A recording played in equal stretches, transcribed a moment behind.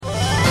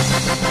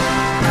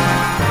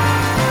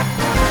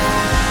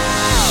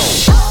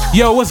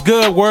Yo, what's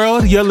good,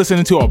 world? You're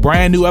listening to a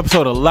brand new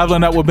episode of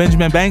Leveling Up with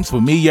Benjamin Banks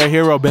with me, your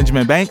hero,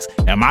 Benjamin Banks,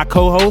 and my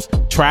co-host,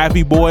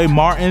 Travie Boy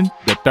Martin,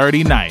 the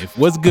 39th.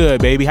 What's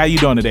good, baby? How you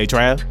doing today,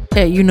 Trav?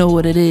 Hey, you know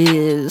what it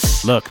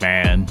is. Look,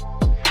 man,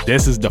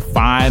 this is the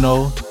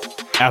final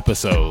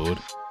episode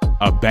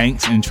of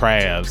Banks and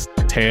Trav's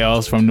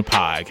Tales from the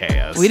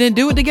Podcast. We didn't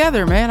do it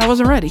together, man. I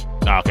wasn't ready.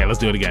 Okay, let's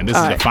do it again. This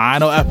is the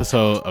final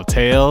episode of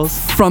Tales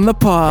from the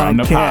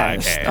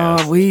Podcast.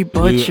 Oh, we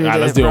butchered it.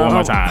 Let's do it one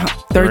more time.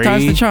 Third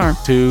time's the charm.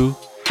 2,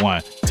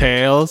 1.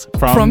 Tales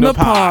from the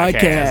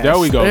Podcast. There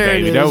we go,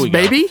 baby. There we go,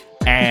 baby.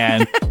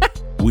 And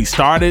we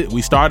started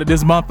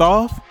this month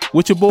off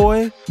with your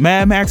boy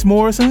Mad Max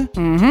Morrison,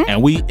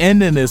 and we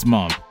ending this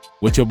month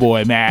with your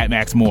boy Mad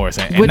Max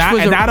Morrison. And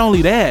not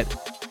only that,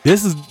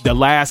 this is the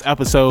last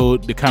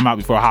episode to come out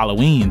before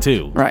Halloween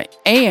too. Right.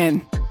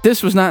 And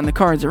this was not in the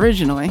cards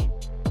originally.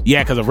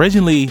 Yeah, because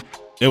originally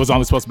it was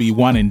only supposed to be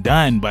one and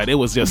done, but it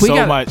was just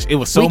so much. It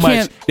was so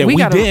much that we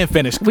didn't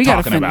finish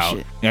talking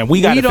about. And we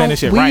got to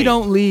finish it right. We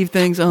don't leave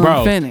things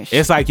unfinished. Bro,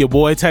 it's like your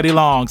boy Teddy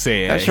Long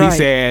said. That's right. He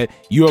said,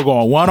 you are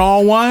going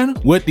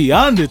one-on-one with The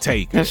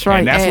Undertaker. That's right.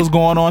 And that's what's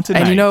going on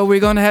tonight. And you know what we're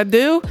going to have to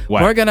do?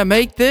 What? We're going to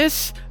make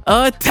this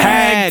a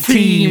tag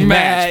team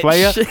match.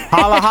 Player.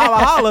 Holla, holla,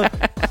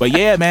 holla. But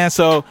yeah, man,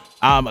 so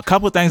a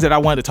couple of things that I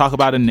wanted to talk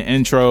about in the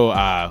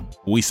intro.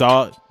 We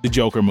saw the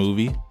Joker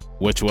movie,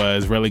 which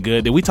was really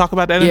good. Did we talk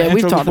about that in the intro before?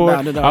 Yeah, we talked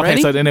about it already.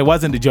 Okay, so then it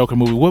wasn't the Joker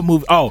movie. What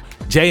movie? Oh,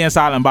 Jay and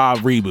Silent Bob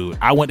reboot.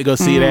 I went to go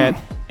see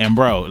that. And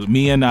bro,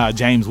 me and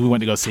James, we went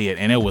to go see it.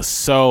 And it was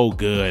so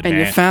good, and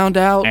man. You found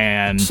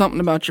out something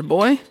about your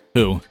boy?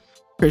 Who?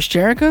 Chris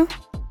Jericho?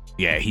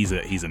 Yeah, he's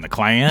in the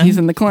Klan. He's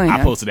in the Klan.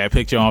 I posted that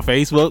picture on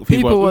Facebook.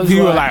 People were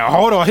like,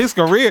 hold on, his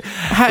career.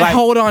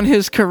 Hold on,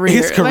 his career.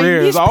 His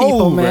career is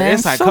over. Man,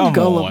 it's like, so come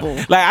gullible.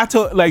 on. Like I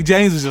told,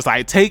 James was just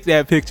like, take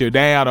that picture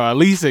down or at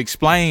least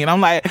explain.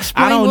 I'm like,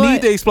 I don't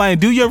need to explain.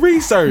 Do your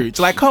research.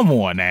 Like, come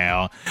on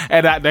now.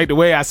 And the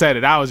way I said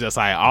it, I was just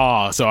like,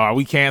 oh, so are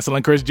we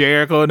canceling Chris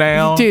Jericho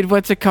now? Dude,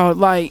 what's it called?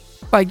 Like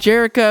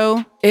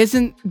Jericho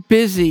isn't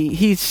busy.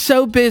 He's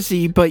so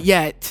busy, but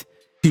yet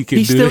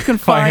he still can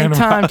find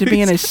time to be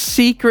in a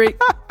secret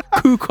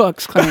Ku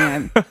Klux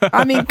Klan.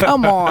 I mean,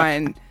 come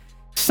on.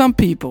 Some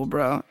people,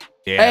 bro.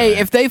 Yeah, hey,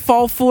 man. If they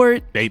fall for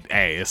it, they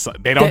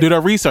don't do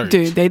their research.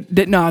 Dude,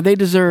 they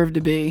deserve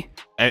to be.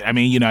 I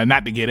mean,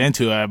 not to get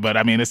into it, but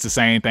I mean, it's the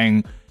same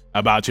thing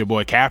about your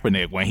boy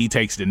Kaepernick when he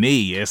takes the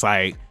knee. It's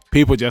like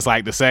people just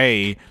like to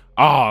say,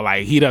 oh,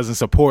 like he doesn't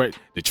support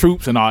the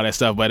troops and all that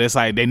stuff, but it's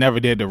like they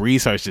never did the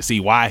research to see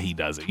why he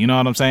does it. You know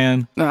what I'm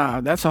saying? Nah,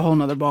 that's a whole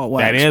nother ball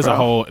wax. That is bro. a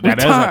whole.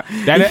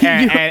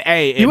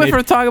 You went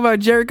from talking about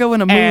Jericho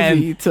in a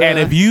movie to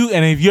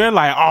if you're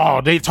like,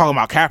 oh, they talking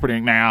about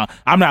Kaepernick now,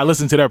 I'm not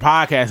listening to their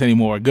podcast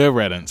anymore. Good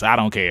riddance. I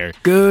don't care.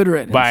 Good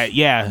riddance. But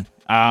yeah,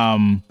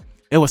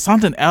 it was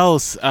something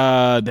else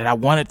that I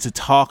wanted to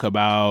talk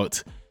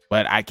about,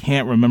 but I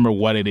can't remember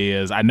what it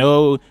is. I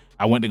know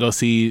I went to go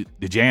see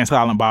the Jay and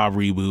Silent Bob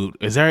reboot.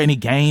 Is there any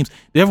games?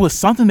 There was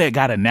something that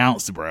got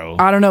announced, bro.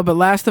 I don't know, but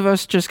Last of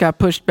Us just got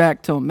pushed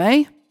back till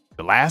May.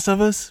 The Last of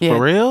Us? Yeah.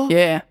 For real?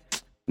 Yeah.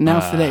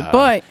 Announced today.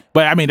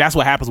 But I mean, that's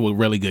what happens with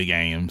really good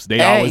games.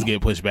 They always get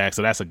pushed back,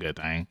 so that's a good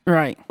thing.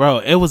 Right. Bro,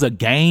 it was a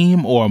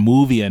game or a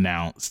movie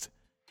announced,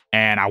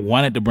 and I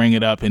wanted to bring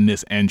it up in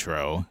this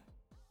intro,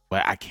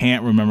 but I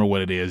can't remember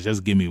what it is.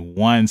 Just give me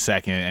 1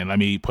 second, and let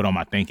me put on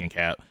my thinking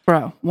cap.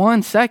 Bro,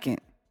 1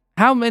 second.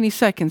 How many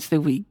seconds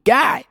do we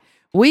got?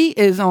 We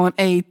is on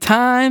a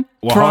time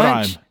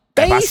crunch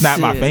basis. If I snap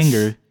my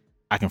finger,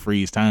 I can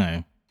freeze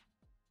time.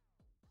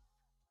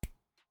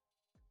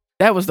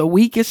 That was the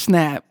weakest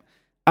snap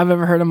I've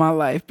ever heard in my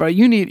life, bro.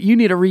 You need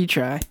a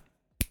retry.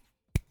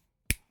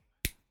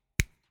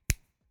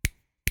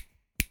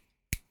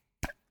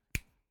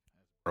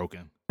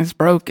 Broken. It's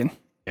broken.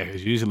 Yeah,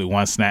 because usually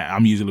one snap.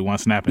 I'm usually one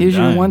snap and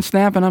usually done. One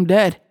snap and I'm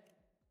dead.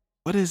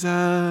 What is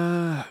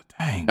dang,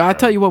 I'll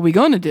tell you what we're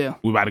gonna do.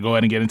 We about to go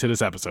ahead and get into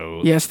this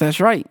episode. Yes, that's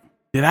right.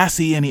 Did I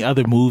see any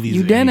other movies?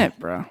 You didn't,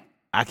 bro.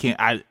 I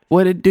can't.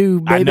 What it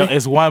do, baby? I know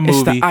it's one movie.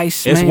 It's the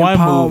Iceman It's one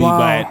Paul movie,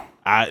 Wall.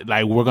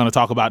 but we're gonna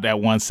talk about that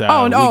once.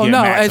 No!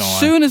 As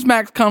soon as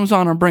Max comes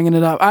on, I'm bringing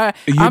it up. I'm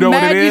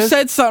mad you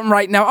said something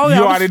right now. Oh,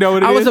 you already know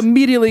what it is. I was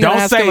immediately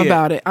gonna ask him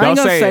about it. I ain't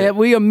gonna say it.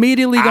 We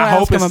immediately gonna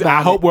ask him about it.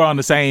 I hope we're on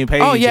the same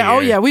page. Oh yeah. Here. Oh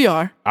yeah, we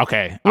are.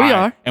 Okay, we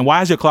are. And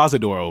why is your closet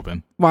door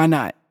open? Why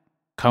not?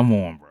 Come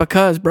on, bro.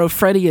 Because, bro,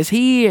 Freddy is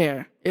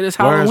here. It is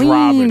Where's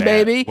Halloween, Robert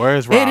baby.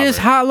 Where's Robert? It is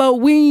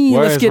Halloween.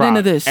 Let's get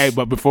into this. Hey,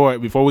 but before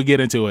we get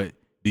into it,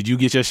 did you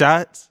get your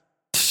shots?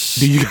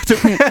 Do you got the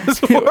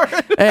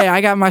passport? Hey,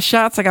 I got my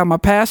shots. I got my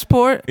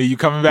passport. Are you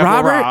coming back,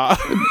 Robert?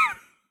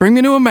 Bring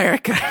me to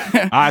America.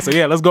 All right, so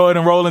yeah, let's go ahead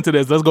and roll into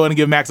this. Let's go ahead and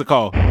give Max a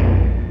call.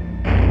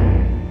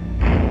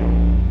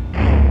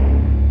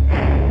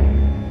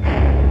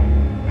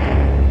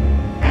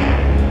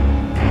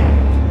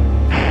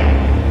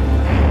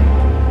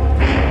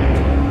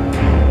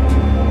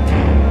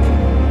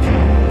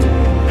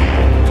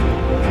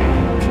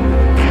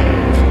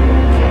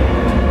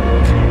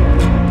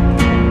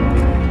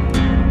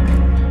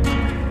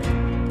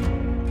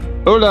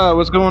 Hola,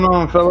 what's going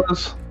on,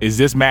 fellas? Is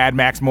this Mad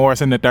Max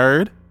Morrison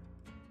III?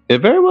 It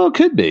very well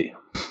could be.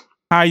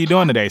 How are you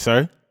doing today,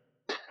 sir?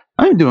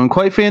 I'm doing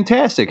quite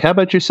fantastic. How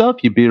about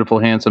yourself, you beautiful,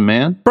 handsome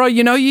man? Bro,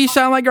 you know you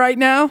sound like right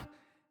now?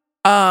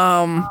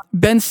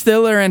 Ben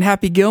Stiller and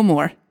Happy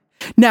Gilmore.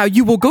 Now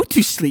you will go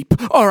to sleep,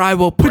 or I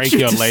will put break you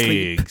your to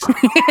legs. sleep.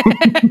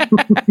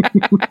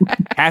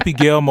 Happy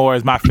Gilmore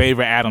is my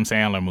favorite Adam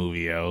Sandler movie,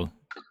 yo.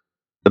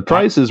 The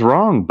price is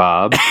wrong,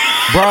 Bob.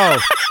 Bro,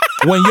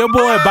 when your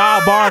boy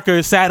Bob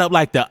Barker sat up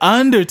like the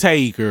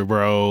Undertaker,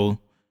 bro.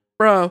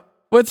 Bro,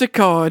 what's it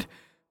called?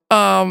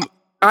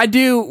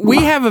 We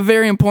have a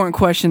very important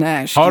question to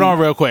ask. Hold on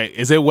real quick.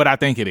 Is it what I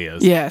think it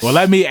is? Yes. Well,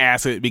 let me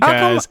ask it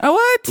because...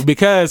 What?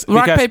 Because...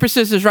 Rock, paper,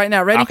 scissors right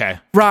now. Ready? Okay.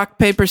 Rock,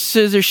 paper,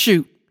 scissors,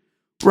 shoot.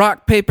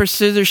 Rock, paper,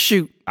 scissors,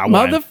 shoot. I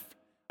won.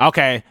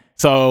 Okay.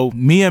 So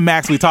me and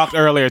Max, we talked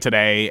earlier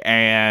today,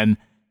 and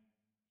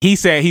he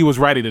said he was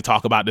ready to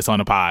talk about this on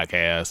the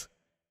podcast.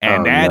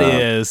 And that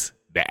is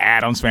the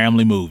Addams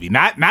Family movie.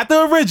 Not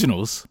the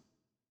originals.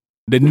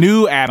 The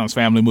new Addams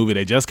Family movie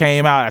that just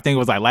came out. I think it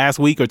was like last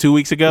week or 2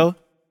 weeks ago.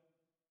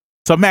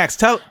 So Max,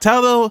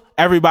 tell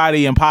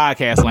everybody in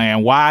podcast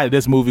land why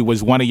this movie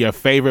was one of your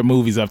favorite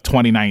movies of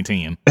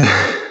 2019.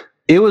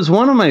 It was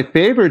one of my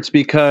favorites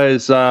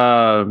because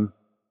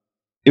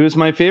it was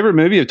my favorite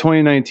movie of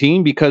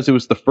 2019 because it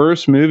was the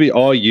first movie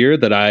all year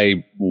that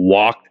I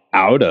walked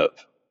out of.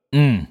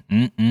 And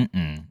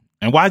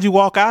why'd you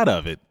walk out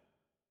of it?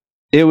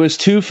 It was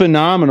too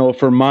phenomenal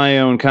for my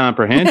own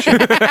comprehension.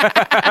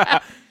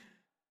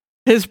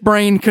 His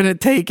brain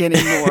couldn't take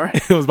anymore.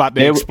 It was about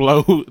to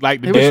explode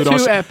like the dude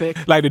was too epic.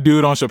 Like the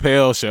dude on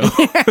Chappelle's show.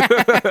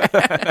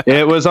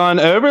 It was on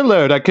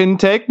overload. I couldn't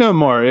take no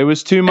more. It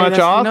was too much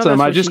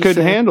awesome. I just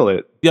couldn't handle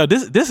it. Yo,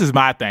 this is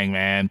my thing,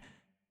 man.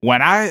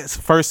 When I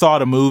first saw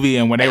the movie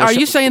and when they were... Are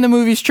you saying the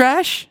movie's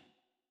trash?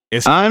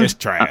 It's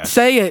trash.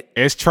 Say it.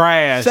 It's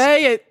trash.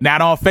 Say it.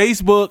 Now on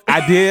Facebook,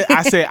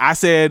 I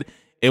said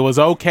it was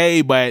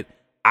okay, but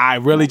I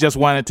really just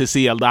wanted to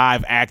see a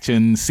live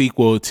action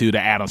sequel to the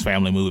Addams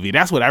Family movie.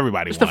 That's what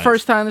everybody wants. It's the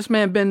first time this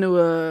man been to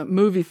a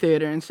movie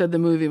theater and said the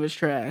movie was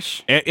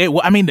trash.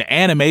 I mean, the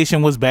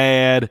animation was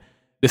bad.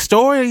 The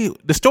story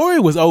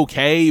was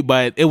okay,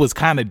 but it was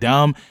kind of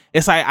dumb.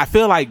 It's like, I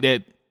feel like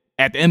that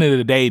at the end of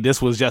the day,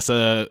 this was just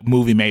a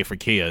movie made for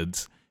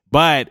kids.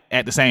 But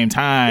at the same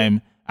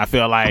time, I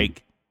feel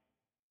like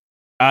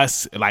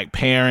us, like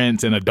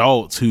parents and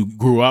adults who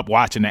grew up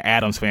watching the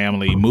Addams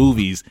Family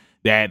movies,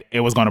 that it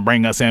was going to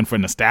bring us in for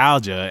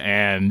nostalgia,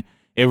 and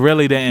it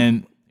really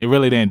didn't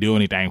do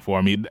anything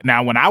for me.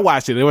 Now, when I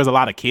watched it, there was a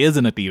lot of kids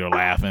in the theater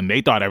laughing. They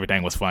thought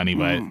everything was funny,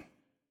 but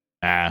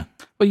well,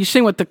 you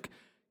seen what the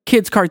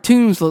kids'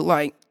 cartoons look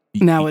like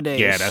nowadays.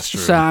 Yeah, that's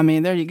true. So, I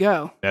mean, there you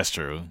go. That's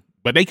true.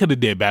 But they could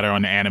have did better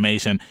on the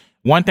animation.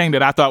 One thing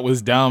that I thought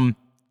was dumb,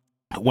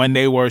 when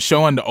they were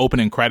showing the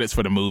opening credits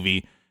for the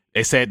movie,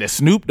 they said that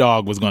Snoop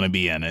Dogg was going to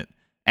be in it.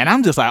 And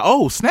I'm just like,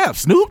 oh, snap,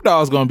 Snoop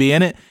Dogg's going to be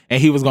in it,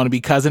 and he was going to be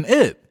Cousin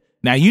It.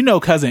 Now, you know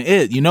Cousin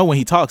It, you know when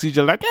he talks, he's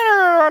just like,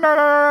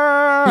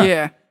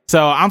 yeah.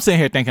 So I'm sitting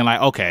here thinking like,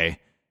 okay,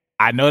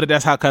 I know that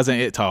that's how Cousin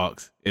It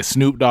talks. Is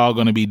Snoop Dogg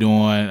going to be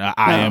doing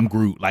I Am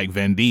Groot like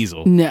Vin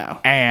Diesel? No.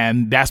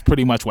 And that's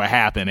pretty much what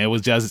happened. It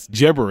was just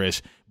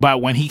gibberish.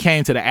 But when he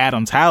came to the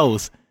Addams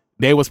house,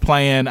 they was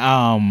playing Gin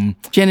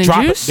and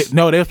Juice?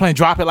 They was playing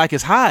Drop It Like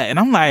It's Hot. And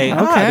I'm like,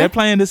 they're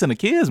playing this in a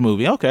kids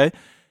movie. Okay.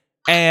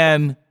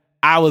 And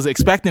I was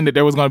expecting that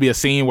there was going to be a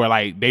scene where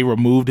like they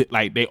removed it,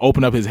 like they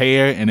opened up his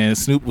hair, and then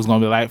Snoop was going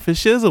to be like, for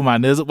shizzle, my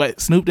nizzle. But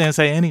Snoop didn't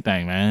say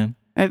anything, man.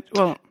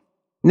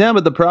 Yeah,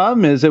 but the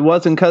problem is it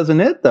wasn't Cousin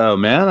It though,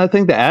 man. I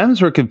think the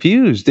Addams were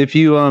confused. If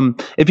you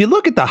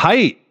look at the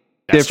height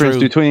difference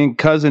between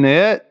Cousin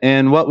It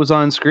and what was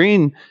on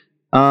screen,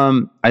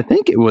 I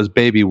think it was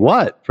Baby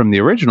What from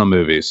the original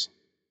movies.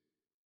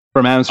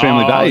 From Addams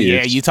Family Values.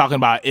 Yeah, you talking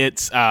about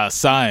its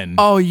son.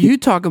 Oh, you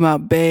talking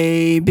about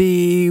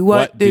Baby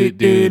What do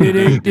do do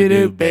do do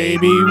do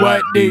Baby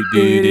What do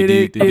do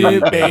do do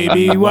do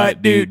Baby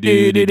What do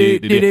do do do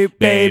do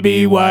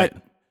Baby What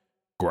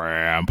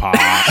Grandpa.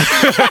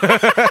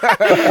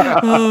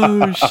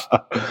 Oh,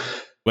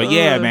 but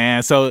yeah,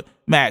 man. So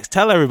Max,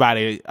 tell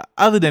everybody,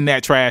 other than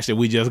that trash that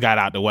we just got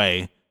out the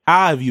way,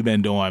 how have you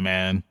been doing,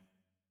 man?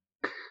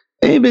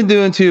 Ain't been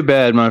doing too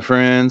bad, my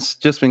friends.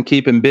 Just been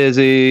keeping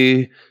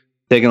busy.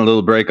 Taking a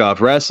little break off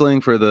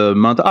wrestling for the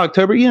month of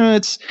October. You know,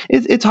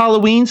 it's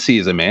Halloween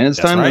season, man. It's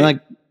time to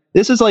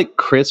this is like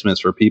Christmas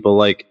for people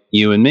like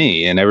you and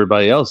me and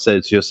everybody else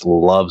that just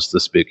loves the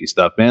spooky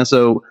stuff, man.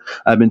 So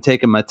I've been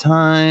taking my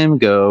time,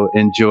 go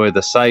enjoy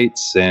the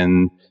sights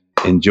and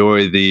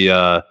enjoy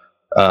the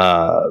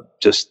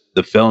just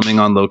the filming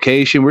on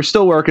location. We're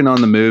still working on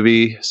the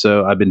movie,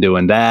 so I've been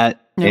doing that.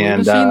 Yeah, and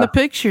we've seen the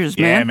pictures,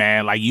 man. Yeah,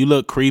 man. Like you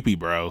look creepy,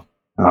 bro.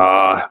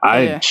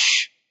 I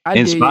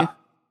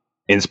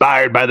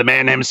inspired by the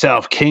man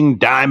himself, King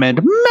Diamond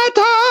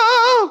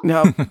Metal.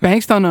 No,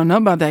 Banks don't know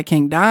nothing about that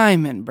King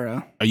Diamond,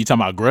 bro. Are you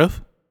talking about Griff?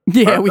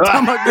 Yeah, we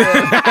talking about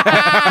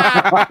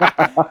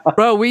Griff.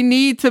 Bro, we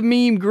need to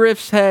meme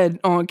Griff's head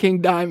on King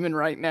Diamond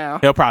right now.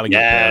 He'll probably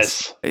get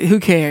pissed. Who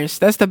cares?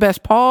 That's the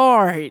best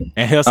part.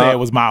 And he'll say it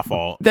was my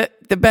fault.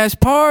 The best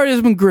part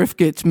is when Griff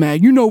gets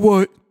mad. You know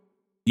what?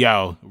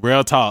 Yo,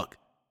 real talk.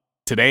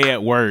 Today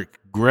at work,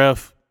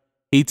 Griff,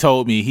 he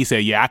told me, he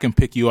said, yeah, I can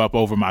pick you up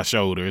over my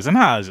shoulders. And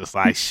I was just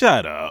like,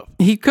 shut up.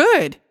 He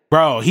could.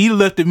 Bro, he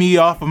lifted me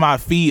off of my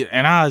feet.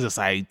 And I was just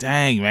like,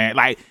 dang, man.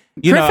 Like,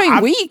 Griff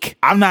ain't weak.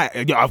 I'm not,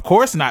 of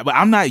course not, but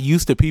I'm not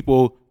used to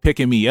people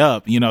picking me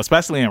up,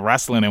 especially in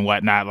wrestling and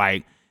whatnot.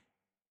 Like,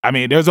 I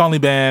mean, there's only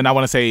been, I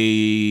want to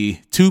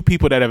say, 2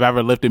 people that have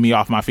ever lifted me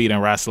off my feet in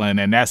wrestling,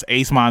 and that's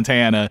Ace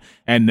Montana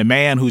and the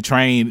man who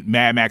trained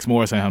Mad Max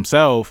Morrison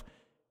himself,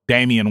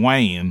 Damian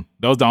Wayne.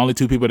 Those are the only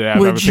 2 people that have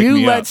ever picked me up. Would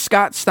you let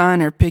Scott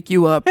Steiner pick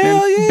you up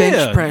and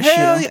bench press you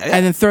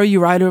and then throw you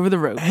right over the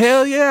rope?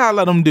 Hell yeah, I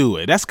let him do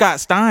it. That's Scott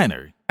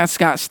Steiner. That's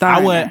Scott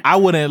Steiner. I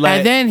wouldn't let.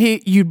 And then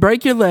you'd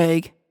break your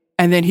leg,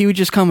 and then he would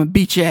just come and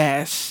beat your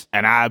ass.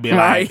 And I'd be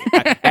like,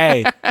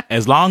 hey,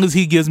 as long as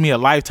he gives me a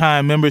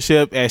lifetime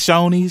membership at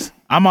Shoney's,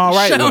 I'm all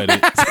right with it.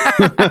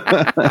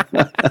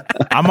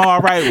 I'm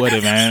all right with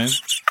it, man.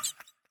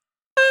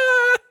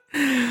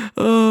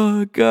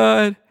 Oh,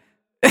 God.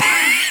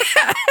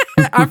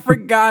 I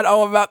forgot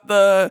all about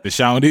the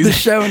Shoney's. The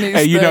Shoney's.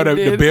 Hey,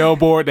 the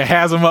billboard that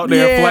has them up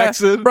there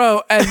flexing,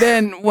 bro. And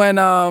then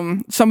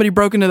when somebody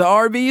broke into the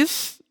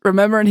Arby's,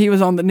 remember, and he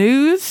was on the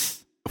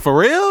news. For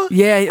real?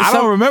 Yeah, I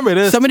don't remember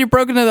this. Somebody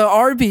broke into the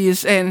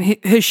Arby's, and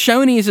his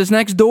Shoney's is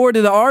next door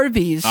to the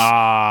Arby's.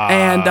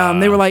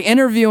 And they were like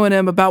interviewing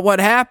him about what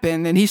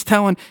happened, and he's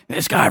telling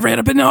this guy ran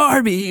up in the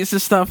Arby's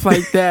and stuff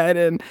like that.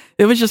 And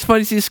it was just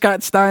funny to see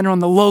Scott Steiner on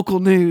the local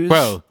news.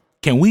 Bro,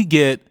 can we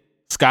get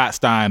Scott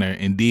Steiner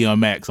and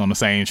DMX on the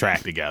same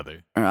track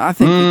together? I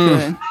think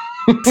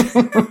we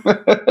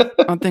could.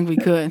 I think we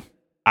could.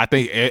 I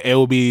think it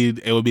will be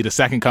the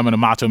second coming of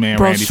Macho Man.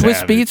 Bro, Randy Swiss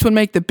Savage. Beats would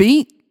make the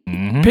beat.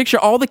 Mm-hmm. Picture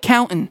all the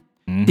counting.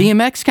 Mm-hmm.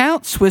 DMX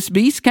counts, Swiss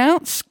Beats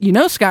counts.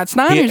 Scott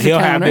Steiner's he'll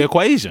a have the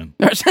equation.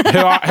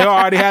 he'll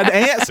already have the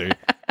answer.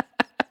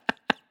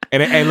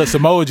 And look,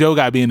 Samoa Joe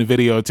got to be in the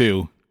video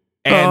too.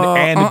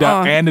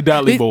 And the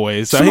Dudley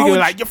Boys. So he could be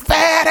like, you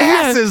fat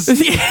asses.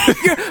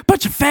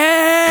 Bunch of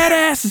fat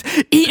asses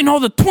eating all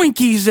the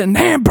Twinkies and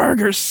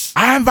hamburgers.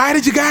 I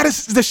invited you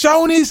guys to the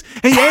Shoney's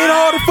and you ate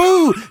all the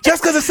food.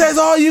 Just because it says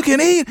all you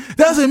can eat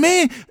doesn't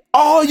mean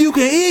all you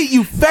can eat,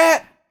 you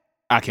fat.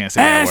 I can't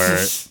say that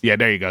word. Yeah,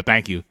 there you go.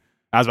 Thank you.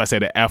 I was about to say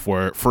the F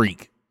word,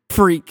 freak.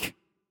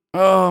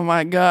 Oh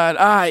my God.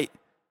 All right.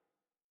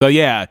 So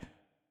yeah.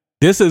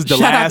 This is the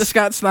Shout out to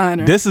Scott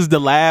Steiner. This is the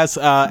last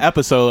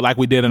episode, like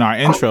we did in our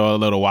intro a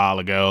little while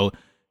ago,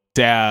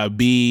 to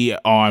be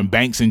on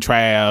Banks and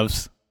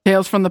Trav's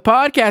Tales from the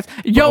Podcast.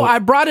 Yo, I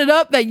brought it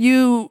up that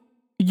you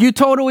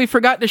totally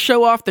forgot to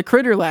show off the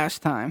critter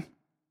last time.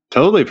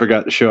 Totally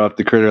forgot to show off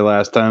the critter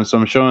last time, so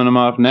I'm showing him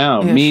off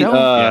now.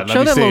 Yeah,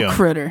 show that little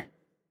critter.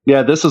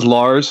 Yeah, this is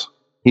Lars.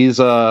 He's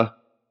a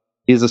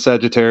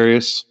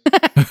Sagittarius.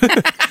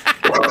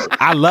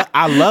 I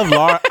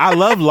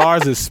love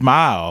Lars's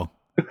smile.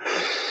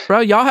 Bro,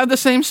 y'all have the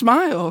same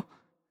smile.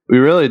 We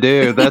really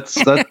do. That's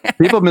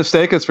people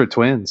mistake us for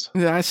twins.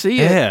 Yeah, I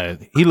see it. Yeah,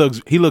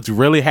 he looks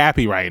really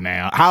happy right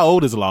now. How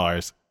old is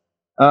Lars?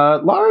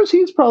 Lars,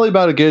 he's probably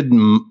about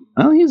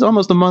he's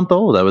almost a month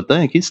old, I would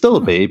think. He's still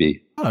a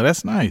baby. Oh,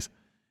 that's nice.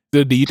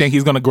 Do you think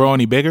he's going to grow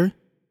any bigger?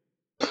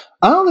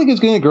 I don't think he's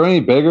going to grow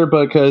any bigger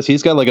because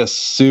he's got like a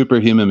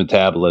superhuman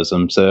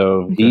metabolism.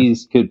 So he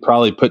could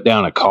probably put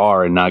down a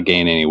car and not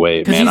gain any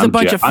weight. Because he's a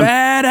bunch of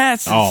fat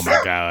asses. Oh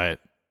my God.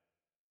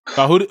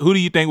 Who do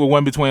you think will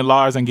win between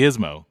Lars and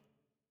Gizmo?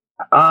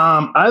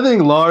 I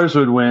think Lars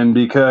would win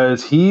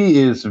because he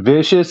is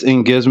vicious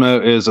and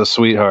Gizmo is a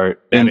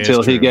sweetheart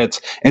until he gets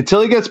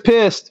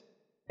pissed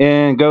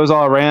and goes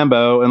all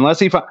Rambo.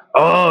 Unless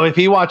if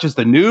he watches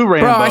the new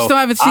Rambo, bro, I still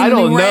haven't seen the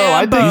new Rambo.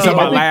 I think you talking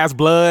about Last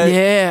Blood.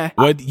 Yeah.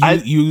 What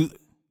you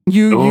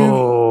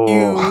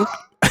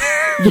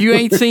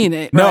ain't seen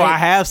it? Right? No, I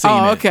have seen it.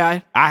 Oh,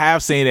 okay. I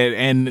have seen it,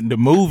 and the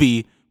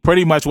movie.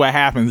 Pretty much what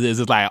happens is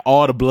it's like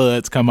all the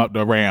bloods come up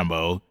to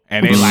Rambo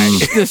and they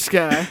like this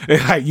guy. They're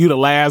like, you the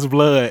last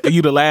blood,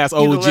 you the last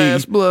OG. You the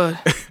last blood.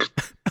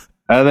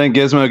 I think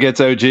Gizmo gets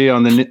OG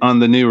on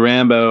the new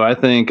Rambo. I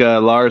think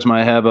Lars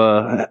might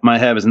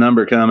have his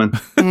number coming.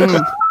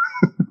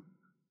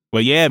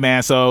 Well, yeah,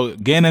 man. So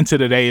getting into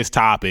today's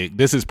topic,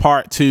 this is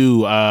part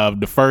 2 of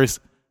the first.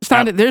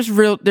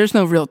 There's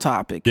no real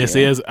topic. This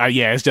is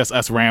it's just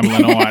us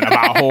rambling on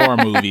about horror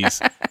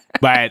movies.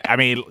 But I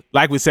mean,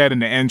 like we said in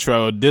the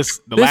intro, the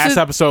last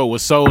episode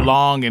was so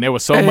long and there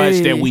was so much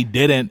that we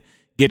didn't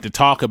get to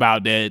talk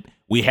about that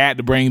we had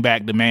to bring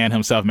back the man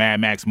himself,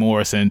 Mad Max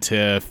Morrison,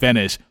 to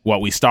finish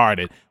what we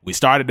started. We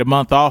started the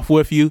month off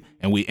with you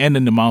and we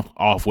ended the month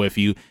off with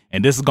you.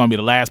 And this is going to be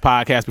the last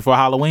podcast before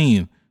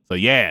Halloween. So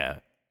yeah.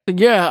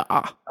 Yeah.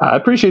 I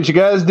appreciate you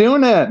guys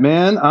doing that,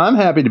 man. I'm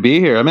happy to be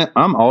here. I mean,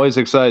 I'm always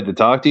excited to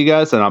talk to you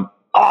guys and I'm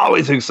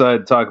always excited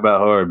to talk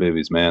about horror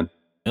movies, man.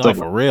 It's like,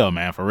 for real,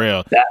 man, for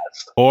real.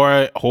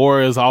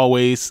 Horror is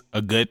always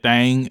a good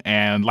thing.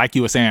 And like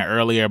you were saying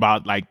earlier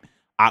about like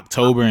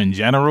October in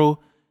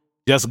general,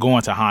 just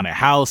going to haunted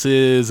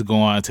houses,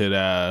 going to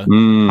the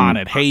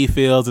haunted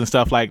hayfields and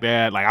stuff like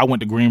that. Like I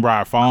went to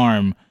Greenbrier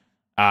Farm.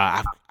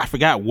 I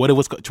forgot what it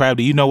was. Trav,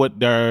 do you know what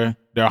their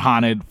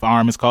haunted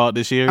farm is called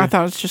this year? I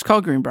thought it's just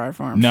called Greenbrier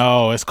Farm.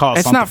 No, it's called.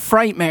 It's not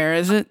Frightmare,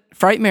 is it?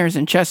 Frightmare's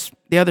in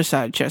the other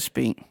side of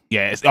Chesapeake.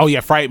 Yeah.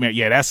 Frightmare.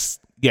 Yeah, that's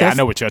I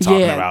know what you're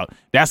talking about.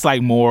 That's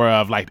like more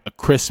of like a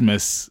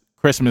Christmas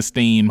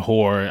themed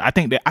horror. I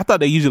thought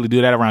they usually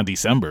do that around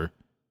December.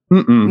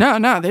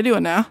 No, they do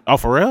it now. Oh,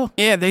 for real?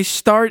 Yeah, they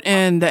start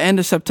in the end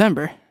of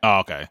September. Oh,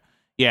 okay.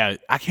 Yeah,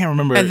 I can't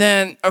remember. And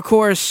then, of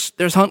course,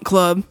 there's Hunt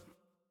Club.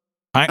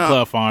 Hunt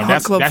Club Farm.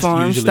 Hunt Club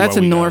Farms. That's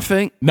in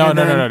Norfolk. No.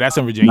 That's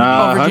in Virginia.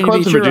 Hunt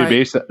Club's in Virginia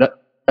Beach.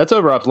 That's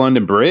over off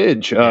London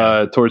Bridge,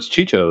 towards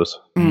Chicho's.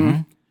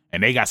 Mm-hmm.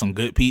 And they got some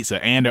good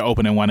pizza, and they're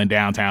opening one in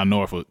downtown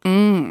Norfolk.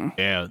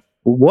 Yeah.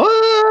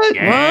 What?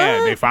 Yeah,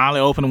 what? They finally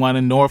opened one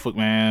in Norfolk,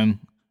 man.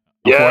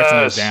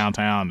 Unfortunately, it's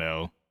downtown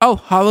though. Oh,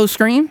 Hollow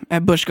Scream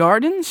at Busch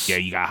Gardens. Yeah,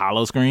 you got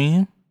Hollow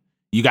Scream.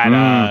 You got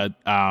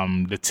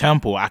the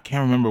temple. I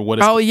can't remember what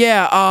it's. Oh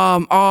yeah.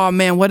 Oh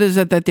man, what is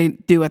it that they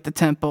do at the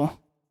temple?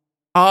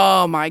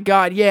 Oh my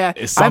God, yeah.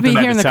 I've been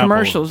hearing the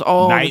commercials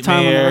all the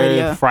time on the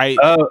radio. Fright.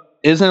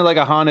 Isn't it like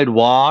a haunted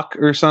walk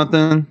or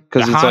something?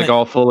 Because it's like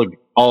all full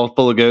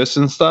of ghosts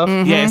and stuff.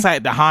 Mm-hmm. Yeah, it's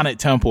like the haunted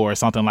temple or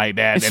something like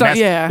that.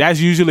 That's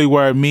usually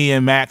where me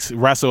and Max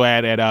wrestle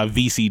at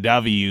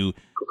VCW.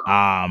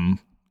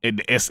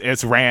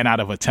 It's ran out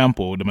of a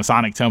temple, the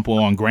Masonic Temple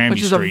on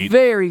Granby Street. Which is a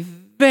very,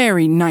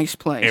 very nice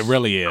place. It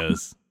really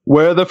is.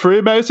 Where the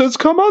Freemasons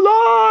come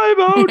alive.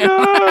 Oh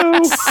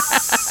no.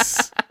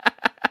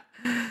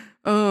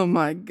 Oh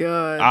my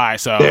God. All right,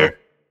 so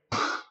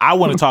I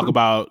want to talk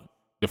about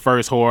the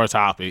first horror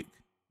topic,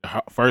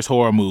 the first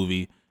horror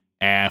movie,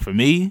 and for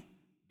me,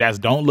 that's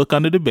Don't Look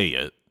Under the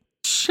Bed.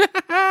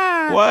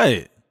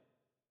 What?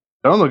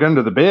 Don't Look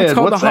Under the Bed. It's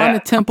called What's the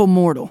Haunted Temple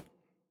Mortal.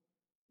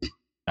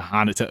 The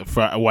Haunted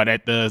for what,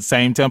 at the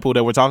same temple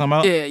that we're talking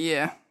about?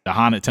 Yeah. The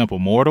Haunted Temple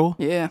Mortal?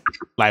 Yeah.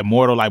 Like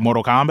Mortal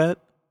Kombat?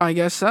 I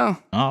guess so.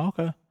 Oh,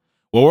 okay.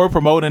 Well, we're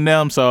promoting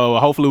them, so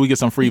hopefully we get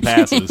some free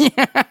passes.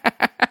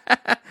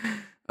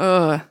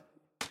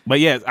 But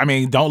yeah, I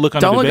mean, Don't Look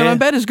Under the Bed. Don't Look Under the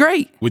Bed is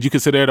great. Would you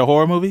consider it a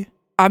horror movie?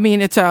 I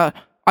mean, it's a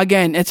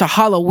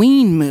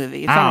Halloween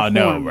movie. I don't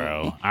know,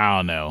 bro. I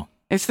don't know.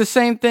 It's the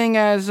same thing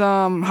as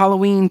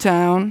Halloween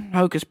Town,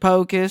 Hocus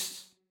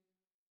Pocus,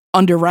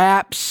 Under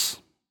Wraps.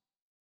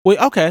 Wait,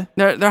 okay.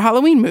 They're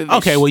Halloween movies.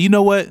 Okay, well, you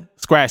know what?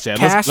 Scratch that.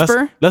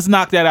 Casper. Let's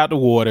knock that out the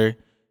water.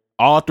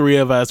 All three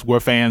of us were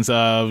fans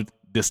of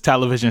this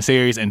television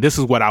series, and this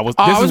is what I was.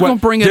 I was going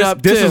to bring it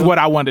up. This is what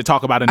I wanted to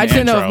talk about in the intro. I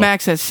didn't know if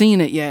Max has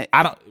seen it yet.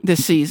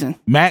 This season.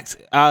 Max,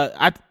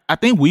 I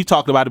think we've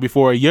talked about it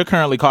before. You're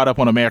currently caught up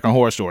on American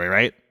Horror Story,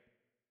 right?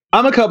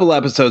 I'm a couple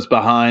episodes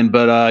behind,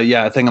 but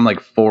I think I'm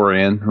like 4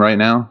 in right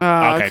now.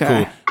 Okay,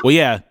 cool. Well,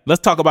 yeah,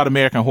 let's talk about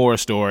American Horror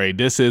Story.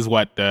 This is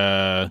what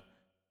the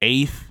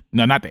 8th.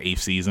 No, not the 8th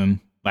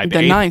season. Like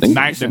the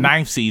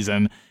ninth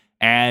season.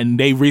 And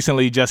they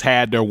recently just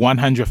had their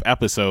 100th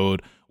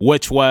episode,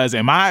 which was,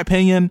 in my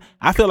opinion,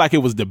 I feel like it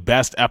was the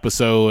best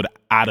episode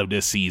out of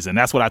this season.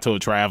 That's what I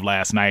told Trav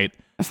last night.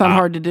 That's not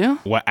hard to do.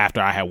 After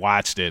I had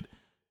watched it.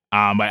 But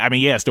I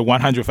mean, yeah, it's the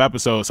 100th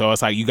episode. So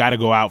it's like, you got to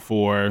go out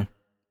for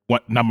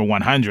number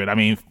 100. I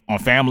mean, on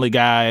Family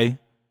Guy,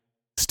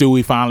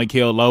 Stewie finally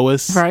killed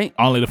Lois. Right.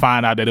 Only to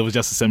find out that it was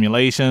just a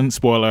simulation.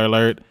 Spoiler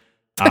alert.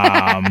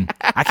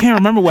 I can't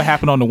remember what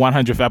happened on the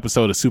 100th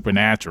episode of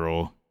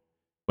Supernatural,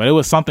 but it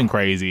was something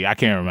crazy. I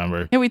can't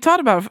remember. Yeah, we talked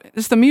about it.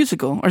 It's the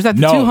musical, or is that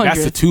the 200th? No,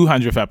 that's the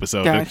 200th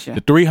episode. Gotcha.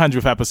 The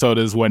 300th episode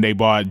is when they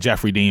brought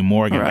Jeffrey Dean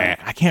Morgan back.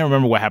 I can't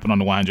remember what happened on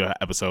the 100th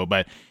episode,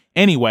 but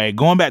anyway,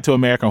 going back to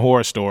American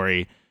Horror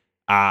Story,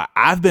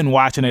 I've been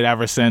watching it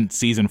ever since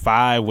season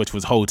 5, which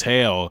was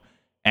Hotel,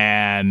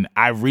 and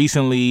I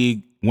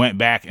recently went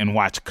back and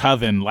watched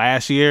Coven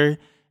last year.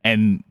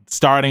 And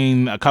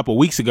starting a couple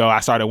weeks ago,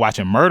 I started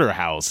watching Murder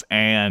House,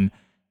 and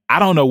I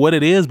don't know what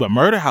it is, but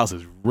Murder House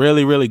is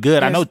really, really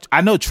good. Yes. I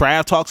know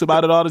Trav talks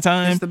about it all the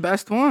time. It's the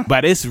best one,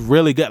 but it's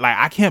really good. Like,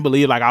 I can't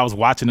believe I was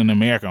watching an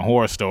American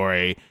Horror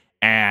Story,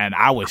 and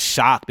I was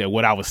shocked at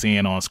what I was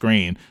seeing on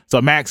screen.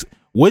 So, Max,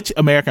 which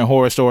American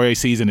Horror Story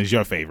season is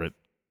your favorite?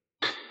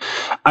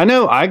 I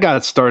know I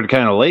got started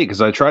kind of late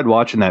because I tried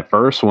watching that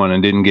first one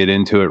and didn't get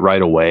into it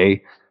right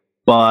away.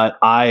 But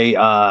I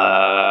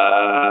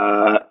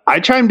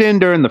chimed in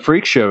during the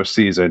Freak Show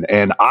season,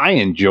 and I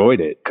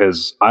enjoyed it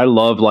because I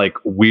love like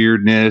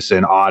weirdness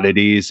and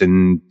oddities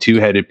and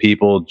two-headed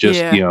people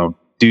just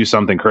do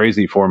something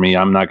crazy for me.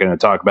 I'm not going to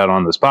talk about it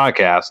on this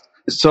podcast.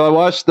 So I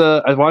watched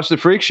the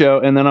Freak Show,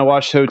 and then I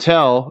watched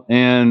Hotel,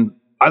 and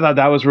I thought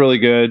that was really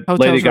good. Hotel's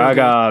Lady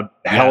Gaga really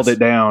good. held it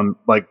down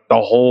like the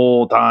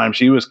whole time.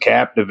 She was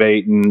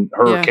captivating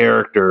her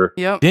character.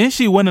 Yep. Didn't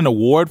she win an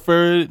award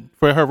for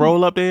her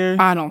role up there?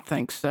 I don't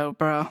think so,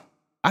 bro.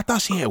 I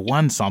thought she had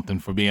won something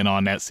for being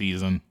on that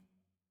season.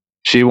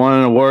 She won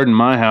an award in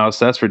my house.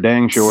 That's for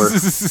dang sure.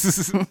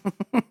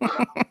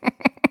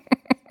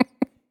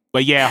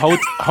 But yeah,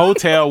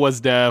 Hotel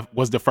was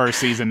the first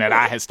season that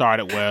I had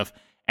started with.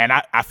 And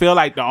I feel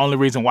like the only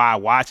reason why I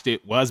watched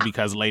it was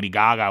because Lady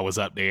Gaga was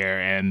up there.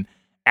 And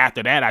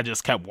after that, I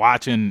just kept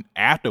watching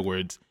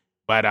afterwards.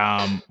 But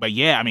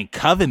yeah, I mean,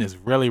 Coven is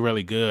really,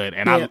 really good.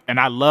 And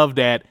I love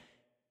that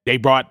they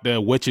brought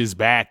the witches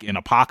back in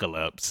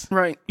Apocalypse.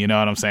 Right. You know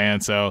what I'm saying?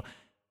 So,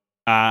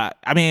 I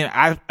mean,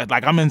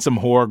 I'm in some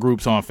horror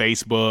groups on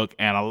Facebook,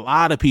 and a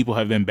lot of people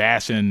have been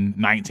bashing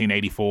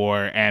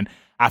 1984. And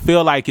I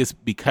feel like it's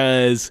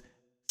because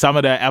some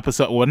of the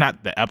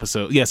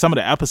some of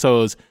the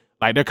episodes,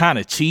 like, they're kind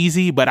of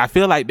cheesy, but I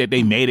feel like that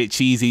they made it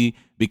cheesy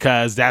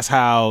because that's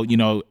how,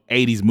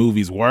 80s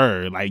movies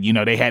were. Like,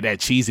 they had that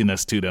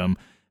cheesiness to them,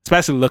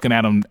 especially looking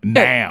at them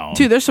now.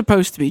 Dude, they're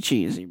supposed to be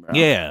cheesy, bro.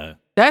 Yeah.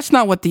 That's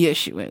not what the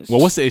issue is.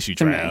 Well, what's the issue,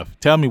 Trav?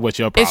 Tell me what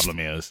your problem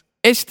is.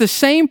 It's the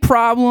same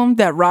problem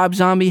that Rob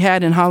Zombie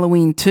had in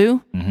Halloween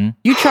 2. Mm-hmm.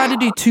 You try to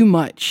do too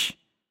much.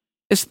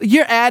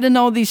 You're adding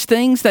all these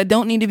things that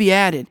don't need to be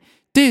added.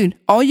 Dude,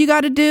 all you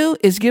got to do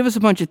is give us a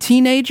bunch of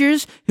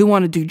teenagers who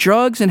want to do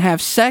drugs and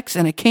have sex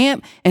in a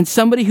camp and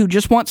somebody who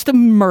just wants to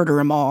murder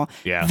them all.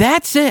 Yeah.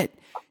 That's it.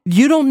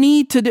 You don't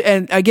need to do,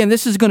 and again,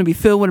 this is going to be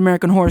filled with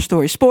American Horror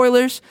Story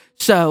spoilers,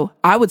 so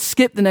I would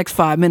skip the next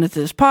 5 minutes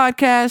of this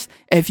podcast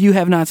if you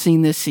have not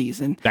seen this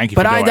season. Thank you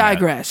But for I doing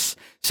digress.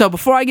 So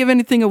before I give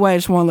anything away, I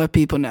just want to let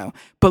people know.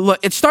 But look,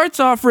 it starts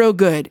off real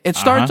good. It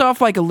starts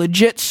off like a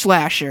legit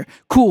slasher.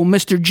 Cool,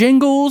 Mr.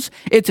 Jingles.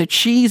 It's a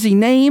cheesy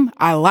name.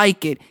 I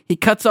like it. He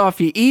cuts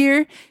off your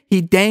ear.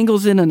 He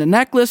dangles it in a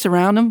necklace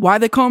around him. Why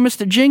they call him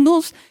Mr.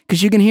 Jingles?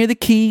 Because you can hear the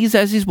keys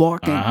as he's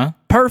walking.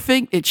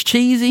 Perfect. It's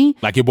cheesy.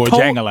 Like your boy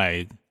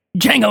Jangalag.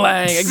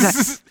 Jangalag,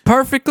 exactly.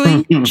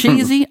 Perfectly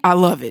cheesy. I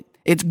love it.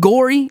 It's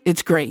gory.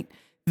 It's great.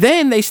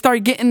 Then they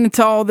start getting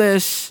into all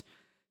this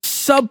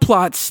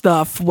subplot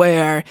stuff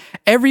where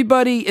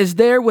everybody is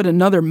there with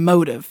another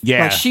motive.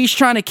 Yeah. Like she's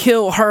trying to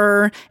kill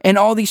her and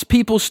all these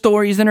people's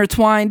stories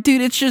intertwined.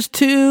 Dude, it's just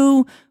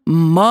too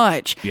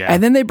much. Yeah.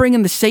 And then they bring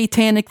in the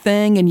satanic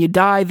thing and you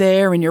die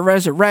there and you're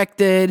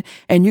resurrected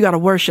and you got to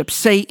worship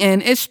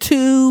Satan. It's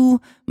too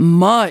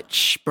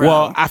much, bro.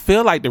 Well, I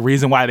feel like the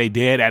reason why they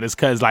did that is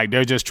because like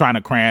they're just trying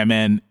to cram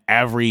in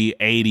every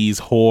 80s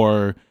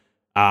horror.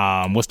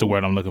 What's the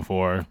word I'm looking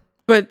for?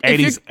 But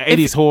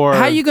 80s horror.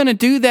 How are you going to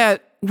do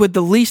that with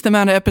the least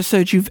amount of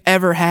episodes you've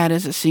ever had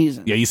as a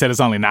season? Yeah, you said it's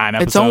only 9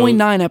 episodes. It's only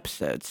 9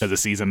 episodes. Because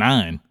it's season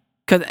 9.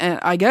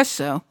 I guess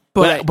so.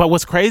 But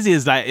what's crazy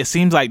is that it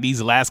seems like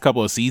these last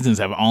couple of seasons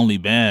have only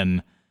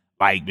been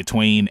like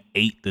between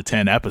 8 to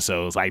 10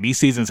 episodes. Like these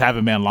seasons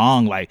haven't been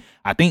long. Like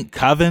I think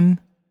Coven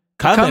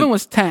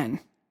was 10.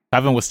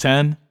 Coven was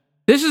 10?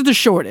 This is the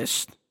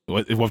shortest.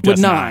 With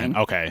just 9.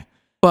 Okay.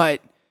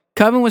 But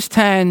Coven was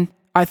 10.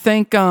 I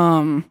think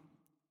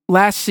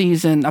last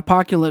season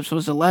Apocalypse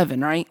was 11,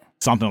 right?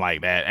 Something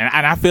like that.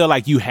 And I feel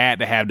like you had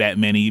to have that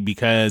many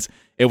because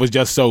it was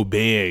just so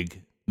big.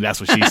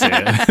 That's what she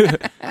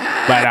said.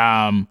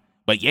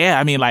 But yeah,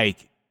 I mean, like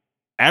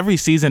every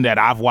season that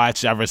I've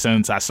watched ever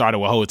since I started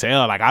with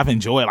Hotel, like I've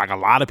enjoyed. Like a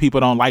lot of people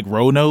don't like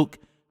Roanoke.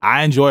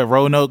 I enjoy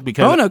Roanoke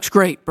because Roanoke's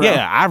great, bro.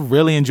 Yeah, I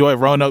really enjoy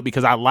Roanoke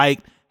because I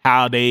like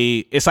how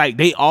it's like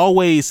they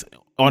always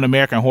on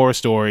American Horror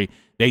Story,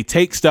 they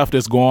take stuff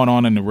that's going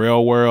on in the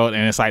real world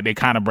and it's like they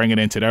kind of bring it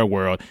into their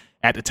world.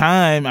 At the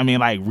time, I mean,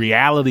 like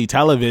reality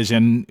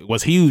television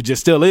was huge. It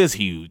still is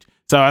huge.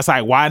 So it's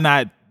like, why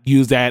not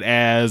use that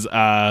as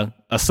a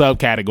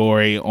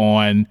subcategory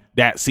on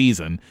that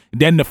season?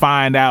 Then to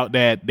find out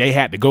that they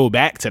had to go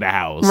back to the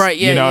house. Right,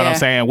 yeah, you know what I'm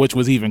saying? Which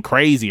was even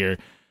crazier.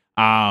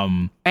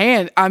 And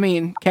I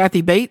mean,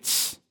 Kathy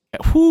Bates.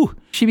 Whew.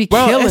 She be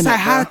killing it's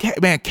like it.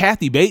 Man,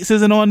 Kathy Bates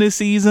isn't on this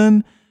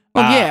season.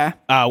 Well, yeah.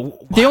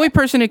 The only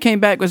person who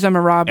came back was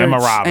Emma Roberts.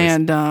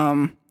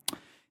 And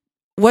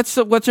what's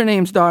her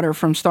name's daughter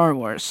from Star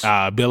Wars?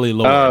 Billy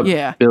Lord.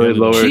 Yeah, Billy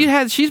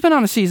Lord. She's been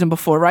on a season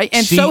before, right?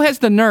 And so has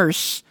the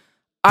nurse.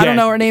 I don't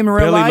know her name in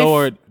real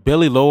life.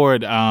 Billy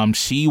Lord.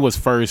 She was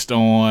first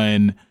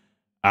on.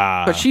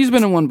 But she's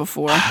been in one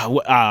before.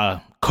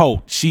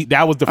 Colt.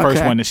 That was the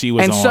first one that she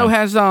was on. And so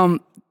has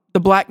the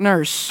black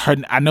nurse.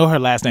 I know her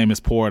last name is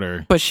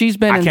Porter, but she's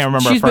been. I can't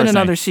remember. She's her first been in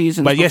name. other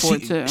seasons. But yeah,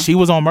 too. she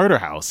was on Murder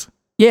House.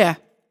 Yeah,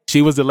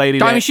 she was the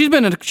lady. I mean, she's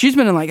been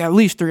in like at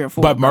least 3 or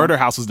 4. But Murder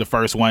House was the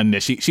first one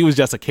that she was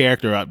just a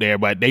character up there.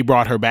 But they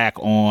brought her back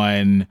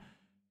on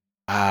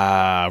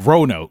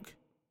Roanoke.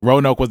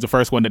 Roanoke was the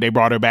first one that they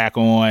brought her back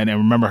on, and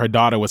remember her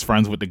daughter was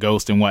friends with the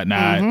ghost and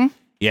whatnot. Mm-hmm.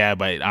 Yeah,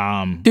 but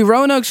dude,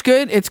 Roanoke's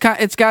good. It's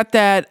got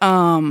that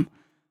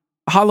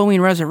Halloween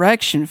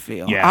Resurrection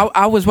feel. Yeah.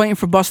 I was waiting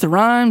for Busta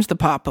Rhymes to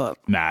pop up.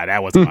 Nah,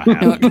 that wasn't gonna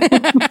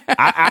happen.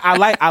 I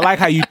like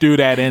how you threw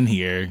that in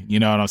here. You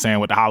know what I'm saying,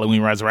 with the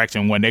Halloween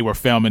Resurrection when they were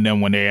filming them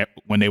when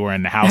they were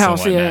in the house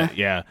and whatnot.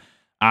 Yeah.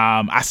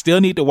 I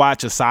still need to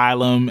watch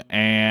Asylum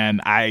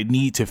and I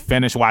need to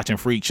finish watching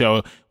Freak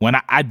Show. When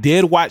I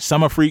did watch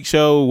some of Freak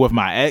Show with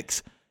my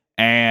ex,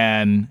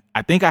 and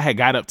I think I had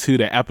got up to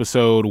the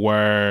episode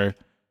where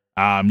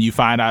you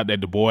find out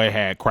that the boy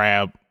had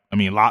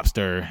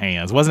lobster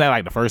hands. Wasn't that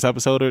like the first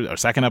episode or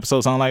second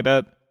episode, something like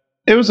that?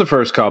 It was the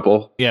first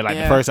couple. Yeah,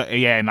 the first.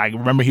 Yeah, and like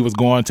remember he was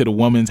going to the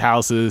women's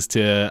houses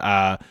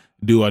to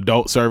do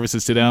adult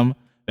services to them.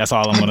 That's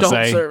all I'm going to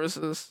say. Adult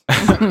services.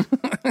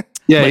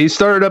 Yeah, he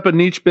started up a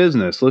niche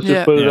business. Let's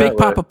just put it Big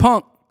Papa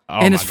Punk.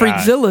 And his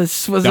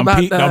Freakzillas was them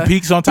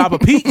peaks on top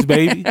of peaks,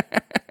 baby.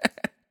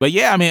 But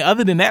yeah, I mean,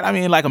 other than that, I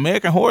mean, like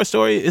American Horror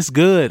Story, it's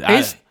good.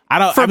 Not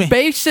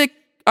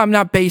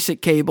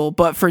basic cable,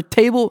 but for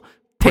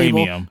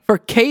premium for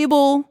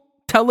cable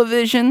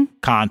television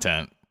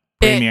content,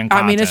 premium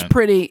content. I mean, it's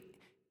pretty.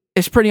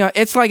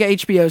 It's like an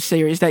HBO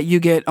series that you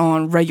get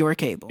on regular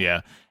cable.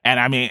 Yeah, and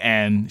I mean,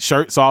 and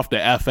shirts off to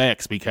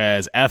FX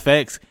because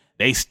FX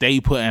they stay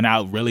putting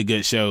out really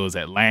good shows.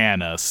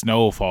 Atlanta,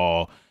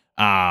 Snowfall.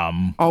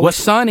 Always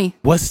Sunny.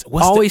 What's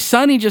Always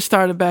Sunny just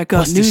started back up.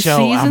 What's New the show?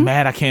 season? I'm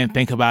mad I can't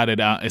think about it.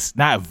 It's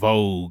not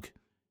Vogue.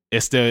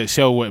 It's the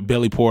show with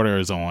Billy Porter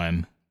is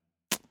on.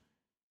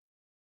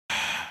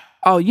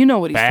 Oh, you know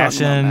what he's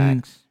talking about,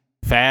 Max.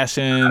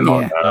 Fashion.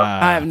 Yeah.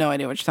 I have no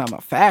idea what you're talking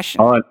about. Fashion.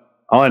 All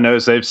I know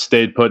is they've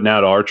stayed putting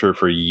out Archer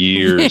for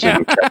years. Yeah.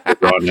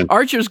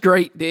 Archer's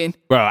great, dude.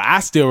 Bro,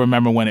 I still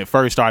remember when it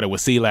first started with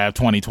C-Lab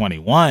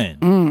 2021.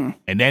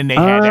 And then they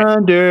had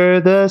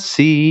Under the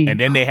Sea. And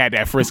then they had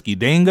that Frisky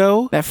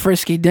Dingo. That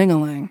Frisky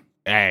Dingaling.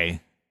 Hey.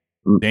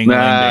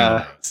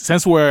 Dingo.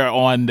 Since we're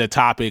on the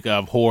topic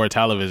of horror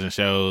television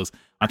shows,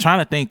 I'm trying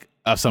to think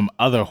of some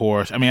other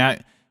horror. I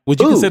mean, would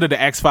you consider the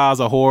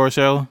X-Files a horror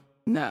show?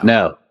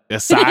 No. The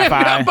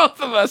sci-fi?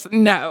 Both of us,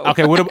 no.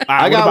 Okay, what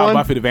about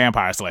Buffy the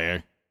Vampire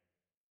Slayer?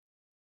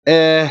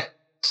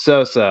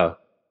 So.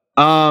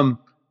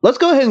 Let's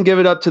go ahead and give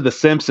it up to The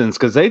Simpsons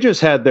because they just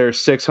had their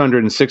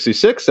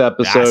 666th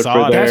episode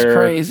for their That's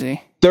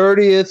crazy.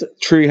 30th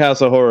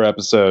Treehouse of Horror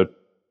episode.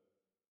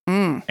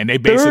 And they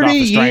base it off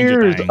of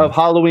Stranger years Things. of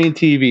Halloween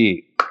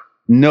TV.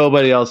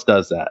 Nobody else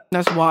does that.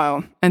 That's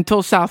wild.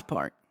 Until South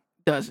Park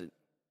does it.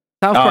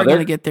 South Park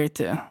gonna get there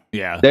too.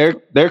 Yeah,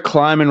 they're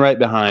climbing right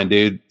behind,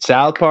 dude.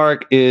 South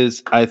Park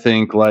is, I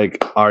think,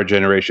 like our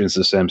generation's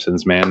The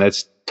Simpsons. Man,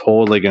 that's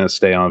totally gonna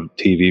stay on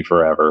TV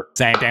forever.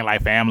 Same thing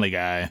like Family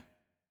Guy.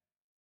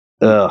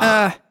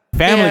 Ugh.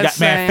 Family Guy,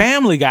 man.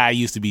 Family Guy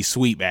used to be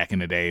sweet back in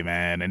the day,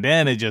 man, and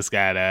then it just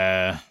got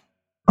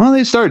Well,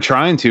 they started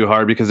trying too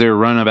hard because they were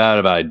running out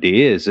of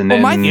ideas, and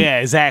then yeah,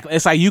 exactly.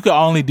 It's like you could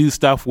only do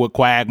stuff with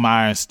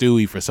Quagmire and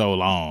Stewie for so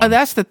long.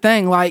 That's the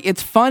thing. Like,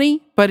 it's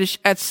funny, but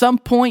at some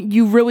point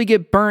you really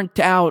get burnt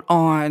out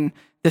on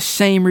the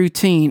same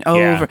routine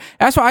over. Yeah.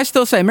 That's why I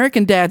still say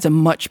American Dad's a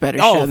much better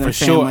show than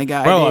Family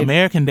Guy. Bro, dude.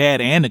 American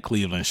Dad and the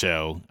Cleveland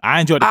Show.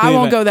 I enjoyed the Cleveland. I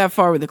won't go that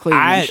far with the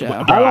Cleveland Show.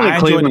 I enjoyed the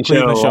Cleveland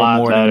Show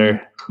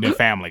more than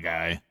Family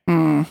Guy.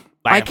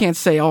 I can't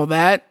say all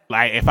that.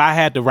 Like, if I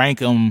had to rank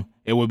them,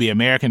 it would be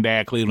American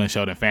Dad, Cleveland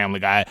Show, than Family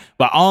Guy.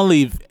 But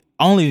only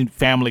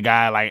Family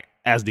Guy, like,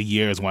 as the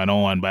years went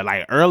on. But,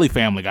 like, early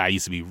Family Guy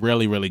used to be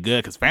really, really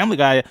good because Family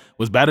Guy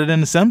was better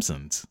than The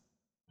Simpsons.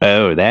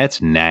 Oh,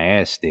 that's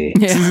nasty.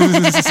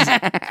 Yeah.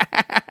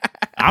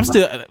 I'm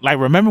still, like,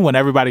 remember when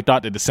everybody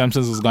thought that The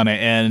Simpsons was going to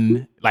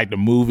end, like, the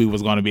movie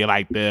was going to be,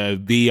 like,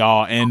 the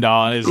be-all,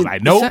 end-all, and it's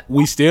like, nope,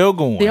 we still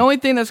going. The only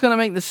thing that's going to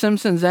make The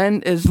Simpsons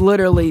end is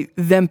literally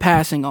them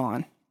passing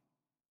on.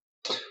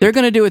 They're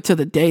going to do it to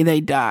the day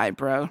they die,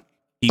 bro.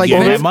 Like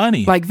Vince,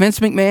 money. Like Vince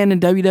McMahon in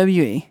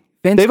WWE.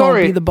 Vince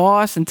going to be the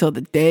boss until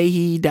the day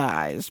he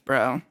dies,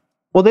 bro.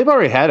 Well, they've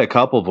already had a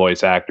couple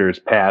voice actors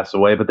pass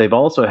away, but they've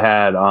also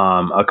had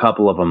a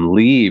couple of them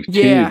leave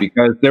too,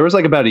 because there was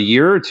like about a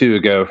year or two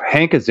ago,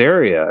 Hank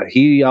Azaria,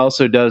 he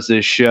also does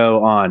this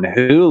show on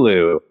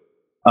Hulu.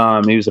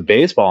 He was a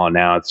baseball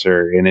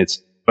announcer, and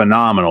it's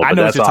phenomenal. I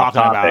know what you're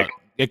talking about.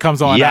 It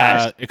comes on.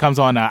 Yes. It comes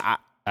on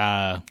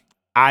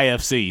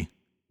IFC.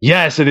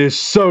 Yes, it is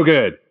so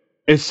good.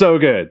 It's so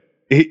good.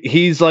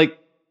 He's like,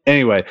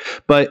 anyway,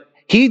 but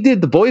he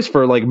did the voice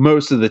for like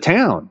most of the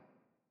town.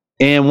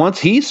 And once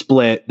he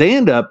split, they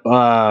end up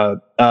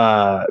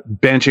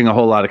benching a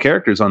whole lot of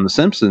characters on The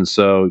Simpsons.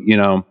 So, you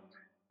know,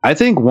 I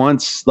think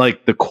once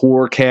like the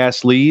core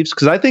cast leaves,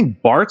 because I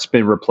think Bart's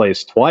been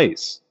replaced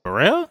twice. For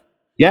real?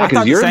 Yeah,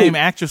 because the same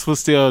actress was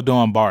still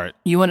doing Bart.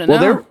 You want to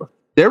know?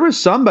 There was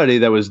somebody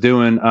that was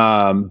doing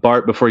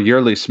Bart before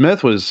Yeardley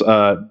Smith was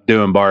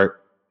doing Bart.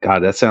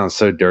 God, that sounds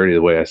so dirty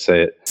the way I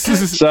say it.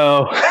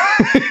 So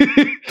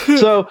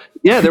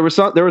yeah, there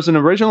was an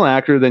original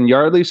actor. Then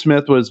Yardley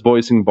Smith was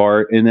voicing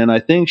Bart, and then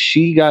I think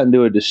she got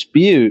into a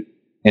dispute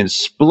and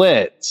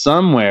split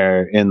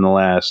somewhere in the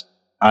last.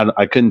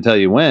 I couldn't tell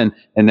you when,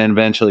 and then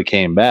eventually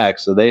came back.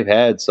 So they've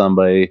had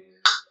somebody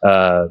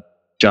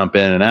jump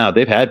in and out.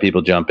 They've had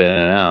people jump in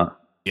and out.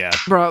 Yeah,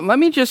 bro. Let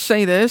me just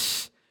say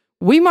this: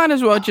 we might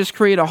as well just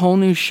create a whole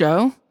new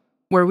show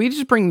where we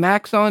just bring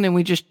Max on and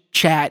we just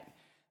chat.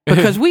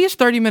 Because we is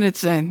 30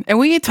 minutes in, and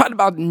we ain't talking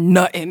about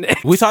nothing.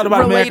 We talked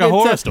about American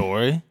Horror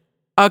Story.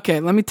 Okay,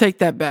 let me take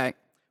that back.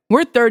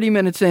 We're 30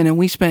 minutes in, and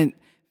we spent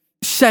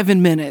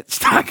 7 minutes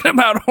talking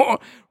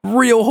about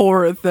real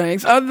horror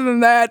things. Other than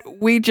that,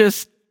 we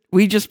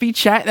we just be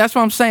chatting. That's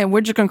what I'm saying.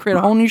 We're just gonna create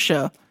a whole new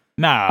show.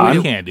 Nah,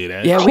 we can't do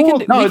that. Yeah, cool.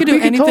 we can do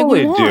anything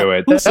totally we want. do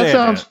it. That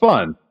sounds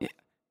fun.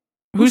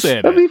 Who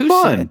said that'd that? be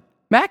fun?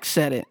 Max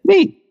said it.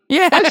 Me.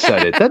 Yeah, I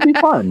said it. That'd be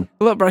fun.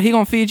 Look, bro, he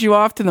gonna feed you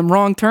off to them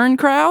wrong turn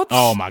crowds.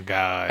 Oh my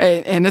god!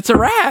 And it's a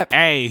wrap.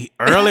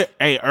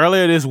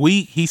 Earlier this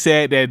week, he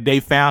said that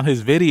they found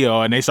his video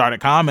and they started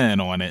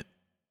commenting on it.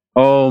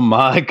 Oh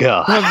my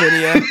god! What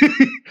video?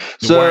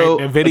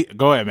 So,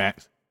 go ahead,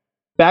 Max.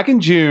 Back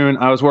in June,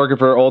 I was working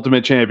for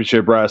Ultimate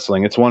Championship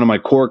Wrestling. It's one of my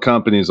core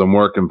companies I'm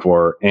working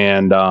for,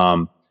 and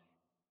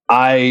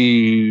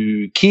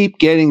I keep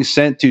getting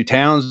sent to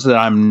towns that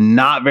I'm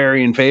not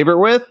very in favor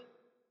with.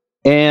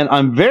 And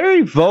I'm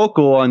very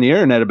vocal on the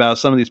internet about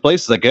some of these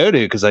places I go to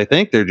because I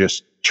think they're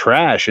just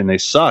trash and they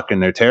suck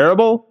and they're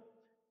terrible.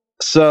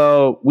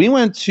 So we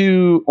went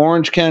to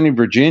Orange County,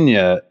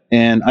 Virginia,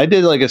 and I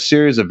did like a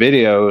series of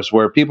videos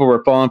where people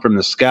were falling from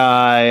the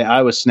sky.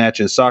 I was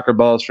snatching soccer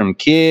balls from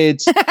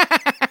kids.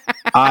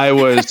 I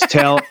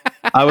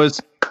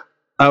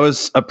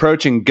was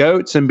approaching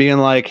goats and being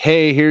like,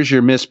 "Hey, here's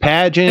your Miss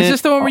Pageant." Is this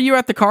the one where you were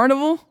at the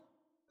carnival?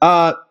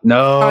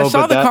 No. I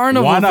saw the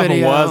carnival one video. One of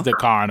them was the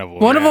carnival.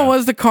 One of them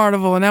was the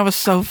carnival, and that was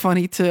so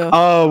funny too.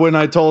 Oh, when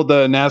I told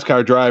the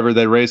NASCAR driver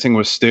that racing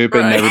was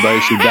stupid and everybody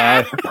should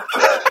die.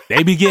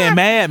 They be getting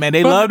mad, man.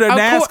 They love their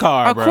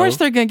NASCAR, bro. Of course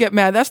they're going to get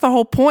mad. That's the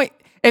whole point.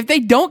 If they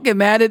don't get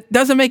mad, it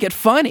doesn't make it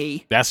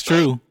funny. That's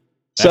true.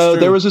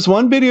 There was this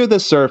one video that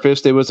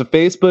surfaced. It was a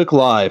Facebook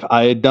Live.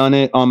 I had done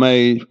it on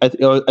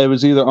it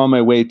was either on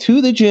my way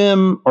to the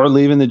gym or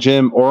leaving the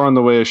gym or on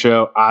the way to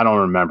show. I don't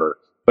remember.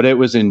 But it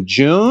was in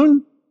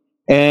June.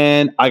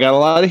 And I got a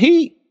lot of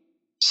heat.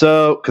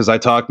 So, because I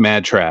talk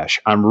mad trash.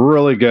 I'm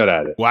really good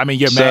at it. Well, I mean,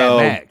 you're Mad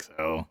Max.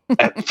 So.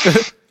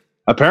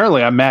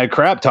 Apparently, I'm mad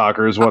crap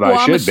talker is what I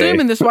should be. I'm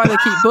assuming that's why they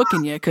keep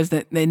booking you, because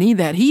they need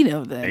that heat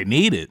of that. They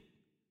need it.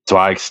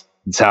 That's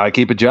how I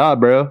keep a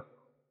job, bro.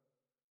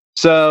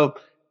 So,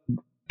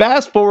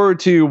 fast forward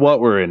to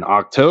what we're in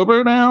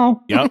October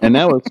now. Yep. And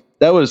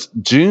that was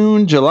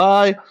June,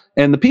 July.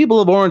 And the people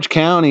of Orange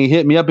County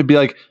hit me up and be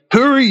like,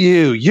 "Who are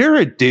you? You're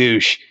a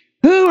douche.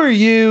 Who are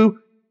you?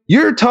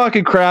 You're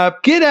talking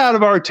crap. Get out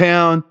of our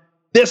town.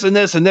 This and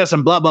this and this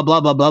and blah, blah, blah,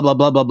 blah, blah, blah,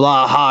 blah, blah,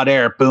 blah. Hot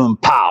air, boom,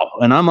 pow."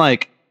 And I'm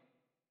like,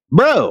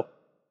 bro,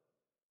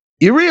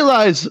 you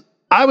realize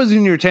I was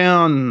in your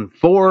town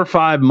 4 or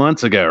 5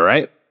 months ago,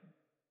 right?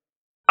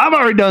 I've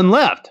already done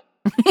left.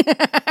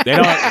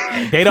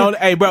 They don't,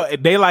 hey, bro,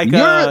 they like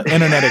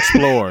Internet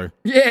Explorer.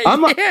 Yeah.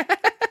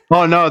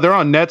 Oh, no, they're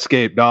on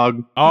Netscape,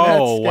 dog.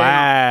 Oh, Netscape.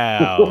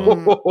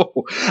 wow.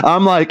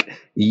 I'm like,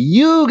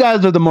 you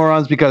guys are the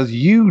morons because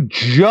you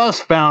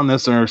just found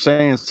this and are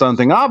saying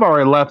something. I've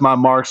already left my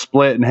mark,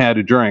 split, and had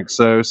a drink.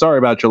 So sorry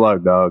about your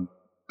luck, dog.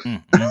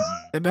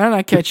 They better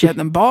not catch you at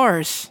them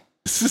bars.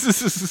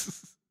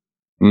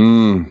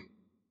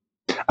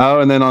 Oh,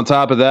 and then on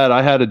top of that,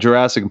 I had a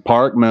Jurassic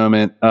Park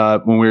moment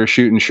when we were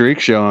shooting Shriek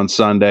Show on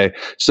Sunday.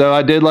 So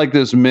I did like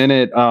this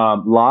minute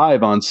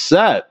live on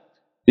set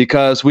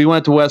because we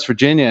went to West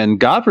Virginia, and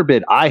God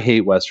forbid, I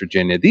hate West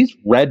Virginia. These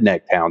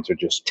redneck towns are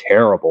just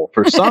terrible.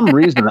 For some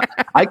reason,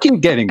 I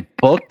keep getting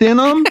booked in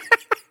them.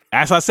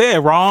 As I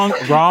said, wrong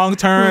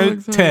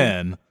turn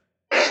 10.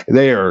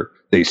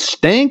 They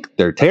stink.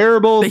 They're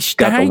terrible. They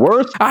got the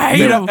worst. I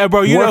hate them.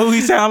 Bro, you know who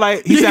he sound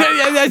like? He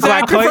sound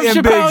like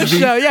Clayton Bigsby.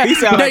 Show, yeah. He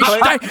sound like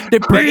Clayton.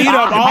 They eat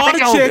up all the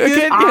chicken.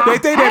 They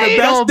think they're the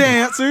best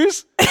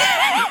dancers.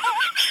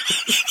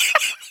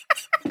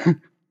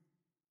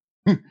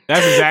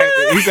 That's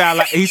exactly.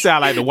 He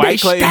sound like the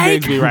white Clayton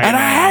Bigsby right and now. And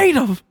I hate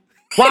them.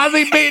 Why is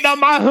he beating on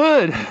my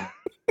hood?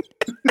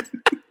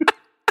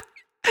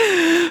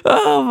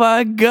 Oh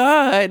my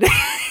God.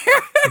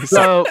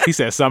 He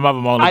said some of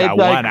them only got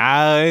one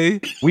eye.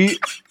 We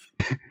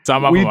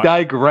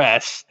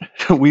digressed.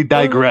 We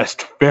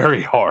digressed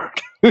very hard.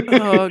 Oh,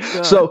 God.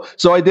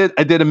 So I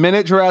did a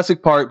minute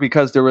Jurassic Park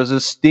because there was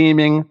a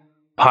steaming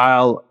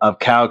pile of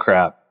cow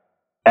crap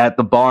at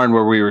the barn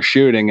where we were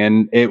shooting,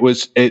 and it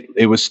was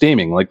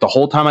steaming like the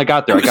whole time I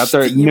got there. I got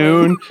there at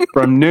noon,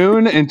 from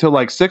noon until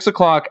like 6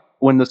 o'clock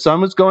when the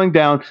sun was going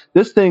down.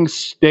 This thing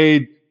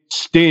stayed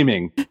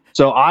steaming,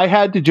 so I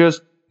had to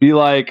just be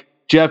like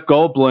Jeff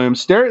Goldblum,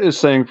 stare at this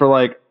thing for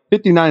like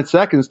 59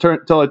 seconds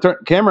until I turned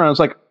the camera, and I was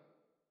like,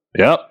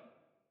 "Yep,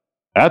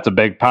 that's a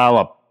big pile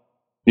of,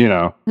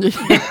 Yeah.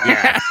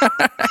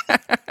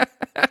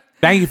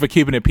 Thank you for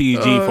keeping it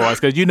PG for us,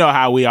 because you know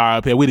how we are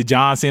up here. We the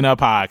John Cena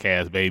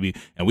podcast, baby,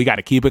 and we got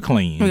to keep it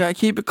clean. We got to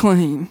keep it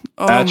clean.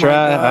 Oh, I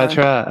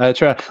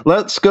try.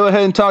 Let's go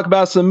ahead and talk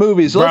about some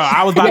movies. Bro,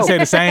 I was about to say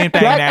the same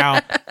thing now.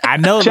 I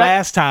know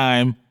last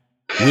time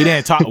we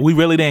didn't talk, we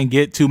really didn't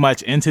get too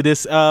much into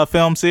this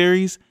film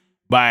series,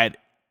 but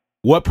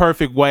what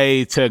perfect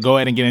way to go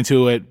ahead and get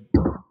into it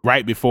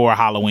right before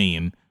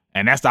Halloween,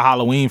 and that's the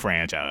Halloween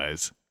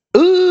franchise.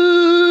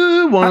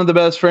 Ooh, one of the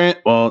best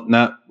well,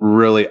 not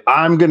really.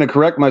 I'm going to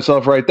correct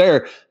myself right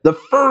there. The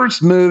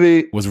first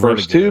movie was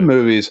really two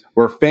movies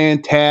were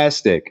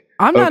fantastic.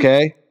 I'm not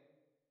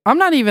I'm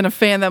not even a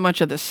fan that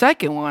much of the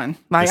second one.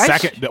 Like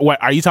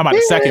what are you talking about?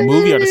 The second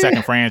movie or the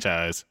second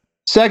franchise?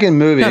 Second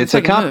movie. No,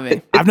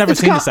 movie. I've never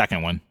seen the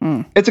second one.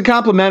 It's a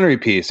complimentary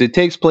piece. It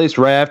takes place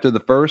right after the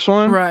first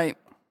one. Right.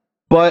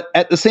 But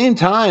at the same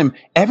time,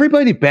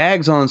 everybody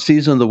bags on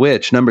Season of the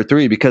Witch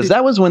 #3 because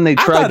that was when they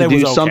tried to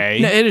do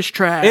something. No, it is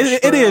trash.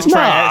 It is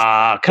trash.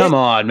 Ah, come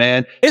on,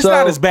 man. It's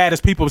not as bad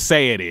as people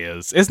say it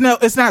is. It's not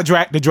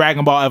the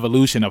Dragon Ball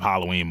evolution of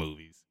Halloween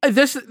movies.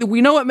 We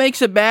know what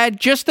makes it bad.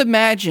 Just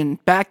imagine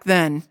back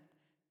then,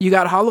 you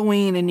got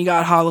Halloween and you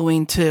got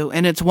Halloween 2,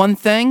 and it's one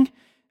thing,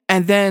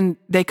 and then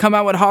they come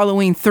out with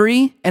Halloween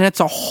 3, and it's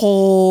a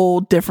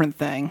whole different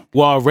thing.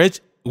 Well,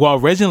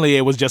 originally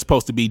it was just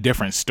supposed to be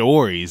different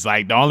stories.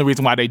 Like the only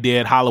reason why they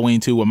did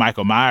Halloween 2 with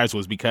Michael Myers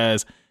was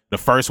because the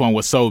first one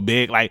was so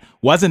big. Like,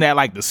 wasn't that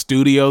like the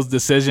studio's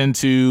decision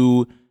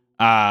to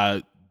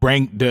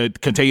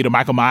continue the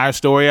Michael Myers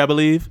story, I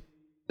believe?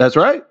 That's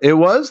right. It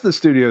was the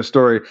studio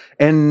story.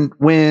 And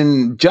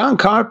when John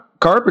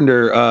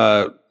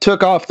Carpenter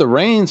took off the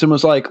reins and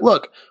was like,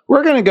 look,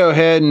 we're going to go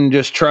ahead and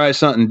just try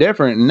something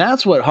different. And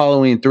that's what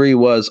Halloween 3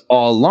 was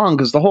all along.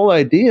 Because the whole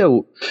idea,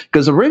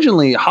 because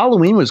originally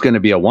Halloween was going to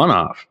be a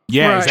one-off.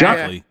 Yeah, right,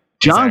 exactly.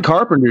 John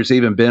Carpenter's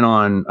even been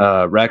on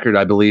record,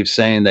 I believe,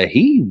 saying that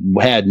he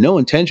had no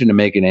intention to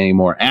make it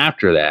anymore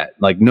after that.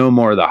 Like, no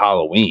more of the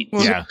Halloween.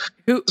 Well, yeah.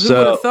 Who would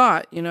have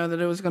thought, that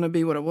it was going to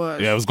be what it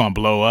was? Yeah, it was going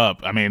to blow up.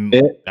 I mean,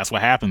 that's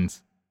what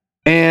happens.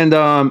 And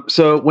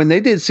so when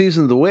they did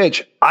Season of the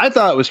Witch, I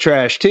thought it was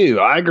trash too.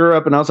 I grew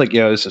up and I was like,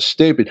 yo, this is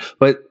stupid.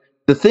 But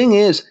the thing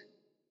is,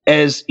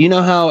 as you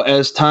know how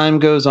as time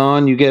goes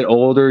on, you get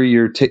older,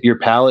 your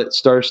palate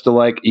starts to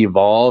like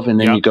evolve, and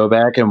then you go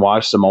back and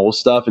watch some old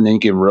stuff, and then you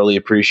can really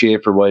appreciate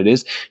it for what it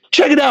is.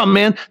 Check it out,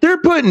 man.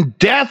 They're putting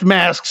death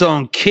masks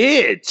on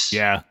kids.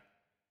 Yeah.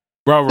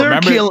 Bro,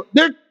 remember?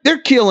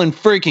 They're killing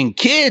freaking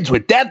kids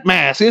with death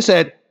masks. They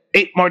said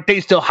 8 more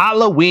days till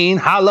Halloween,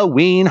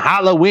 Halloween,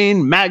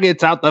 Halloween.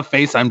 Maggots out the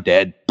face. I'm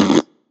dead.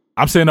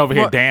 I'm sitting over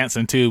here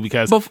dancing too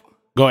because.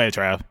 Go ahead,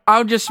 Trav.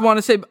 I just want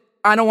to say,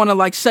 I don't want to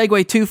like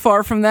segue too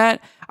far from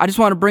that. I just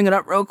want to bring it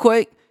up real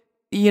quick.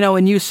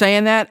 And you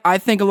saying that, I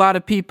think a lot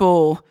of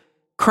people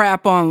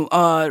crap on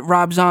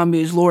Rob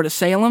Zombie's Lord of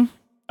Salem.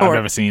 I've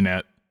never seen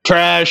that.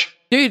 Trash.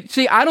 Dude,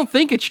 see, I don't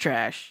think it's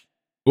trash.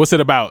 What's it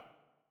about?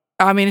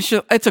 I mean,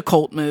 it's a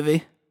cult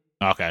movie.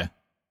 Okay.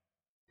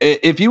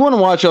 If you want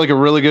to watch like a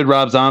really good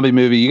Rob Zombie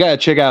movie, you got to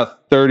check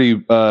out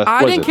 30.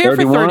 I didn't care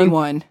 31? For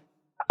 31.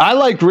 I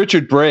liked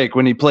Richard Brake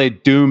when he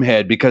played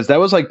Doomhead because that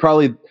was like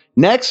probably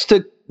next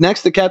to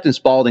Captain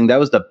Spaulding. That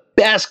was the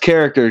best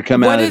character to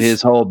come out of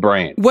his whole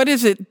brain. What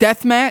is it?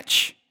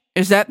 Deathmatch?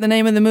 Is that the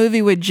name of the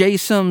movie with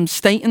Jason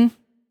Statham?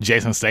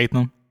 Jason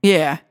Statham?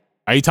 Yeah.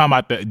 Are you talking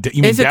about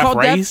you mean Death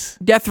Race?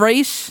 Death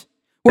Race?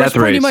 Where it's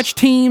pretty much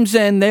teams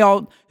and they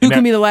all who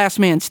can be the last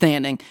man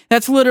standing.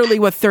 That's literally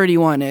what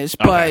 31 is,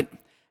 but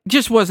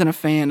just wasn't a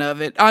fan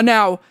of it.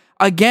 Now,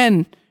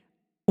 again,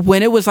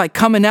 when it was like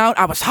coming out,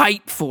 I was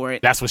hyped for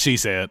it. That's what she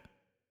said.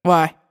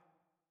 Why?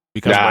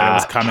 Because when it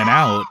was coming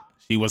out,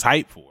 she was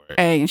hyped for it.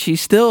 Hey, and she's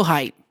still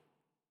hyped.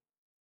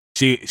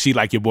 She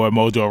like your boy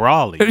Mojo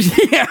Rawley.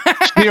 Yeah.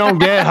 She don't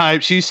get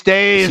hyped. She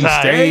stays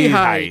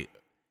hyped.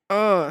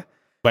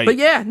 But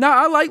yeah, no,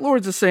 I like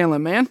Lords of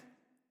Salem, man.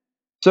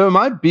 So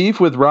my beef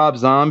with Rob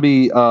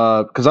Zombie,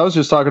 because I was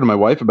just talking to my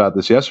wife about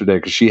this yesterday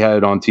because she had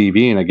it on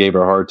TV and I gave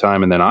her a hard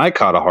time and then I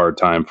caught a hard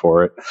time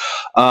for it.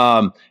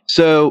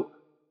 So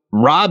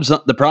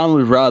the problem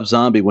with Rob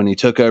Zombie when he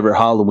took over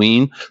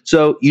Halloween.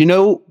 So,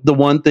 the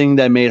one thing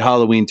that made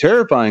Halloween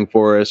terrifying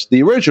for us,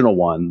 the original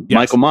one, yes.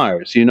 Michael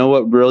Myers. You know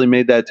what really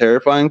made that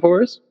terrifying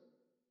for us?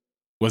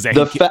 Was that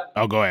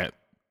go ahead.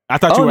 I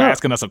thought you were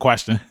asking us a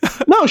question.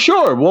 No,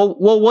 sure. Well,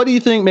 what do you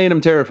think made him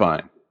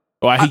terrifying?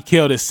 Well, he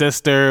killed his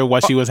sister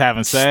while she was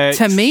having sex.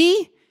 To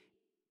me,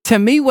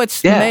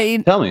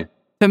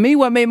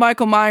 what made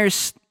Michael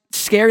Myers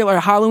scary, or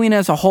Halloween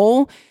as a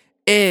whole,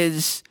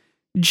 is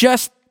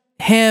just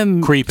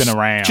him creeping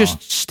around,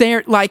 just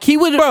staring. Like he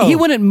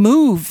wouldn't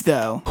move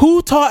though.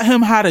 Who taught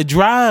him how to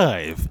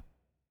drive?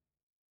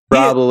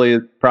 Probably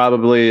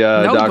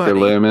Dr.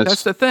 Loomis.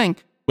 That's the thing.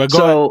 But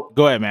go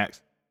ahead,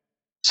 Max.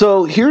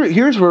 So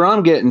here's where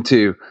I'm getting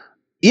to.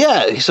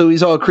 Yeah, so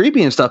he's all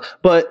creepy and stuff,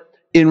 but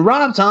in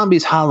Rob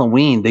Zombie's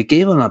Halloween, they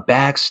gave him a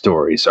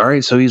backstory. All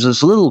right, so he's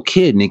this little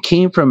kid, and he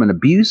came from an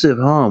abusive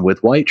home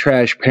with white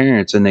trash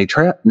parents, and they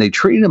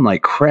treated him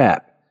like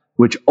crap,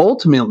 which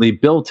ultimately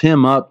built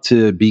him up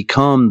to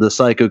become the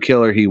psycho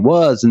killer he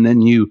was. And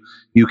then you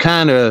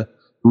kind of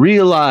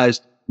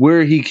realized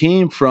where he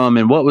came from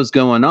and what was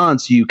going on.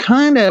 So you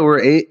kind of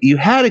you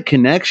had a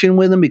connection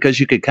with him because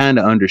you could kind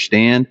of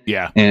understand,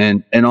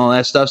 and all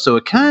that stuff. So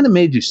it kind of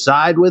made you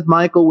side with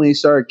Michael when he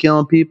started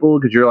killing people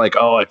because you're like,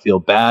 oh, I feel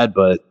bad,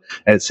 but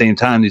at the same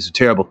time, these are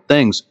terrible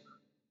things.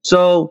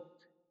 So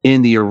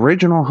in the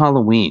original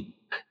Halloween,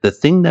 the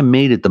thing that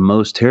made it the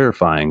most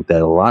terrifying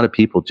that a lot of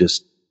people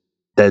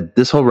that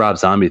this whole Rob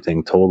Zombie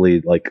thing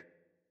totally like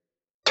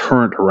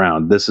turned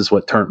around. This is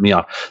what turned me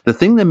off. The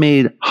thing that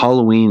made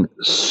Halloween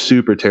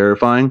super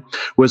terrifying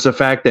was the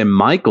fact that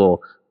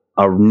Michael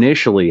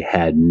initially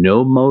had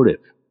no motive.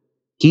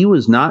 He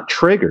was not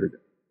triggered.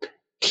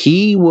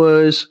 He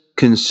was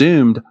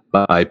consumed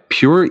by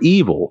pure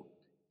evil.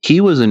 He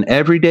was an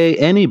everyday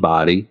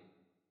anybody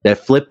that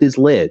flipped his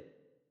lid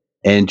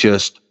and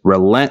just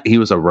he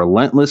was a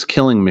relentless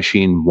killing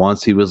machine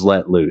once he was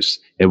let loose.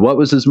 And what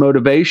was his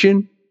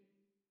motivation?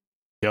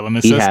 Killing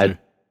his sister.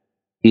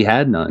 He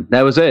had none.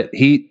 That was it.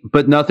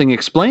 But nothing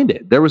explained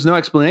it. There was no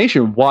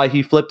explanation why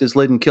he flipped his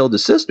lid and killed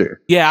his sister.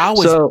 Yeah,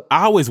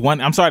 I always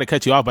wonder. I'm sorry to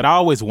cut you off, but I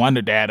always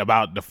wondered that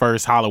about the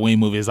first Halloween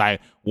movie. It's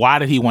like, why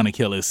did he want to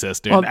kill his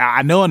sister? Well,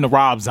 I know in the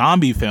Rob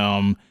Zombie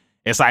film,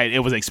 it's like it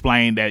was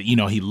explained that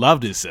he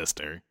loved his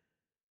sister,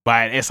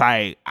 but it's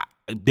like,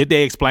 did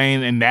they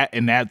explain in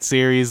that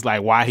series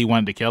like why he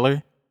wanted to kill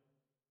her?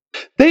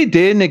 They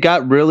did, and it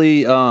got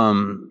really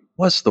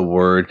what's the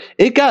word?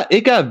 It got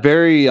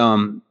very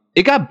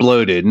it got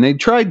bloated, and they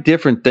tried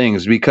different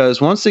things because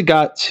once they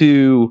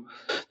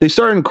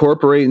started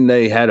incorporating,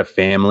 they had a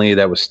family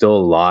that was still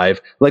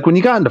alive. Like when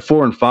you got into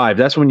 4 and 5,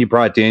 that's when you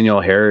brought Danielle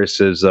Harris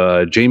as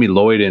Jamie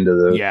Lloyd into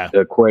the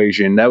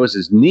equation. That was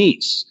his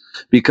niece,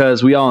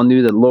 because we all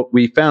knew that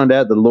we found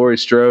out that Laurie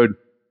Strode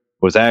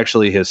was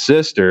actually his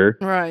sister.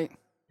 Right.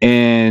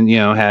 And,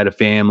 had a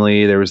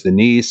family. There was the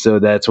niece. So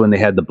that's when they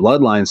had the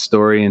bloodline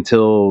story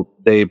until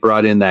they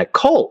brought in that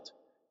cult.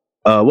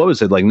 What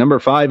was it, like number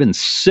 5 and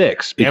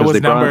 6? Because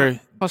it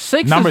was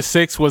 6. Number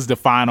 6 was the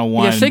final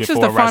one. Yeah, 6 is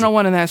the final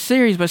one in that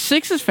series, but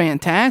 6 is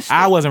fantastic.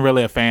 I wasn't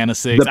really a fan of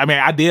 6.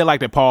 I did like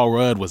that Paul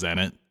Rudd was in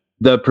it.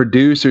 The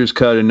producer's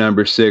cut of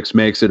number 6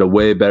 makes it a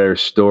way better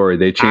story.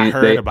 They changed. I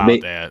heard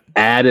about that.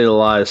 Added a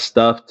lot of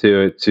stuff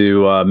to it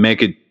to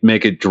make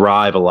it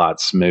drive a lot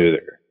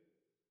smoother.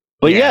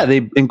 But yeah,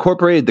 they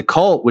incorporated the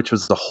cult, which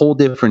was a whole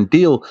different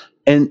deal.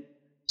 And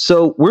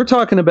so we're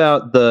talking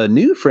about the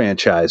new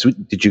franchise.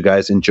 Did you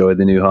guys enjoy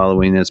the new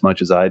Halloween as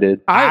much as I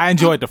did? I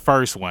enjoyed the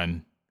first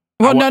one.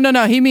 Well,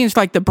 no. He means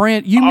like the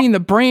brand. You mean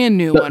the brand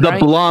new one, right?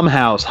 The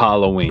Blumhouse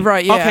Halloween,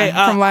 right? Yeah, okay,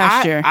 from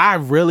last year. I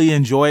really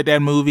enjoyed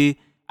that movie.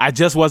 I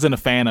just wasn't a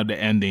fan of the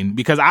ending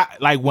because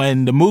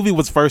when the movie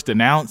was first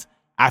announced,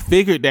 I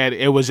figured that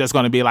it was just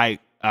going to be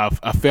like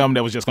a film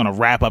that was just going to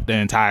wrap up the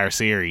entire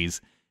series.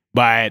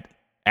 But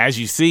as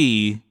you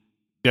see,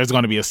 there's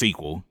going to be a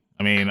sequel.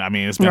 I mean,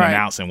 it's been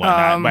announced and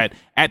whatnot. But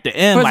at the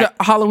end,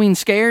 Halloween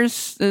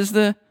Scares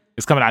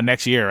it's coming out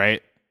next year,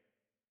 right?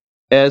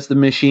 As the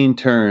machine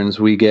turns,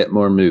 we get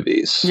more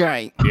movies.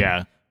 Right.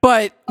 Yeah.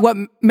 But what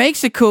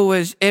makes it cool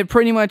is it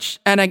pretty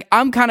much, and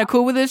I'm kind of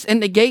cool with this, it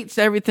negates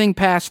everything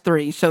past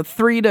 3. So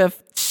 3 to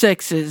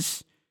 6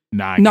 is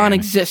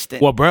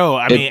non-existent. Well, bro,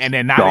 and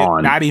then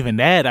not even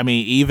that. I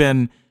mean,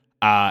 even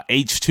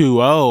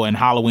H2O and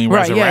Halloween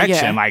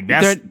Resurrection, like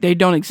they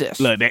don't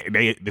exist. Look,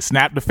 they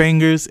snap the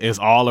fingers, is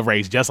all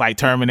erased, just like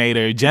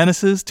Terminator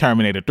Genesis,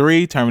 Terminator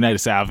 3, Terminator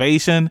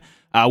Salvation.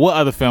 What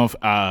other film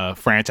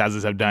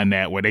franchises have done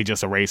that where they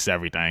just erased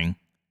everything?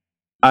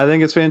 I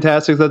think it's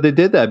fantastic that they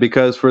did that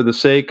because for the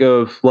sake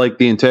of like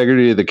the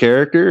integrity of the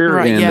character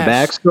and the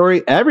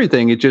backstory,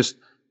 everything,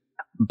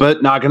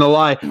 but not gonna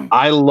lie,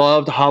 I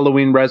loved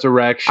Halloween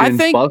Resurrection. I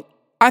think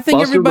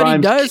Busta everybody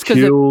Rhymes does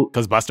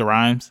because Busta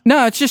Rhymes.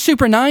 No, it's just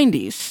super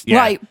 90s. Yeah.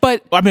 Like,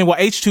 but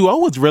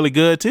H2O was really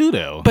good too,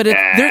 though. But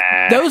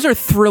those are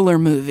thriller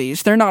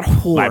movies. They're not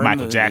horror. Like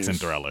Michael movies. Jackson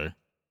thriller.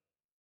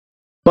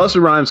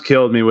 Busta Rhymes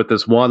killed me with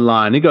this one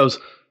line. He goes,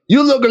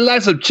 "You looking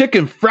like some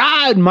chicken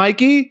fried,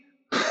 Mikey."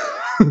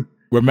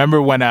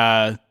 Remember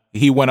when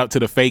he went up to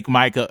the fake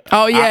Michael?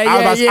 Oh yeah,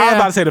 I was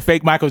about to say the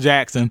fake Michael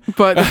Jackson,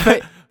 but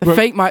the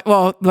fake Mike.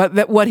 Well,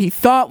 what he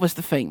thought was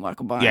the fake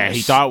Michael Myers. Yeah,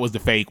 he thought it was the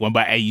fake one,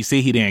 but hey, you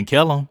see, he didn't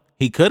kill him.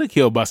 He could have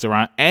killed Busta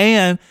Rhymes,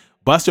 and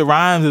Busta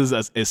Rhymes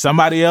is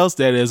somebody else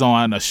that is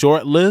on a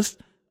short list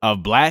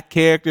of black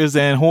characters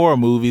in horror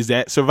movies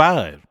that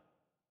survived.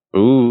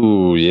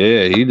 Ooh,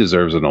 yeah, he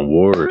deserves an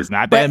award. It's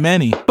not that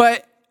many,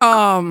 but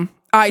all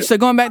right. So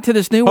going back to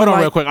this new one. Hold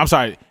on, real quick. I'm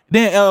sorry.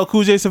 Then LL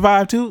Cool J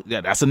survived too.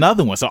 Yeah, that's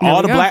another one. So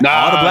all the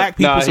black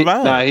people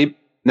survived.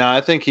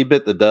 I think he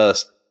bit the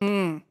dust.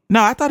 No,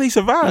 I thought he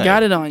survived. I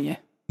got it on you.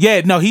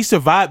 Yeah, no, he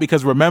survived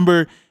because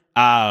remember,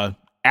 after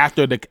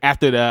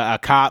the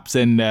cops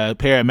and the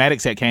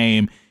paramedics that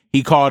came,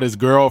 he called his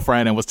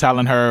girlfriend and was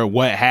telling her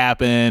what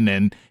happened,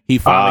 and he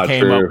finally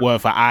came up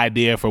with an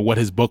idea for what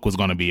his book was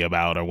going to be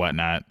about or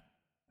whatnot.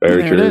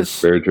 Very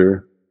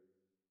true.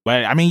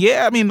 But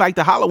like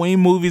the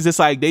Halloween movies, it's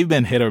like they've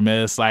been hit or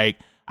miss. Like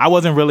I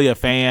wasn't really a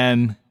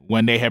fan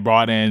when they had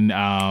brought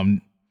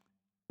in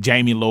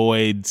Jamie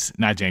Lloyd's,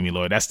 not Jamie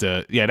Lloyd. That's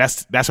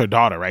her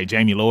daughter, right?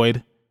 Jamie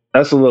Lloyd.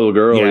 That's the little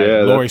girl.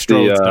 Yeah, Laurie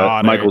Strode's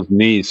daughter, Michael's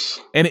niece.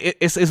 And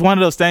it's one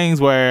of those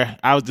things where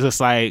I was just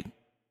like,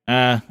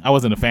 I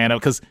wasn't a fan of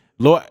because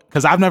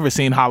I've never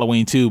seen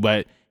Halloween 2,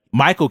 but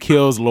Michael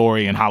kills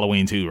Laurie in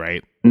Halloween 2,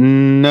 right?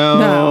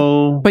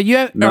 No. But are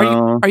you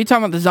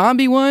talking about the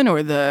zombie one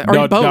or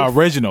both? The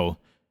original.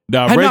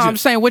 No, I'm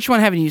saying which one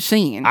haven't you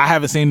seen? I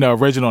haven't seen the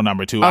original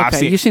number 2.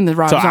 Okay, you've seen the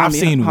Rob Zombie. I've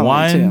seen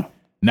Halloween 1,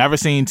 never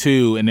seen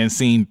 2, and then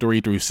seen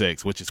 3 through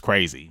 6, which is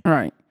crazy.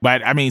 Right.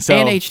 But I mean, so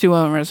and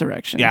H2O and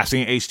Resurrection. Yeah, I've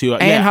seen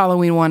H2O and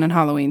Halloween 1 and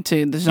Halloween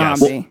 2, the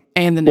zombie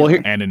and the new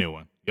one. And the new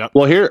one. Yep.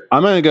 Well, here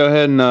I'm going to go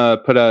ahead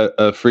and put out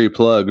a free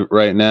plug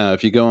right now.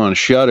 If you go on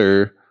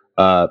Shudder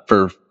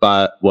for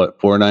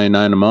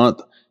 $4.99 a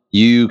month,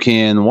 you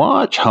can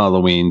watch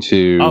Halloween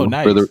 2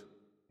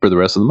 for the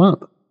rest of the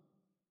month.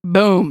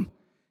 Boom.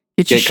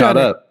 Get caught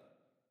up.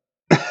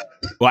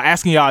 Well,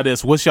 asking y'all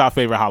this, what's y'all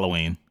favorite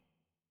Halloween?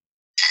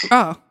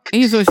 Oh,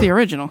 easily the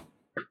original.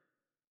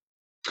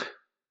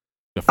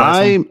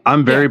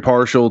 I'm very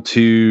partial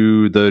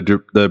to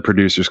the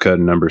producer's cut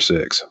in number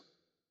 6.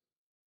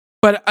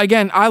 But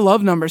again, I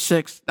love number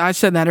 6. I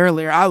said that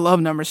earlier. I love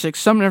number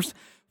 6.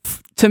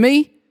 To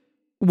me,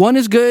 1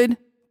 is good,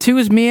 2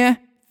 is meh,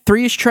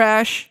 3 is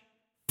trash,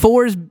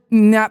 4 is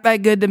not that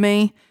good to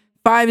me,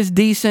 5 is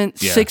decent,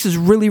 6 is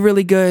really,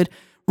 really good.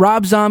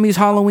 Rob Zombie's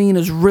Halloween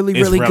is really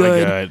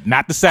good.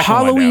 Not the second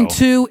Halloween one,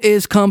 2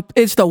 is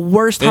it's the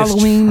worst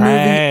Halloween movie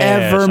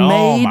ever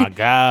made. Oh my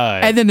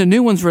god! And then the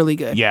new one's really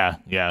good. Yeah.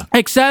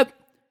 Except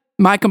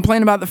my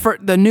complaint about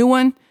the new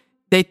one,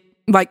 they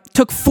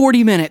took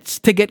 40 minutes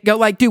to go.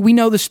 Like, dude, we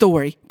know the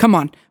story. Come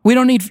on, we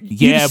don't need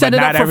you to set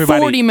it up for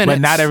 40 minutes.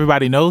 But not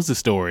everybody knows the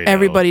story.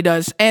 Everybody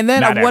does. And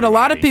then a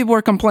lot of people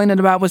were complaining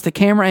about was the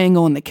camera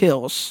angle and the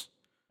kills.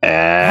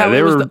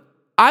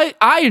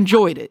 I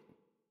enjoyed it.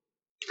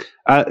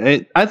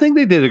 I think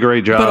they did a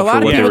great job. But a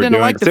lot of people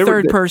didn't like the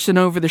third person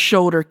over the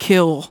shoulder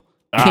kill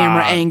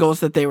camera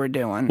angles that they were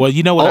doing. Well,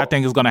 you know what I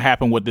think is going to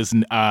happen with this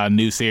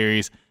new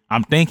series?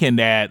 I'm thinking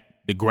that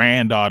the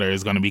granddaughter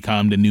is going to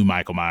become the new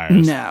Michael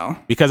Myers. No,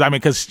 because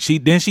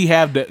did she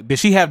have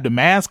the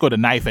mask or the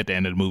knife at the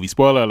end of the movie?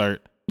 Spoiler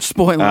alert.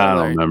 Spoiler alert. I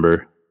don't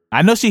remember.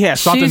 I know she has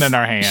something in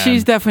her hand.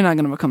 She's definitely not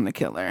going to become the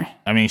killer.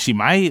 I mean, she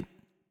might.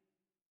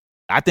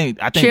 I think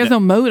she has no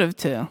motive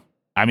to.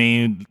 I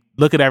mean,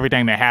 look at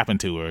everything that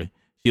happened to her.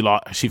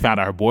 She found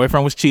out her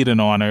boyfriend was cheating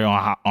on her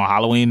on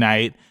Halloween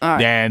night. Right.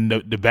 Then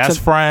the best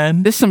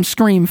friend. This is some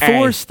Scream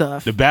 4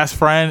 stuff. The best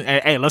friend.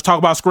 Hey, let's talk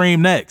about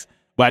Scream next.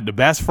 But the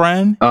best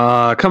friend.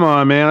 Come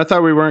on, man. I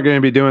thought we weren't going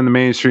to be doing the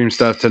mainstream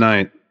stuff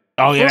tonight.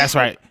 Oh, yeah, that's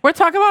right. We're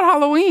talking about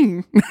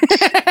Halloween.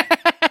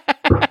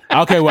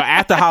 Okay, well,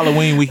 after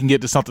Halloween, we can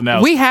get to something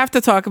else. We have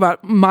to talk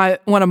about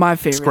one of my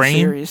favorite Scream?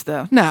 series,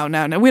 though. No.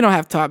 We don't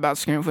have to talk about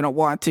Scream if we don't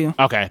want to.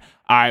 Okay.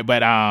 All right,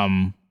 but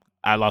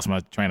I lost my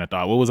train of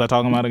thought. What was I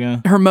talking about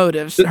again? Her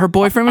motives. Her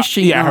boyfriend was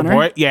cheating on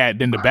her.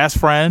 Then the best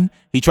friend.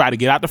 He tried to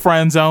get out the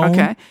friend zone.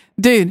 Okay.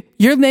 Dude,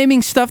 you're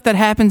naming stuff that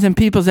happens in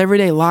people's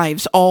everyday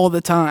lives all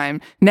the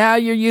time. Now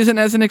you're using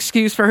it as an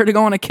excuse for her to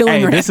go on a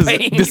killing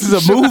rampage. This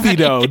is a movie,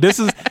 though. This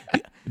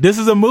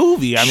is a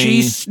movie. I mean,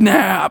 she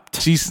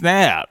snapped.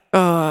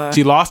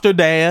 She lost her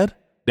dad.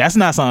 That's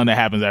not something that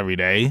happens every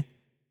day.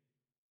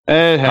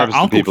 It happens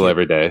to people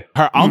every day.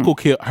 Her uncle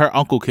killed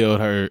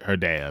her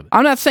dad.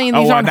 I'm not saying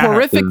these aren't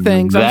horrific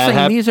things. I'm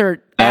saying these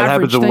are that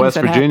average happens in things West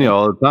Virginia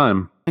all the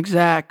time.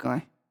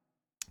 Exactly.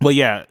 Well,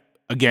 yeah.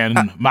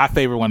 Again, my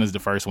favorite one is the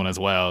first one as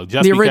well.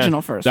 The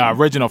original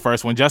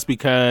first one, just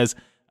because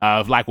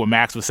of like what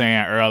Max was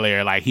saying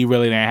earlier. Like he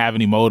really didn't have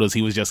any motives.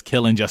 He was just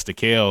killing just to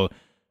kill.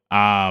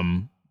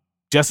 And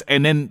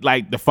then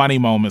like the funny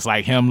moments,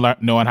 like him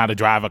knowing how to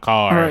drive a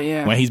car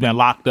when he's been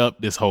locked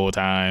up this whole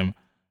time.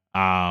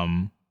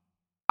 Look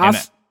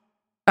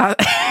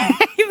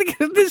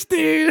at this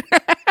dude.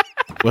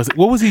 What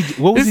was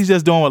he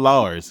just doing with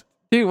Lars?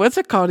 Dude, what's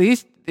it called?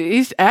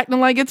 He's acting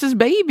like it's his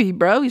baby,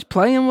 bro. He's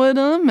playing with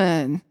him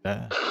and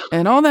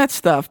all that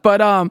stuff.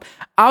 But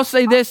I'll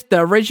say this: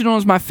 the original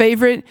is my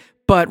favorite,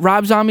 but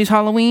Rob Zombie's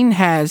Halloween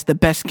has the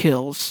best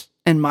kills,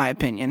 in my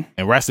opinion.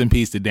 And rest in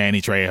peace to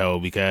Danny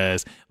Trejo,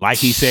 because, like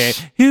he said,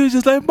 he was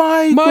just like,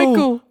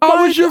 Michael,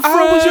 I was your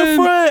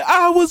friend.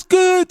 I was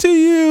good to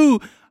you.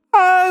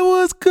 I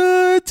was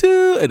good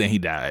too. And then he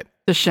died.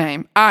 It's a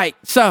shame. All right,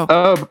 so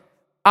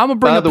I'm gonna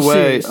bring up the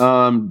series.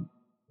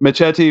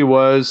 Machete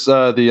was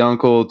the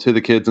uncle to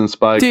the kids in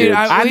Spy Kids. Dude,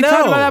 we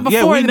talked about that before.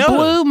 Yeah, we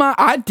know.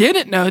 I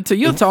didn't know until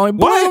you told me.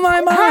 Blew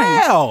my mind.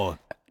 How?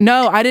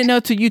 No, I didn't know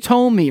until you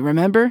told me.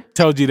 Remember?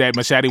 Told you that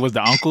Machete was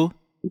the uncle.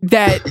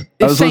 That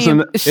I was listening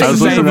to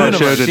that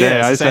show today.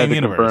 Yeah, I just had to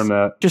confirm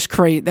that. Just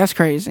crazy. That's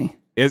crazy.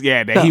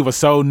 He was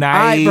so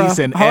nice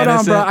and hold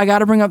innocent. On, bro. I got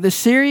to bring up this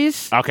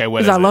series. Okay,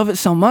 what is it? Because I love it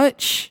so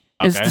much.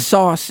 Okay. It's the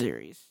Saw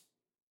series.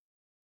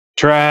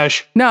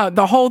 Trash. No,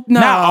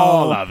 not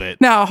all of it.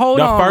 No, hold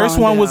on.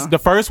 The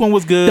first one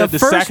was good. The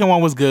second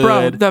one was good.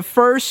 Bro, the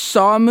first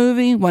Saw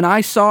movie, when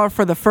I saw it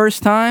for the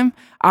first time,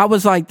 I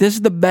was like, this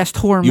is the best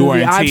horror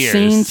movie I've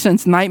seen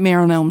since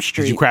Nightmare on Elm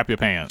Street. Did you crap your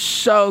pants?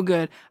 So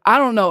good. I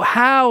don't know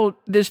how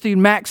this dude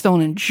Max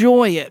don't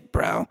enjoy it,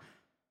 bro.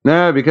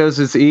 No, because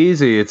it's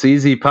easy. It's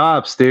easy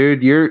pops,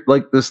 dude. You're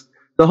like this.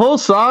 The whole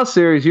Saw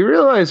series, you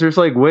realize there's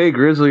like way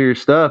grislier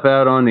stuff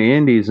out on the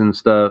indies and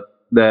stuff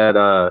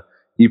that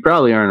you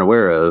probably aren't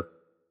aware of.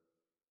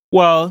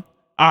 Well,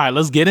 all right,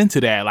 let's get into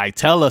that. Like,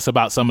 tell us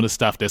about some of the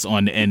stuff that's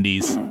on the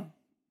indies.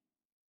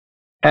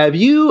 Have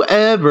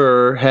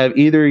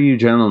either of you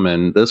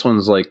gentlemen, this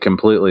one's like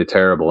completely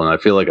terrible, and I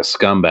feel like a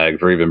scumbag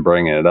for even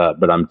bringing it up,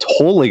 but I'm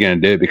totally going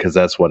to do it because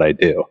that's what I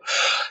do.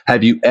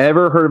 Have you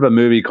ever heard of a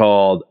movie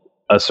called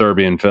A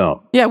Serbian Film?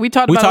 Yeah, we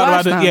talked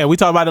about it. Yeah, we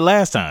talked about it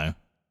last time.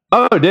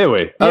 Oh, did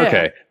we? Yeah.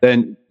 Okay.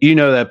 Then you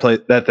know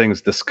that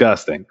thing's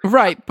disgusting.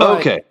 Right. But...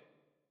 Okay.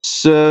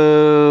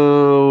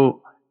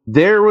 So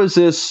there was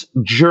this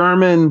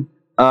German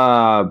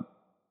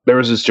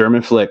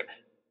flick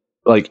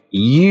like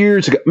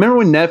years ago. Remember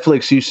when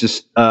Netflix used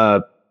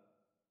to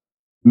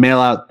mail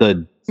out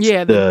the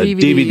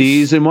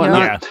DVDs and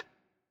whatnot? Yeah.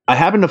 I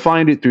happened to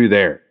find it through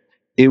there.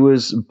 It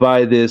was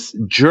by this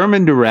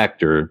German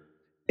director,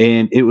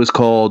 and it was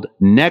called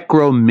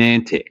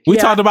Necromantic. We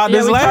talked about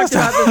this last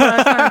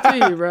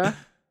time too, bro.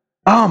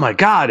 Oh my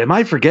God, am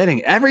I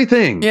forgetting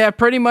everything? Yeah,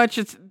 pretty much.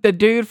 It's the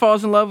dude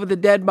falls in love with a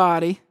dead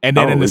body, and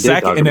then in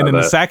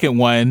the second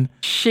one,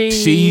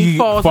 she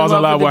falls in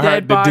love with the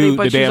dead body,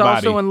 but she's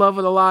also in love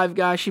with a live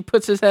guy. She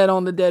puts his head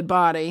on the dead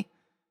body.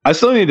 I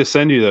still need to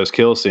send you those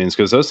kill scenes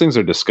because those things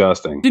are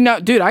disgusting.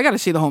 Dude, I got to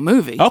see the whole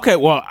movie. Okay,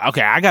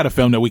 I got a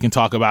film that we can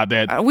talk about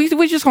that. We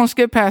just gonna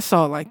skip past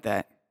Saw like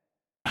that.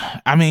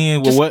 I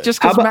mean,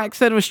 just because Max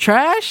said it was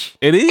trash?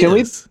 It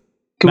is.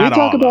 Can we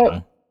talk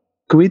about?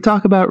 Can we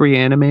talk about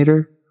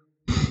Reanimator?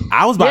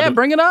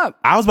 Bring it up.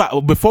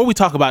 Before we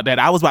talk about that,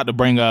 I was about to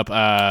bring up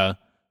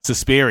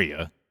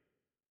Suspiria.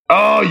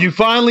 Oh, you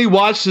finally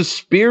watched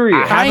Suspiria?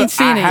 I ain't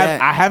seen it yet.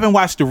 I haven't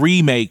watched the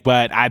remake,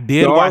 but I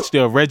did watch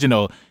the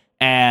original,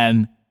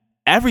 and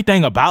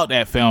everything about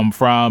that film,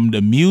 from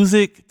the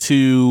music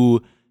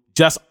to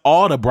just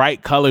all the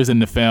bright colors in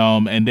the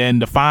film, and then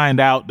to find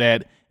out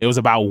that it was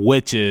about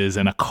witches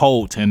and a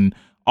cult and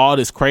all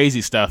this crazy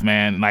stuff,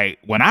 man. Like,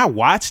 when I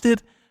watched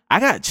it, I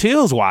got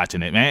chills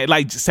watching it, man.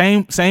 Like,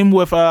 same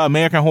with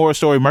American Horror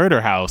Story Murder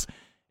House.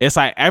 It's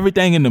like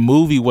everything in the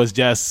movie was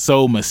just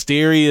so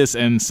mysterious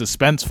and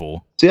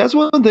suspenseful. See, that's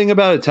one thing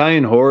about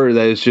Italian horror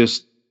that is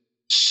just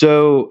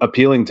so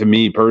appealing to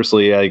me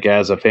personally, like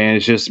as a fan.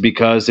 It's just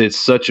because it's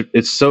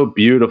so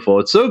beautiful.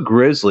 It's so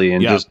grisly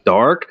and just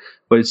dark,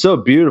 but it's so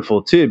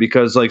beautiful too,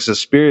 because like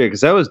Suspiria, because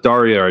that was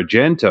Dario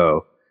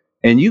Argento.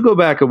 And you go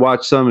back and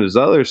watch some of his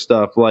other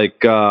stuff,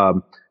 like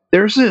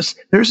there's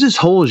this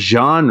whole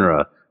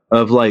genre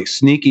of like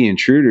sneaky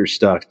intruder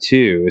stuff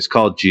too. It's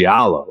called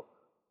giallo,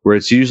 where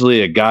it's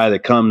usually a guy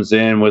that comes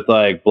in with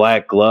like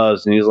black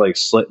gloves and he's like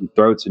slitting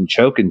throats and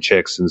choking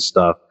chicks and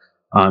stuff.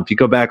 If you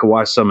go back and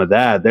watch some of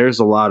that, there's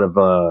a lot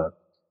of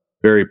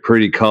very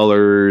pretty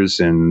colors,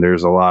 and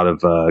there's a lot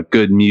of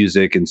good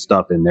music and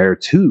stuff in there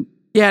too.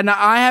 Yeah, no,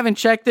 I haven't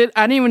checked it.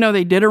 I didn't even know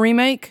they did a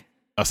remake.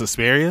 Of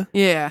Suspiria?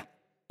 Yeah.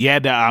 Yeah,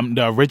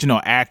 the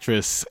original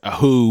actress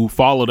who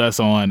followed us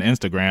on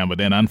Instagram but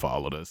then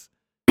unfollowed us.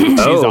 She's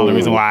the only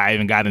reason why I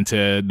even got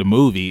into the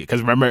movie.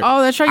 Because remember...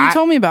 Oh, that's right. You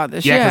told me about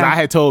this. Yeah, because I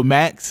had told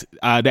Max,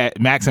 that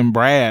Max and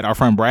Brad, our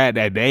friend Brad,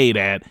 that day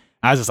that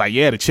I was just like,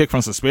 the chick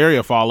from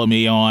Suspiria followed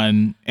us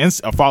on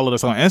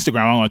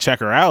Instagram. I want to check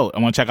her out. I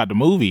want to check out the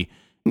movie.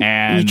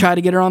 And you tried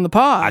to get her on the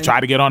pod. I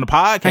tried to get on the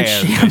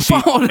podcast.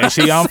 And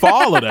she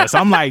unfollowed us.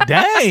 I'm like,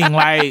 dang.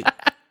 Like,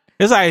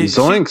 it's like...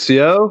 Zoinks,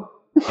 yo.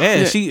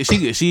 Yeah,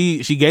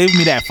 she gave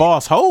me that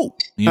false hope.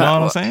 You know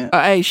what I'm saying?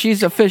 Hey,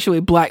 she's officially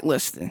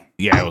blacklisted.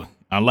 Yeah,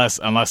 unless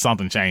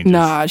something changes.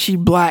 Nah, she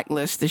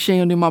blacklisted. She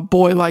ain't gonna do my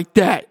boy like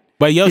that.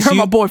 But yo, you hurt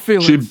my boy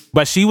feelings.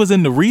 But she was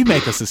in the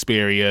remake of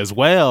Suspiria as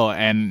well,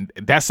 and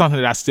that's something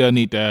that I still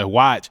need to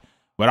watch.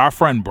 But our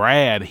friend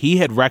Brad, he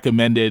had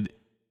recommended.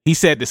 He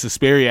said that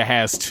Suspiria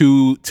has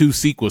two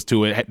sequels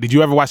to it. Did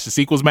you ever watch the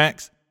sequels,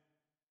 Max?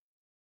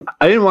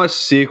 I didn't watch the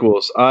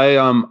sequels. I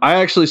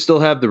actually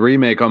still have the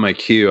remake on my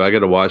queue. I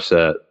got to watch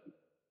that.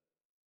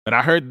 But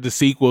I heard the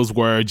sequels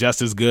were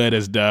just as good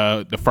as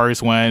the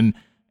first one,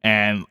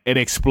 and it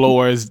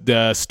explores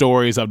the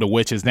stories of the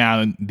witches.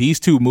 Now, these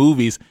two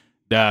movies,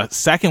 the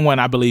second one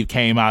I believe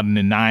came out in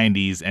the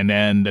 90s, and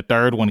then the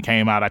third one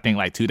came out I think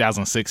like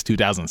 2006,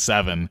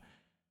 2007.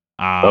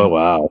 Oh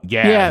wow!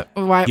 Yeah,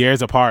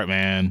 years apart,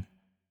 man.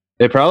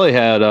 They probably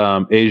had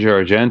Asia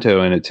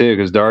Argento in it too,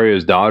 because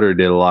Dario's daughter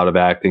did a lot of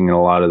acting in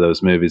a lot of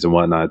those movies and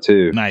whatnot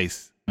too.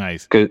 Nice.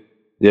 Because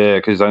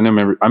I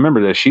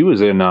remember that she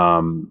was in.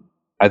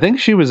 I think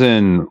she was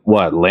in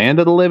what, Land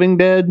of the Living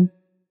Dead.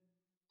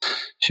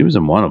 She was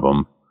in one of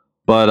them,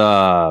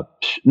 but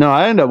no,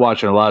 I ended up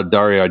watching a lot of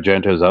Dario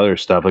Argento's other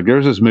stuff. Like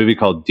there's this movie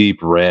called Deep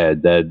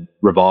Red that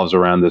revolves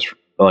around this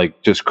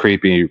like just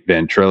creepy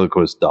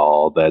ventriloquist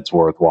doll that's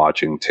worth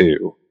watching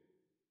too.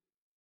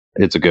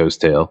 It's a ghost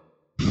tale.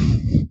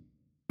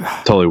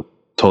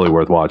 Totally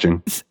worth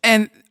watching.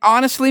 And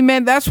honestly,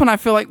 man, that's when I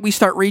feel like we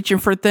start reaching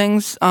for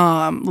things.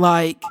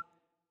 Like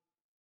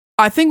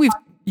I think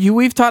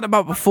we've talked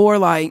about before.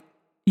 Like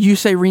you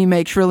say,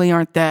 remakes really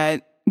aren't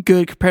that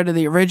good compared to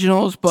the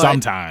originals, but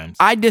sometimes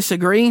I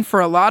disagree for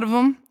a lot of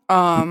them.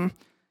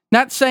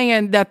 Not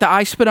saying that the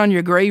I Spit on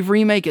Your Grave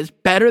remake is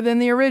better than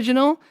the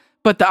original,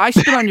 but the I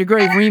Spit on Your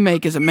Grave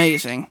remake is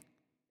amazing.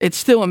 It's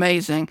still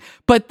amazing.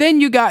 But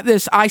then you got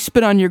this I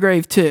Spit on Your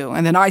Grave 2,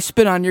 and then I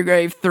Spit on Your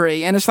Grave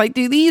 3. And it's like,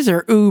 dude, these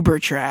are uber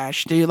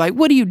trash, dude. Like,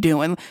 what are you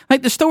doing?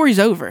 Like, the story's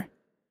over.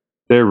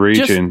 They're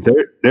reaching.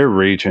 They're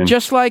reaching.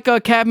 Just like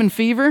Cabin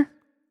Fever.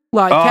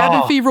 Like,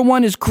 Cabin Fever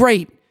 1 is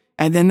great.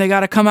 And then they got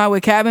to come out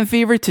with Cabin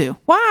Fever 2.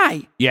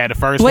 Why? Yeah, the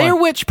first Blair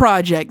Witch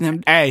Project.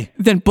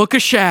 Then Book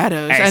of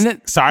Shadows. And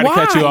then, sorry to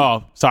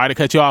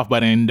cut you off.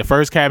 But in the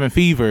first Cabin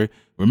Fever,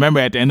 remember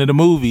at the end of the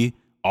movie,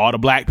 all the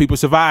black people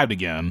survived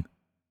again.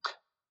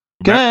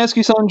 Can I ask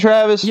you something,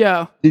 Travis?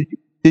 Yeah.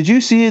 Did you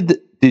see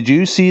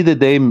that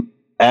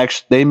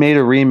they made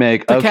a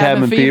remake of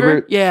Cabin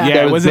Fever? Yeah.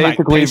 That was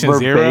basically like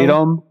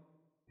verbatim.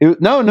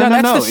 No.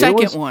 That's the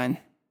second one.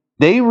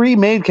 They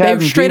remade Cabin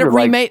Fever. They straight up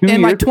remade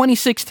in like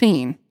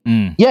 2016.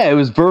 Yeah, it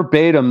was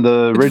verbatim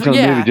the original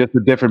movie, just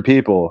with different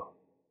people.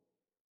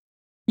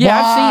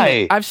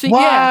 Yeah, I've seen it.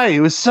 Why? It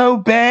was so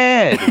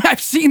bad. I've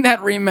seen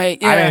that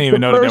remake. Yeah. I didn't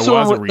even know that there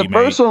was a remake. The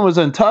first one was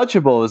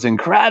untouchable. It was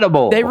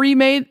incredible. They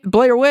remade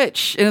Blair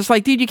Witch, and it's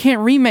like, dude, you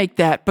can't remake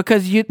that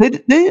because you.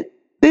 They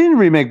didn't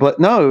remake.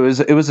 No,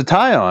 it was a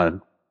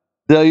tie-on.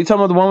 You talking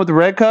about the one with the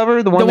red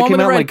cover? The one that came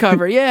out like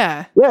cover,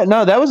 yeah. Yeah,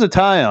 no, that was a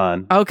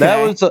tie-on.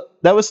 Okay,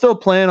 that was still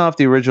playing off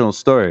the original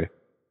story.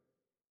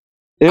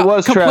 It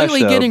was completely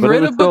trash, getting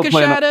rid of Book of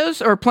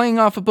Shadows, or playing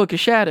off of Book of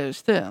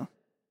Shadows too.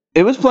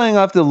 It was playing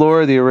off the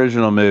lore of the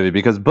original movie,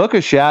 because Book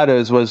of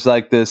Shadows was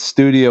like this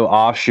studio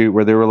offshoot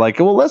where they were like,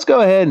 well, let's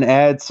go ahead and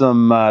add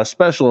some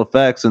special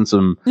effects and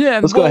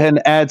let's go ahead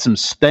and add some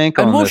stank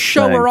on this thing. And we'll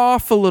show her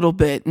off a little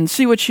bit and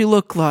see what she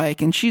looked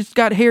like. And she's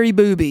got hairy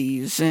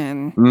boobies.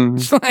 And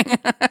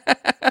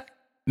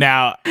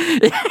now,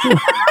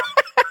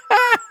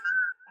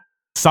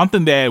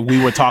 something that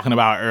we were talking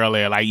about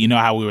earlier, like, you know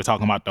how we were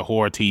talking about the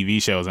horror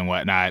TV shows and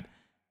whatnot.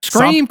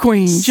 Scream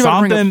Queens.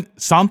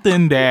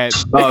 Something that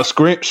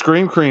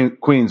Scream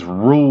Queens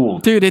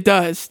ruled. Dude, it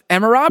does.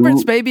 Emma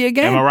Roberts, baby,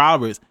 again. Emma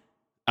Roberts.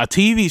 A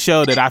TV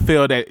show that I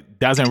feel that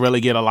doesn't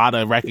really get a lot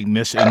of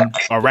recognition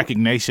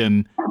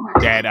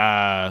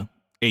that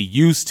it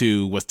used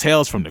to was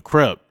Tales from the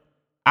Crypt.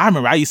 I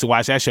remember I used to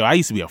watch that show. I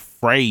used to be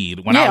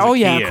afraid when I was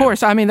a kid. Of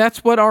course. I mean,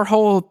 that's what our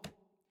whole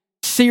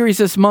series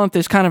this month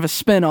is kind of a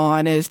spin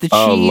on, is the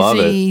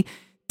cheesy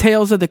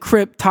Tales of the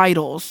Crypt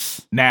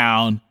titles.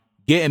 Now,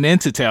 getting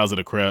into Tales of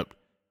the Crypt,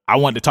 I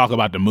wanted to talk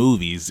about the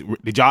movies.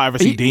 Did y'all ever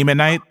see Demon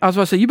Night? I was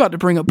about to say, you about to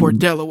bring up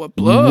Bordello of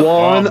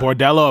Blood.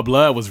 Bordello of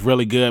Blood was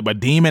really good, but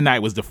Demon Night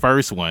was the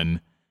first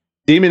one.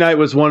 Demon Night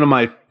was one of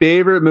my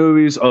favorite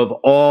movies of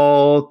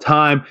all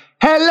time.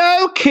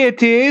 Hello,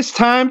 kitties,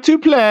 time to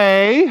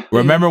play.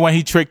 Remember when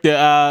he tricked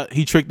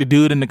the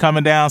dude into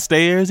coming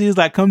downstairs? He was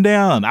like, "Come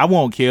down, I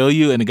won't kill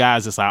you," and the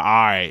guy's just like,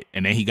 "All right,"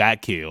 and then he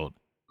got killed.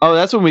 Oh,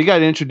 that's when we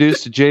got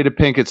introduced to Jada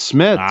Pinkett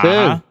Smith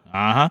too.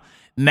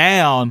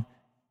 Now,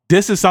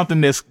 this is something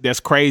that's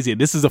crazy.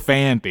 This is a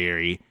fan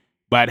theory,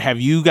 but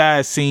have you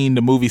guys seen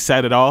the movie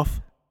Set It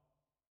Off?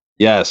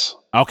 Yes.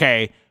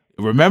 Okay.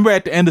 Remember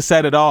at the end of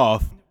Set It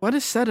Off? What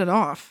is Set It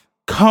Off?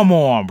 Come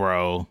on,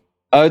 bro.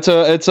 It's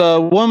a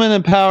woman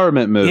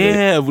empowerment movie.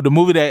 Yeah, the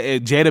movie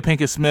that Jada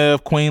Pinkett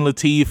Smith, Queen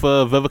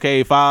Latifah, Vivica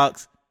A.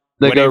 Fox.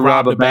 They go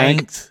rob a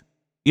bank.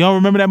 You don't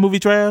remember that movie,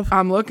 Trav?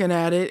 I'm looking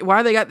at it.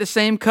 Why they got the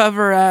same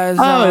cover as?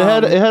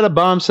 It had a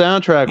bomb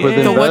soundtrack with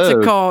it. What's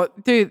it called,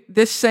 dude?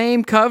 This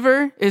same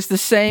cover is the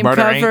same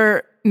Murder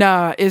cover. Inc?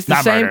 Nah, is the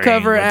Not same Murder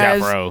cover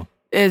Inc,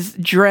 as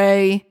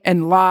Dre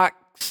and Lox.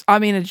 I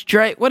mean, it's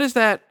Dre. What is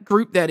that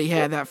group that he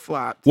had that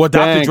flopped? Well,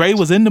 Dr. Dre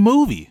was in the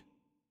movie.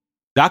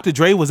 Dr.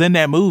 Dre was in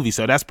that movie,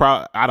 so that's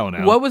probably, I don't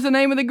know. What was the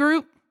name of the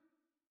group?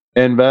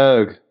 En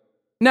Vogue.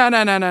 No.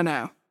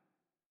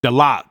 The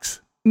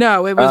Lox.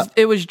 No,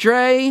 it was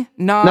Dre,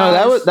 Nas.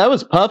 No, that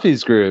was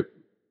Puffy's group.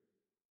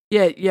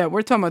 Yeah,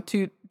 we're talking about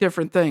two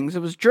different things.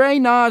 It was Dre,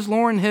 Nas,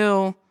 Lauryn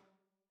Hill,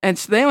 and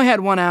they only had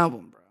one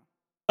album, bro.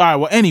 All right,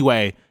 well,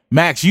 anyway,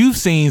 Max, you've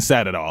seen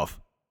Set It Off.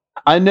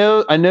 I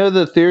know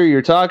the theory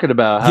you're talking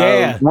about.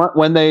 How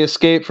when they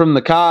escape from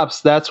the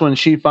cops, that's when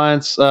she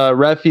finds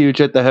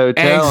refuge at the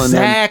hotel.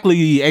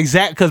 Exactly.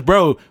 Because,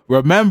 bro,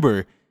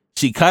 remember,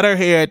 she cut her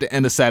hair at the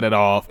end of Set It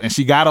Off, and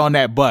she got on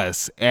that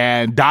bus,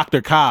 and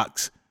Dr.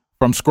 Cox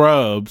from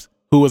Scrubs,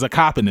 who was a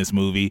cop in this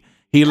movie,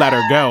 he let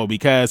her go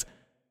because,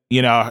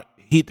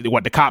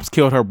 the cops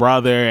killed her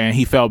brother and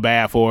he felt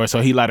bad for her,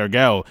 so he let her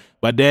go.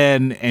 But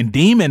then in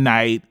Demon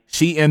Night,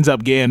 she ends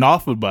up getting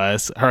off the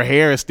bus. Her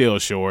hair is still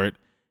short.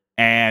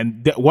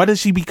 And what does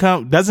she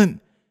become?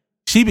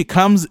 She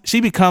becomes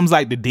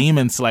like the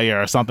Demon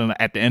Slayer or something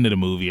at the end of the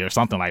movie or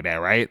something like that,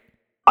 right?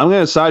 I'm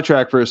going to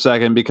sidetrack for a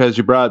second because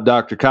you brought up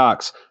Dr.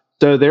 Cox.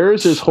 So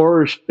there's this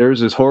horror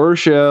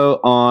show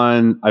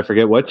on, I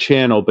forget what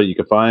channel, but you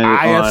can find it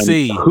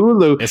IFC. On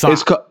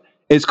Hulu.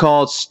 It's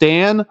called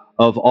Stan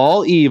of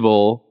All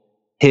Evil.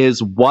 He's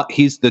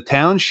the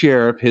town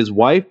sheriff. His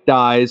wife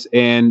dies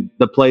and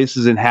the place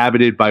is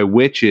inhabited by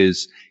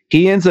witches.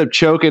 He ends up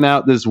choking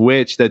out this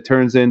witch that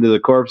turns into the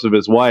corpse of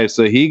his wife.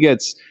 So he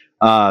gets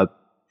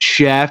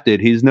shafted.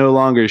 He's no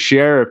longer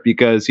sheriff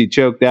because he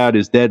choked out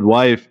his dead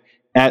wife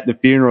at the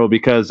funeral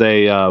because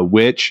a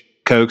witch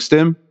coaxed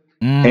him.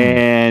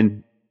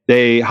 and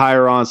they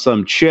hire on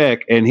some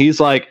chick, and he's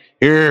like,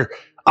 "Here,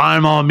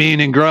 I'm all mean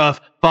and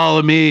gruff.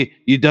 Follow me,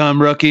 you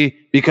dumb rookie,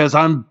 because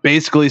I'm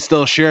basically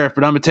still sheriff,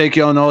 but I'm going to take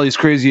you on all these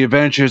crazy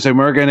adventures, and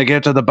we're going to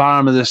get to the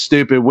bottom of this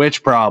stupid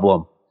witch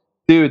problem."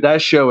 Dude,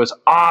 that show is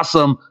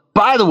awesome.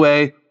 By the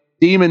way,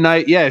 Demon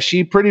Knight, yeah,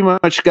 she pretty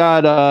much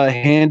got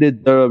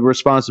handed the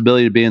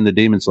responsibility to being the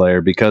Demon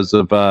Slayer because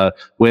of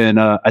when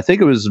I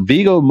think it was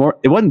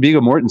it wasn't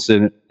Viggo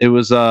Mortensen. It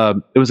was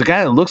a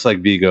guy that looks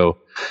like Viggo,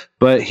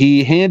 but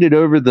he handed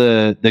over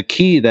the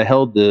key that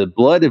held the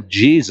blood of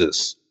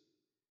Jesus,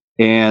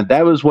 and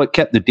that was what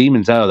kept the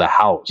demons out of the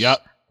house.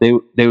 Yep.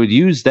 They would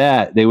use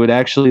that. They would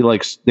actually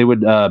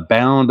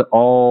bound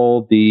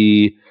all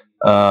the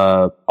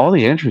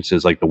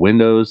entrances, like the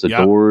windows, the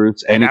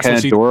doors, any kind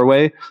of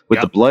doorway with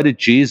the blood of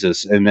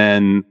Jesus. And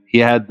then he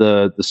had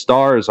the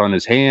stars on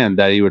his hand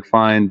that he would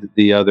find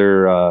the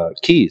other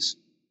keys.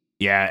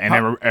 Yeah,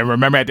 and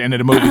remember at the end of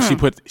the movie,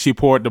 she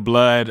poured the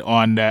blood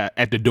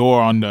at the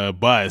door on the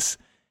bus,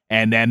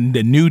 and then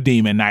the new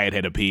Demon Knight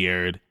had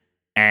appeared,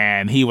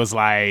 and he was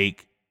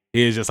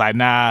just like,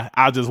 nah,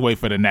 I'll just wait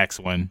for the next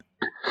one.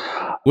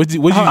 What'd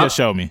you just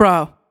show me,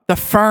 bro? The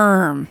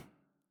Firm.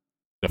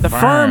 The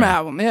Firm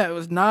album. Yeah, it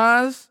was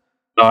Nas.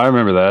 Oh, I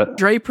remember that.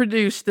 Dre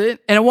produced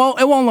it. And it won't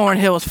Lauryn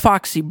Hill, it was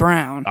Foxy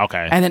Brown.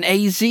 Okay. And then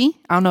AZ. I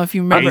don't know if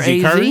you remember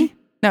AZ. Curry?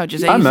 No,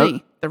 just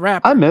AZ, the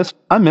rapper. I miss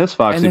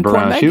Foxy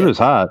Brown. She was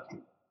hot.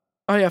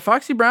 Oh yeah,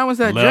 Foxy Brown was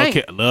that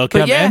drink. Lil'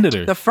 Kim ended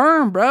her. The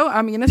Firm, bro.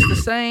 I mean, it's the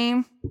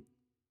same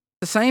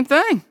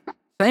thing.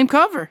 Same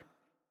cover.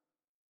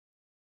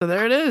 So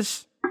there it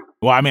is.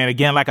 Well, I mean,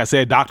 again, like I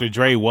said, Dr.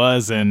 Dre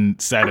was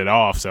and set it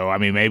off. So I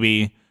mean,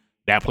 maybe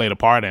that played a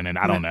part in it.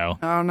 I don't know.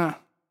 I don't know.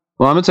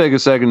 Well, I'm going to take a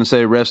second to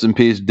say rest in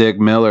peace, Dick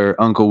Miller,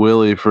 Uncle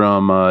Willie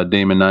from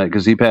Demon Knight,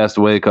 because he passed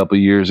away a couple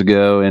of years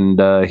ago.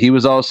 And he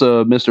was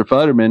also Mr.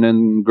 Futterman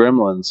in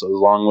Gremlins,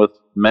 along with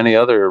many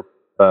other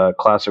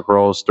classic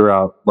roles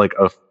throughout like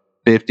a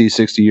 50,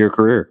 60-year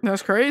career.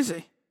 That's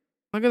crazy.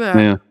 Look at that.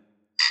 Yeah.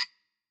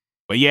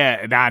 But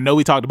yeah, now I know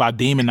we talked about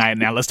Demon Knight.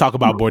 Now let's talk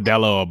about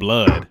Bordello of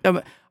Blood.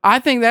 I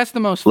think that's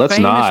the most famous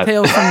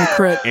Tales from the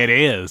Crypt. It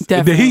is.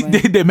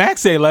 Definitely. Did Max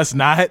say let's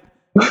not?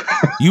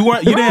 You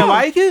didn't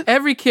like it?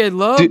 Every kid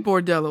loved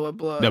Bordello of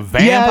Blood. The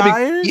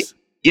vampires?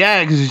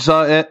 Yeah, because you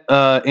saw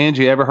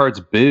Angie Everhart's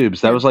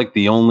boobs. That was like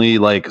the only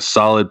like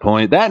solid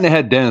point. That and it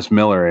had Dennis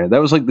Miller in it. That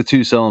was like the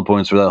two selling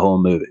points for that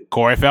whole movie.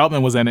 Corey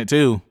Feldman was in it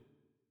too.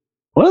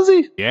 Was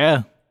he?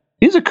 Yeah.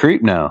 He's a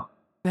creep now.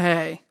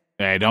 Hey,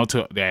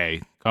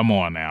 come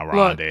on now,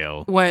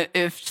 Rondale. Look,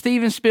 if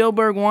Steven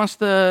Spielberg wants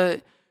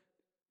to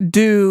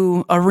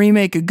do a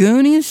remake of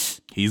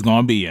Goonies, he's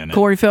gonna be in it.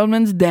 Corey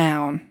Feldman's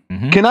down.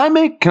 Mm-hmm. Can I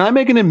make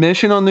an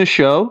admission on this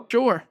show?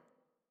 Sure.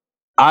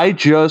 I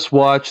just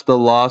watched The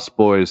Lost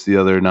Boys the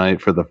other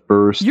night for the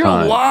first time.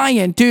 You're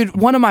lying, dude.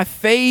 One of my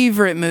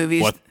favorite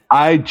movies. What?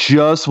 I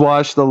just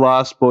watched The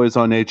Lost Boys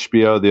on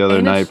HBO the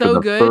other night for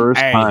the first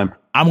time.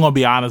 I'm gonna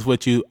be honest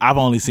with you. I've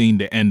only seen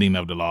the ending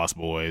of The Lost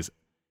Boys,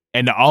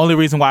 and the only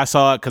reason why I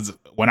saw it because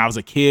when I was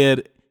a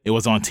kid, it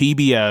was on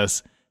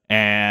TBS,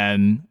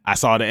 and I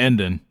saw the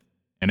ending,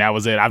 and that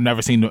was it. I've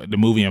never seen the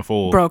movie in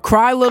full. Bro,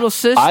 "Cry Little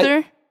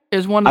Sister"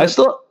 is one of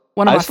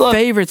my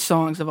favorite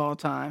songs of all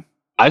time.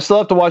 I still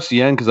have to watch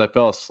the end because I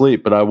fell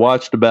asleep, but I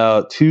watched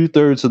about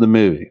 2/3 of the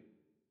movie.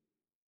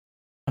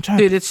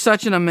 Dude, it's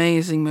such an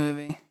amazing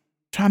movie.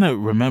 Trying to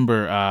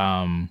remember,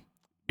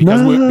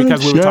 because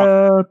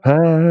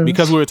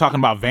we were talking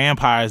about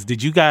vampires.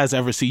 Did you guys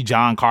ever see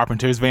John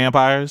Carpenter's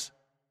Vampires?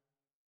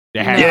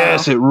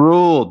 Yes, it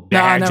ruled.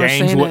 That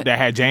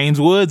had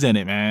James Woods in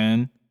it,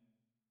 man.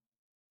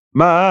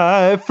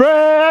 My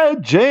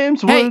friend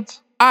James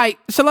Woods. All right,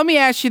 so let me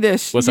ask you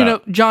this. What's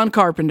up? John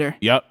Carpenter.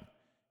 Yep.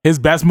 His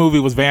best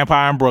movie was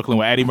Vampire in Brooklyn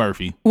with Eddie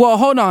Murphy. Well,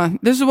 hold on.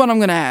 This is what I'm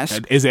going to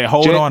ask. Is it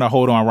Hold On or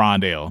Hold On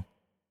Rondale?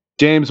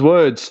 James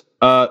Woods,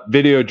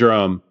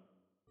 Videodrome.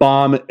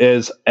 Bomb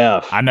is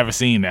F. I've never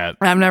seen that.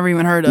 I've never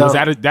even heard of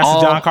it. That's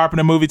a John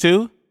Carpenter movie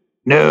too?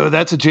 No,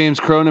 that's a James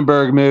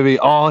Cronenberg movie.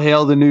 All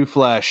Hail the New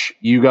Flesh.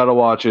 You got to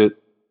watch it.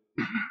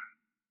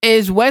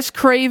 Is Wes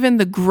Craven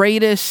the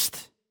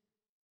greatest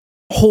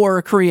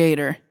horror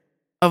creator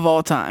of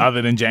all time?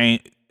 Other than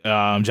John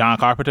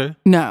Carpenter?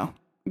 No.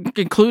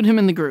 Include him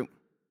in the group.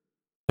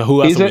 So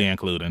who else are we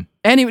including?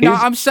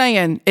 I'm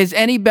saying,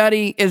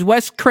 is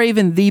Wes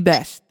Craven the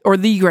best or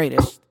the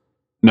greatest?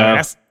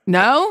 No.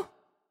 No?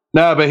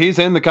 No, but he's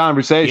in the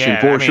conversation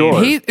sure.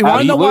 You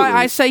want to know why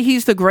I say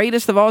he's the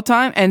greatest of all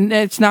time? And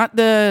it's not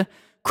the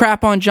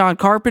crap on John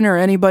Carpenter or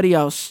anybody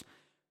else.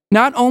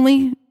 Not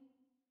only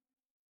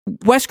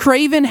Wes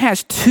Craven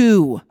has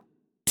two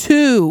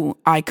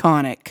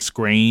iconic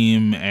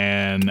Scream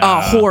and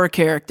horror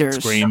characters.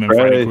 Scream and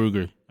Freddy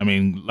Krueger. I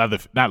mean,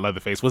 not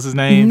Leatherface. What's his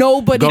name?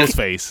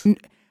 Ghostface.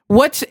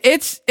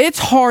 It's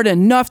hard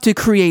enough to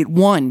create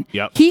one.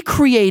 Yep. He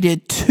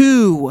created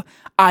two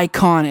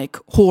iconic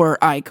horror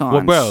icons.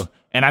 Well, bro,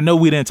 and I know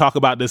we didn't talk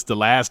about this the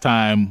last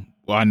time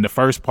on the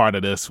first part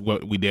of this,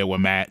 what we did with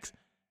Max,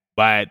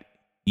 but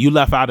you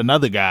left out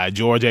another guy,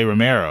 George A.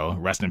 Romero.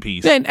 Rest in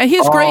peace. And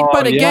he's great,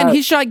 but again,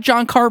 he's like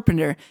John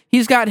Carpenter.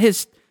 He's got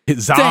his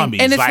zombies,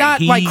 thing, and it's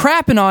not like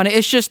crapping on it.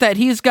 It's just that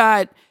he's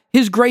got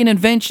his great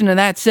invention, and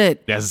that's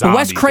it. That's zombies,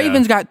 Wes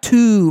Craven's got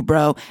two,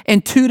 bro,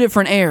 and two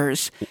different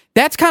eras.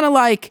 That's kind of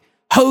like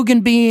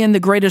Hogan being the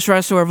greatest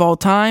wrestler of all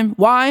time.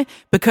 Why?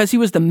 Because he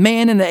was the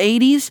man in the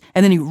 80s,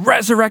 and then he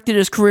resurrected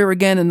his career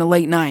again in the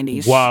late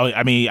 90s. Well,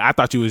 I mean, I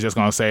thought you was just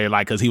going to say,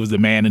 like, because he was the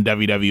man in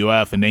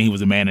WWF, and then he was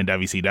the man in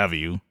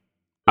WCW.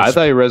 I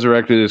thought he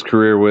resurrected his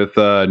career with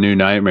New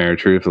Nightmare,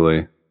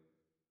 truthfully.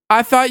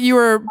 I thought you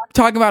were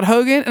talking about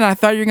Hogan, and I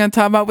thought you were going to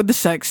talk about with the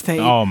sex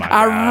tape. Oh, my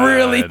God. I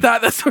really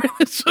thought that's where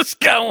this was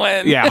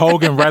going. Yeah,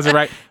 Hogan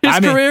resurrected his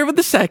career with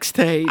the sex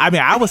tape. I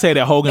mean, I would say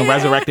that Hogan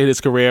resurrected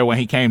his career when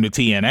he came to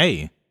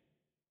TNA.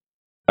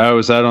 Oh,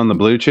 was that on the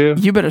Blue Chew?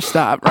 You better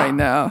stop right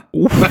now.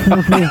 What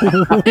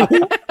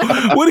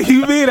do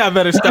you mean I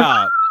better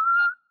stop?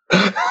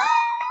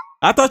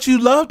 I thought you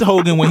loved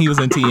Hogan when he was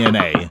in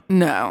TNA.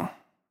 No.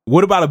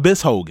 What about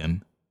Abyss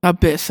Hogan?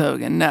 Abyss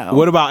Hogan, no.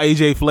 What about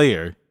AJ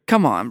Flair?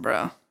 Come on, bro.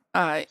 All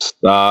right.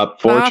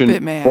 Stop. Fortune,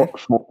 it, man.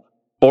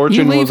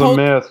 Fortune was a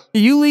myth.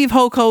 You leave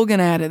Hulk Hogan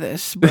out of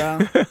this, bro.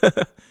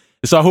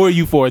 So who are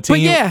you for?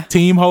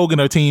 Team Hogan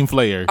or Team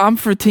Flair? I'm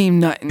for Team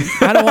Nothing.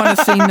 I don't want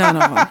to see none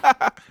of them.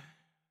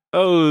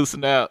 Oh,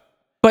 snap.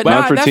 But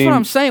that's what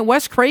I'm saying.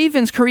 Wes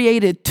Craven's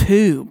created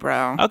two,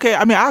 bro. Okay,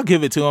 I mean, I'll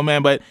give it to him,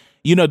 man. But,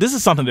 you know, this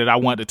is something that I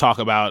want to talk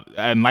about.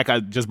 And like I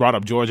just brought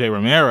up George A.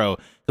 Romero,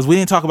 because we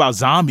didn't talk about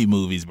zombie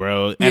movies,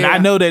 bro. And I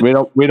know that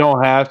we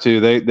don't have to.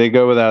 They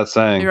go without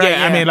saying. Right,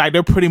 I mean, like,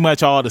 they're pretty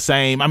much all the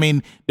same. I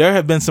mean, there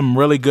have been some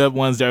really good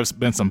ones. There's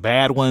been some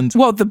bad ones.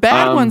 Well, the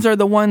bad ones are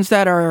the ones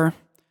that are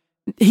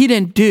he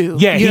didn't do.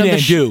 Yeah, he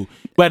didn't do.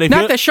 But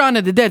not that Shaun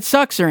of the Dead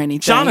sucks or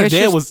anything. Shaun of the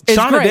Dead was really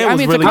good. Shaun of the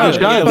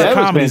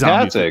Dead was a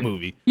fantastic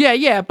movie.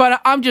 Yeah,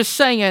 but I'm just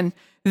saying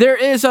there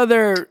is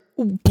other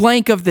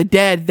Blank of the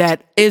Dead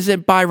that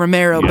isn't by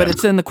Romero, but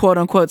it's in the quote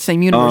unquote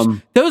same universe.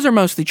 Those are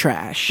mostly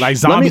trash. Like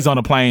Zombies on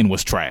a Plane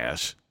was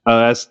trash.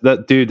 That's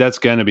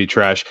gonna be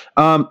trash.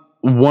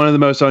 One of the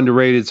most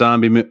underrated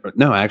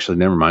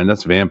never mind.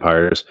 That's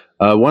vampires.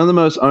 One of the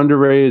most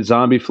underrated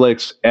zombie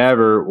flicks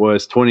ever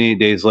was 28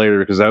 Days Later,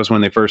 because that was when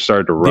they first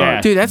started to run.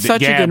 Yeah, dude, that's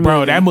such a good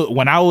movie. Bro,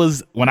 when I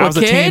was a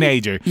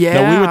teenager, we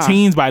were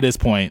teens by this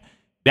point.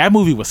 That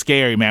movie was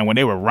scary, man. When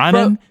they were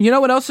running. Bro, you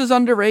know what else is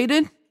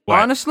underrated? What?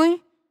 Honestly,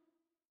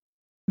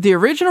 the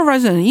original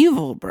Resident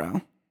Evil,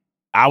 bro.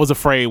 I was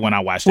afraid when I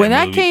watched that movie.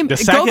 When that came,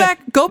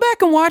 go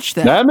back and watch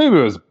that. That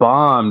movie was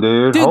bomb,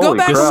 dude. Dude, go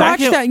back and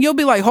watch that, and you'll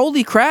be like,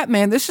 "Holy crap,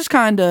 man! This is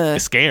kind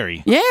of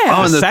scary." Yeah.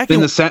 Oh, and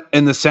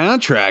the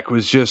soundtrack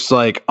was just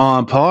like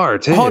on par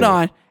too. Hold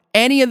on,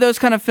 any of those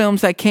kind of films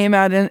that came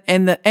out in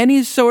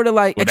any sort of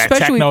like, with especially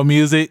that techno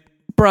music,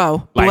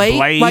 bro,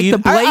 Blade, like the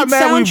Blade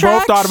soundtrack. We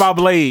both thought about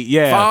Blade.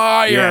 Yeah,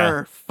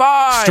 fire.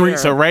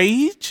 Streets of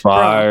Rage,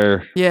 fire.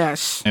 Bro.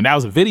 Yes, and that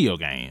was a video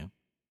game.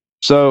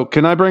 So,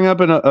 can I bring up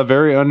a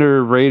very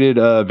underrated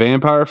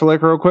vampire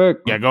flick real quick?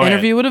 Yeah, go ahead.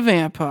 Interview with a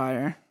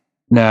Vampire.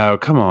 No,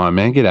 come on,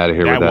 man. Get out of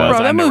here with that.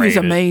 Bro, that movie's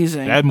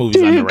amazing. That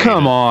movie's underrated.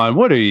 Come on.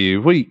 What are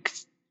you?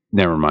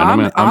 Never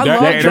mind. I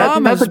love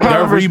dramas.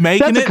 They're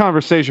remaking it. That's a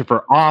conversation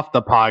for off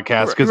the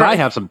podcast, because I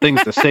have some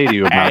things to say to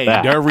you about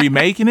that. They're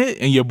remaking it,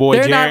 and your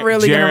boy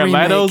Jared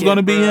Leto's going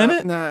to be in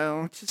it?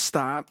 No, just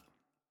stop.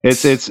 We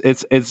can't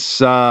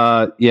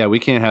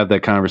have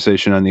that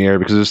conversation on the air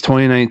because it's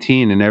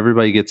 2019 and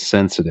everybody gets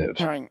sensitive.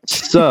 Right.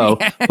 So,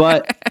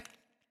 but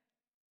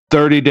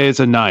 30 Days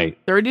a Night.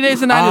 30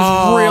 Days a Night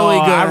is really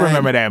good. I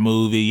remember that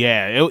movie.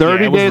 Yeah.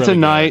 30 Days a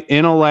Night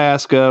in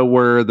Alaska,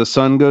 where the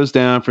sun goes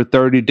down for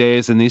 30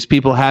 days and these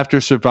people have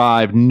to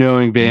survive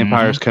knowing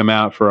vampires come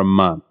out for a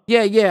month.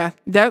 Yeah.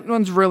 That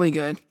one's really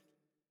good.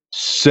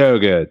 So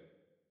good.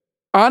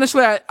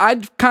 Honestly,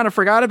 I kind of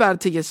forgot about it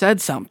till you said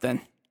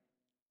something.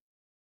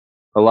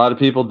 A lot of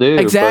people do.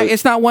 Exactly.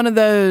 It's not one of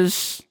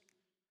those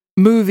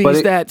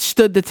movies that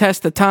stood the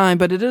test of time,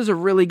 but it is a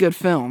really good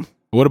film.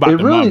 What about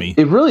The Mummy?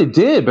 It really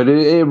did, but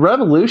it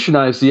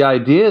revolutionized the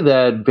idea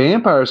that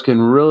vampires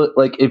can really,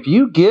 like, if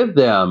you give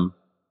them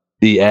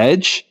the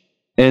edge,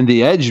 and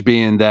the edge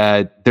being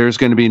that there's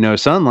going to be no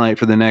sunlight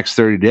for the next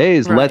 30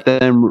 days, right.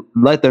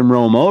 let them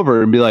roam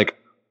over and be like,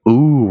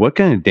 ooh, what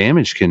kind of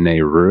damage can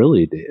they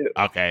really do?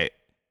 Okay.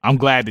 I'm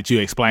glad that you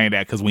explained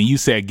that, because when you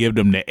said give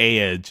them the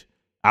edge,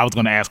 I was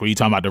going to ask, were you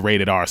talking about the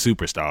Rated R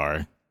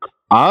Superstar?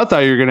 I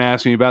thought you were going to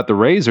ask me about the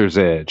Razor's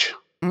Edge.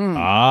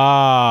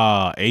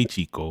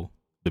 Chico.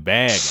 The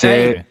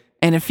bag.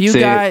 And if you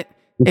got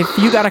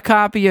a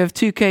copy of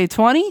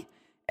 2K20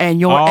 and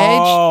your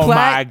Edge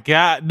plaque, my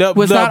God,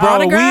 was not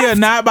autographed, we are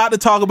not about to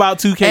talk about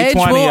 2K20. Edge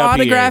will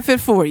autograph here.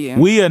 it for you.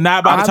 We are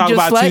not about to talk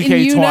about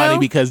 2K20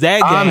 because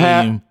that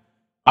game.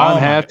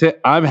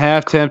 I'm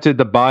half tempted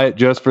to buy it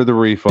just for the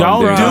refund.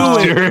 Don't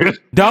do it.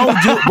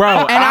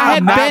 Bro. And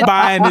I'm not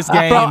buying this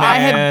game, man. I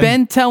had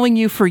been telling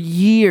you for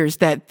years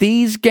that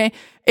these games,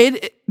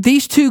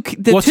 these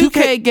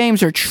 2K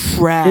games are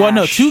trash. Well,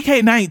 no,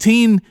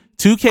 2K19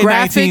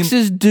 graphics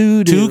is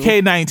doo-doo.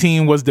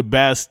 2K19 was the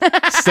best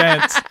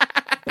since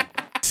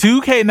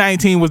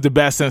 2K19 was the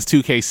best since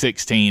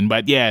 2K16,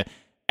 but yeah,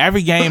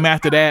 every game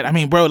after that. I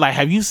mean, bro, like,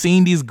 have you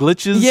seen these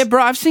glitches? Yeah,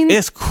 bro, I've seen.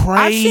 It's crazy.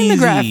 I've seen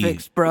the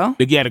graphics, bro.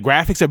 The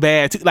graphics are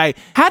bad too. Like,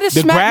 how does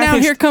SmackDown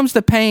Here Comes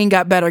the Pain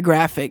got better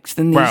graphics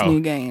than these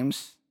new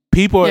games?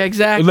 People,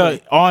 exactly.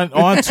 Look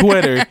on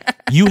Twitter.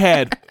 You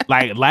had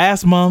like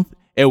last month.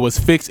 It was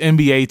fixed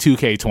NBA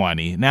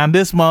 2K20. Now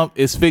this month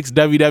it's fixed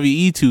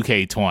WWE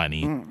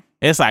 2K20.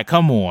 It's like,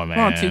 come on,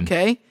 man. Come on,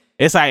 2K.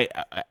 It's like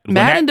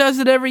Madden does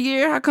it every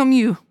year. How come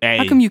you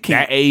can't?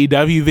 That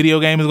AEW video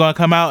game is going to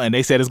come out, and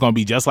they said it's going to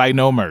be just like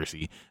No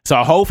Mercy. So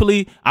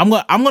hopefully, I'm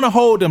going to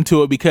hold them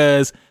to it,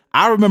 because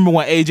I remember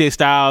when AJ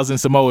Styles and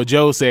Samoa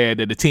Joe said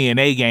that the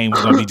TNA game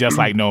was going to be just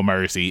like No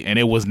Mercy, and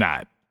it was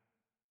not.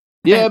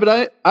 Yeah,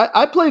 but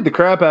I played the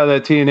crap out of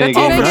that TNA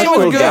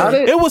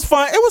game. It was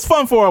fun. It was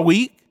fun for a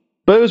week,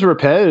 but it was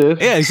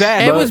repetitive. Yeah,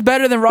 exactly. It was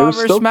better than Raw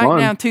vs.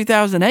 SmackDown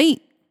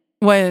 2008.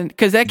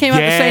 Because that came out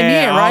the same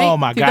year, right? Oh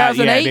my god!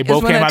 Yeah, they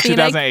both came out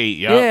 2008.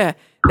 Yep. Yeah,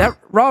 that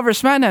Raw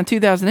vs. SmackDown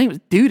 2008 was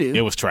doo-doo.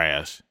 It was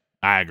trash.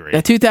 I agree.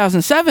 That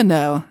 2007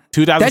 though,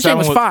 2007 that shit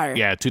was fire.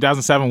 Yeah,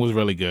 2007 was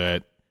really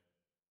good.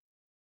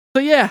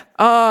 So yeah,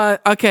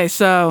 okay.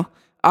 So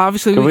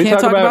obviously we can't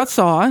talk about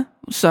Saw.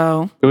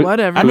 So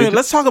whatever. I mean,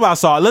 let's talk about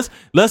Saw.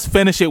 Let's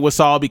finish it with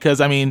Saw,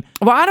 because I mean,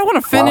 well, I don't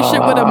want to finish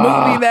it with a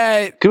movie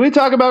that. Can we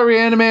talk about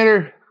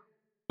Reanimator?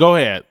 Go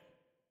ahead.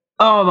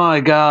 Oh my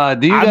god!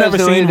 Do you guys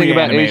know anything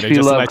about H.P.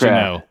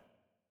 Lovecraft?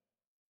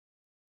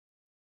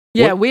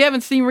 Yeah, we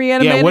haven't seen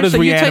Reanimator. Yeah, what is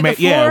Reanimator?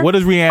 Yeah, what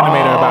is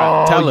Reanimator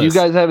about? Tell us. You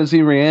guys haven't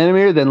seen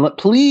Reanimator? Then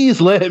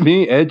please let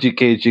me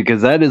educate you,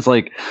 because that is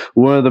like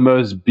one of the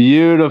most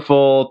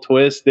beautiful,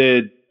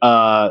 twisted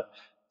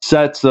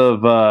sets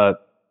of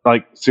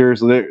like,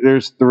 seriously.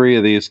 There's 3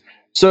 of these.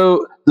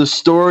 So the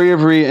story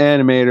of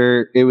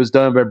Reanimator, it was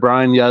done by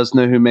Brian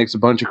Yuzna, who makes a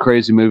bunch of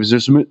crazy movies.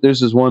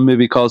 There's this one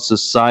movie called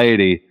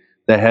Society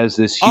that has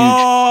this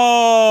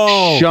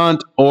huge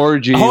shunt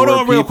orgy. Hold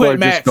on, real quick,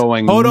 Max.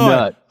 Hold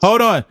on.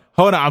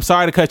 I'm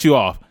sorry to cut you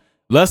off.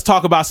 Let's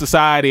talk about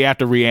Society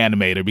after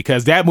Reanimator,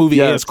 because that movie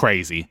is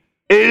crazy.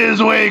 It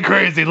is way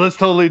crazy. Let's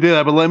totally do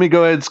that. But let me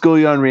go ahead and school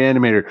you on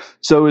Reanimator.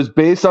 So it's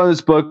based on this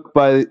book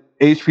by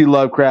H.P.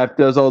 Lovecraft.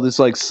 Does all this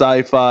like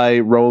sci-fi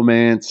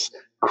romance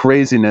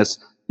craziness.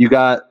 You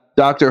got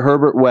Dr.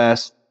 Herbert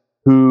West,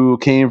 who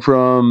came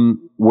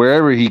from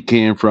wherever he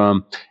came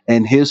from,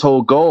 and his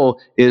whole goal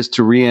is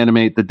to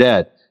reanimate the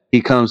dead.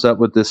 He comes up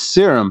with this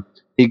serum.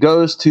 He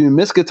goes to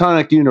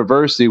Miskatonic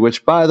University,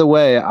 which, by the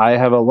way, I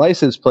have a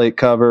license plate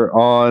cover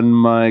on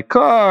my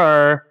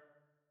car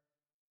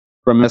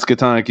from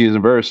Miskatonic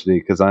University,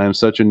 because I am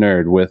such a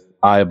nerd with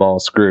eyeball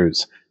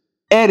screws.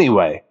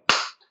 Anyway,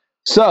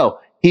 so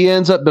he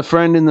ends up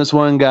befriending this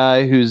one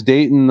guy who's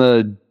dating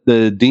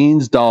the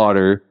dean's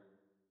daughter,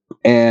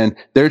 and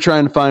they're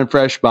trying to find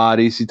fresh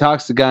bodies. He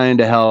talks the guy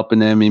into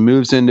helping him. He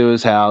moves into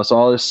his house,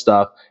 all this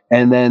stuff,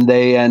 and then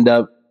they end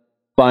up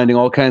finding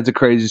all kinds of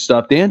crazy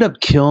stuff. They end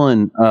up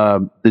killing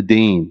the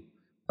dean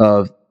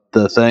of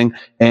the thing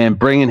and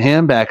bringing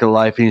him back to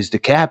life. He's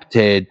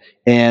decapitated,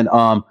 and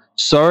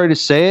sorry to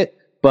say it,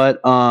 but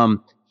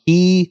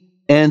he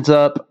ends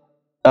up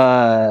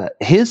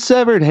his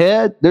severed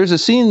head. There's a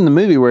scene in the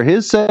movie where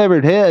his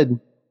severed head.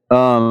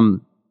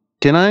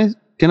 Can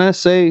I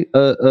say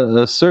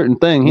a certain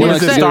thing? What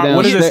does it start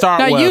with?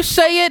 Now you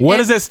say it. What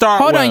does it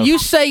start with? Hold on, you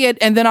say it,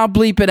 and then I'll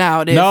bleep it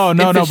out. No.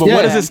 But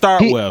what does it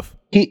start with?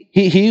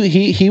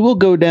 He will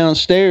go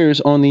downstairs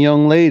on the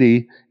young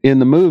lady in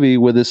the movie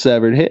with his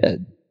severed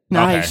head.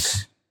 Nice.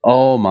 Okay.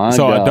 Oh my god.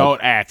 So adult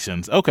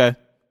actions. Okay.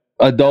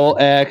 Adult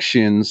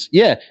actions.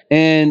 Yeah.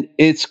 And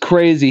it's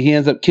crazy. He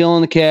ends up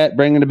killing the cat,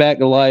 bringing it back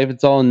to life.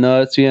 It's all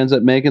nuts. He ends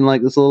up making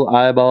like this little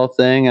eyeball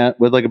thing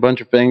with like a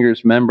bunch of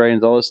fingers,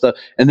 membranes, all this stuff.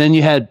 And then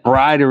you had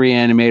Bride of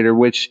Reanimator,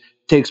 which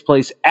takes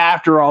place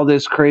after all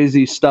this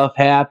crazy stuff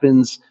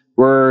happens,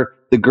 where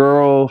the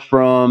girl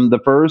from the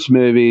first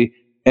movie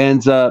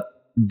ends up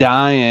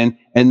dying,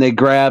 and they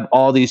grab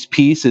all these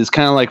pieces,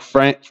 kind of like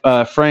Frank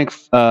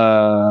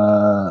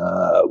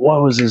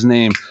what was his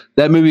name,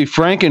 that movie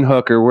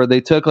Frankenhooker, where they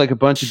took like a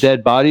bunch of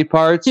dead body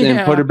parts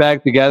and put her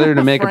back together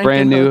to make a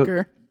brand new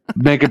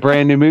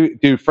movie.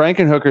 Dude,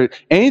 Frankenhooker,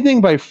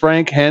 anything by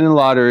Frank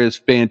Henenlotter is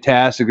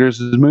fantastic. There's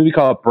this movie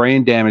called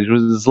Brain Damage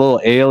with this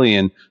little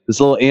alien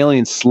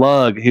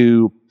slug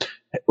who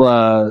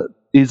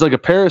he's like a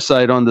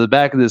parasite on the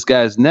back of this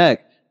guy's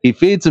neck. He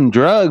feeds him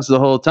drugs the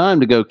whole time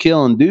to go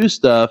kill and do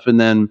stuff.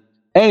 And then,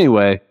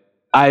 anyway,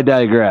 I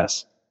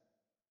digress.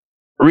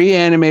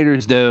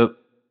 Reanimator's dope.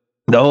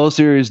 The whole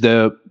series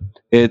dope.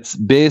 It's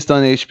based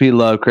on H.P.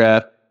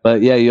 Lovecraft.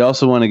 But yeah, you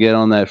also want to get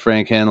on that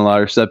Frank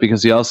Henenlotter stuff,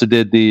 because he also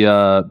did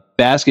the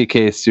Basket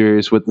Case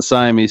series with the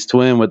Siamese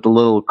twin with the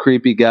little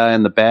creepy guy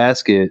in the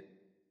basket.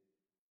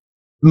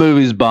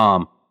 Movie's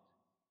bomb.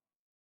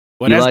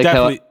 Well,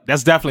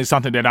 that's definitely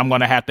something that I'm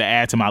going to have to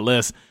add to my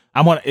list.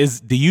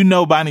 Do you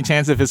know by any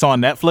chance if it's on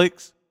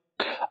Netflix?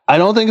 I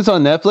don't think it's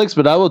on Netflix,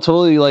 but I will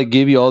totally like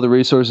give you all the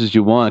resources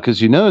you want,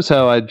 because you notice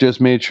how I just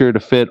made sure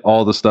to fit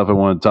all the stuff I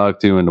want to talk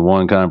to into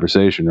one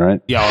conversation, right?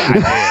 Yo,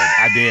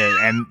 I did.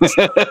 And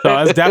so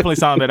it's definitely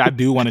something that I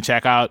do want to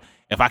check out.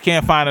 If I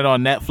can't find it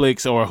on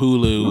Netflix or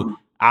Hulu,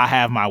 I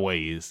have my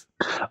ways.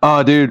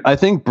 Oh, dude, I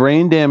think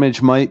Brain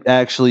Damage might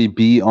actually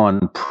be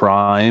on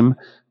Prime.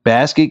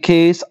 Basket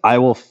Case, I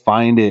will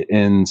find it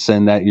and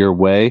send that your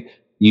way.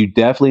 You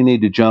definitely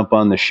need to jump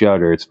on the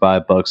Shudder. It's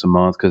 $5 a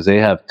month because they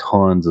have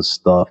tons of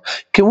stuff.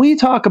 Can we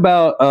talk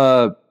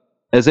about?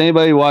 Has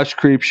anybody watched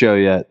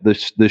Creepshow yet? The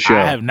show.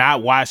 I have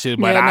not watched it,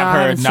 but I've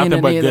heard nothing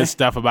but good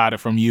stuff about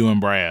it from you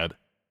and Brad.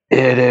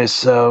 It is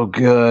so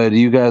good.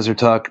 You guys are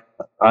talking.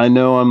 I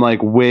know I'm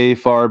like way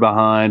far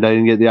behind. I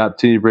didn't get the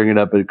opportunity to bring it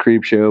up at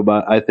Creepshow,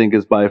 but I think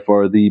it's by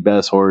far the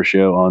best horror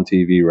show on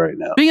TV right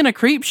now. Speaking of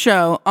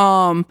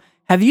Creepshow,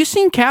 have you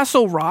seen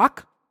Castle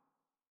Rock?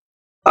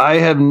 I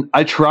haven't.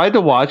 I tried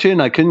to watch it and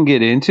I couldn't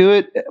get into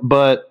it.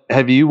 But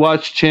have you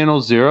watched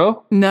Channel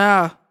Zero?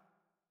 No.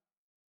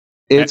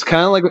 It's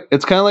kind of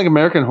like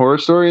American Horror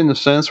Story in the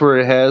sense where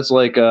it has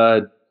like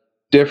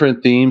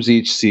different themes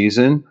each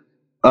season.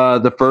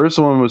 The first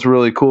one was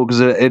really cool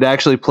because it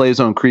actually plays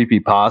on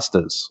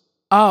creepypastas.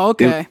 Oh,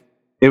 okay.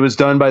 It was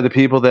done by the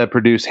people that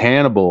produce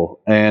Hannibal,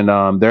 and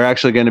they're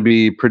actually going to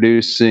be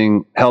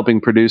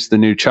helping produce the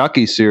new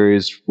Chucky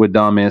series with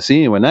Don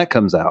Mancini when that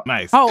comes out.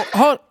 Nice.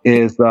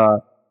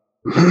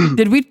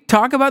 Did we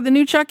talk about the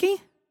new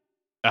Chucky?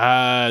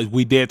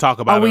 We did talk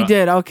about it. Oh, we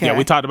did. Okay. Yeah,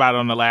 we talked about it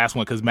on the last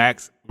one because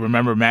Max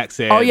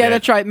said. Oh, yeah,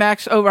 that's right.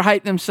 Max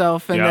overhyped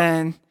himself, and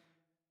then.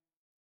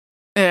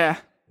 Yeah.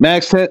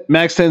 Max tends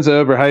to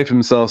overhype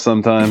himself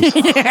sometimes.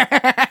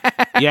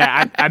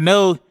 Yeah, I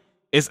know.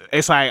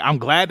 It's like I'm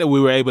glad that we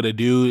were able to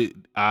do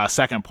a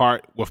second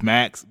part with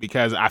Max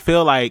because I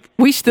feel like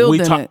we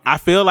didn't. I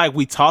feel like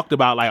we talked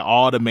about like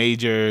all the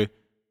major,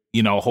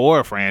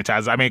 horror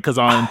franchises. I mean, because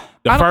on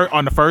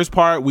the first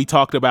part we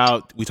talked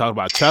about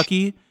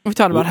Chucky. We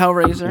talked about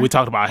Hellraiser. We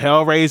talked about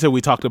Hellraiser. We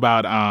talked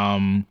about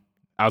I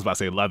was about to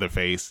say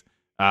Leatherface,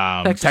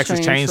 Texas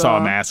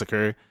Chainsaw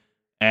Massacre,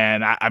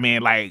 and I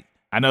mean like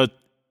I know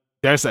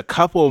there's a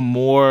couple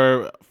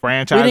more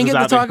franchises. We didn't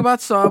get to talk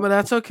about Saw, but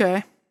that's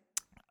okay.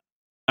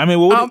 I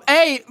mean,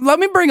 hey, let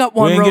me bring up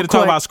one. We didn't get to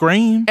talk about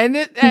Scream, and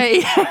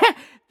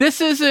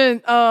this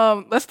isn't.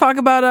 Let's talk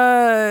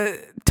about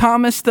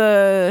Thomas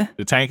the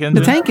Tank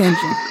Engine. The Tank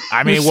Engine.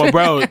 I mean, well,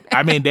 bro.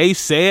 I mean, they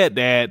said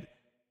that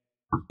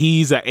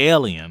he's an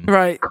alien,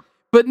 right?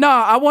 But no,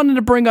 I wanted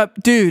to bring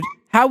up, dude.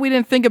 How we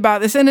didn't think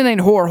about this, and it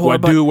ain't horror.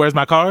 What, dude? Where's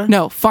my car?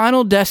 No,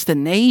 Final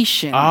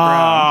Destination.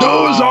 Oh, bro.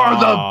 Those are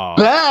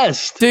the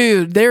best,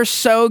 dude. They're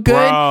so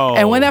good. Bro.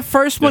 And when that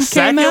first one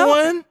came out,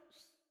 one?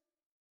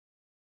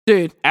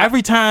 Dude,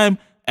 every time,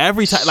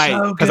 like,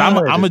 because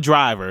I'm a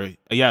driver.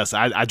 Yes,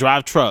 I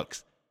drive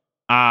trucks.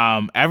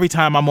 Every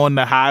time I'm on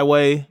the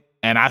highway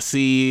and I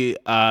see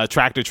a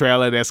tractor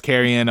trailer that's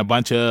carrying a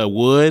bunch of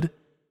wood.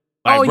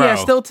 Like, yeah,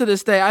 still to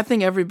this day, I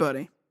think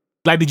everybody.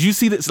 Like, did you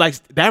see this? Like,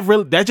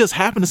 that just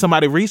happened to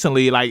somebody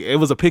recently. Like, it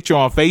was a picture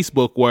on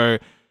Facebook where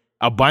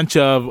a bunch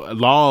of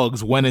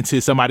logs went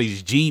into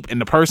somebody's Jeep and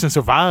the person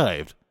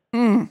survived.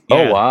 Yeah.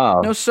 Oh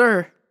wow! No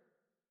sir.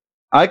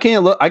 I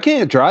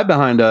can't drive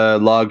behind a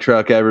log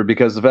truck ever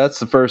because if that's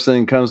the first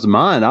thing that comes to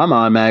mind, I'm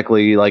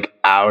automatically like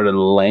out of the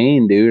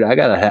lane, dude. I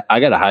gotta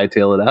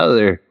hightail it out of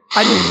there.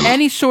 I do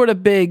any sort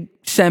of big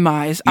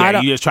semis.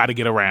 Yeah, you just try to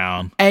get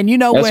around. And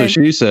that's what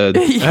she said.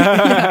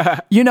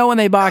 You know when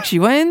they box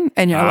you in,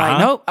 and you're like,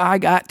 nope, I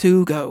got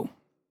to go.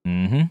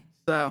 Mm-hmm.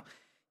 So,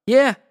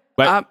 yeah.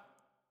 But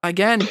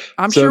again,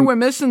 I'm sure we're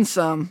missing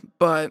some,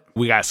 but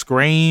we got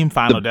Scream,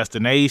 Final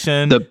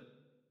Destination.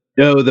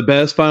 The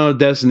best Final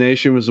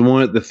Destination was the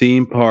one at the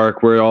theme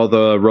park where all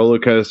the roller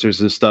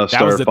coasters and stuff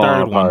started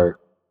falling apart.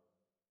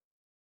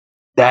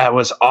 That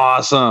was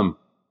awesome.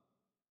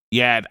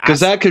 Yeah,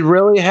 because that could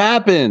really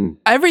happen.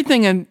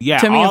 Everything to me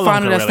in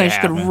Final Destination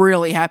could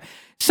really happen.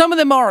 Some of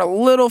them are a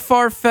little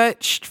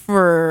far-fetched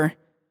for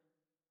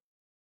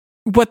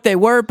what they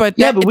were, but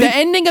the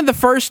ending of the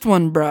first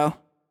one, bro,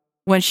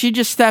 when she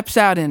just steps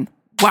out and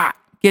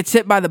gets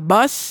hit by the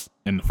bus.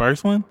 In the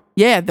first one?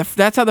 Yeah,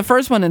 that's how the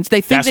first one ends.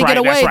 They think they get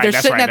away. They're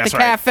sitting at the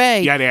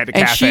cafe. Yeah, they're at the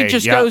cafe. And she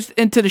just goes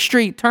into the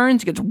street,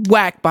 turns, gets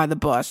whacked by the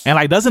bus. And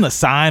like, doesn't a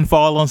sign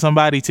fall on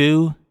somebody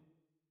too?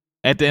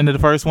 At the end of the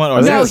first one? Or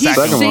no, he's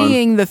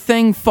seeing the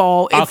thing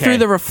fall through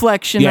the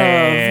reflection of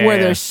where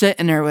they're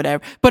sitting or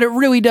whatever. But it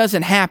really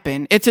doesn't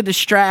happen. It's a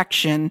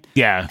distraction.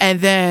 Yeah.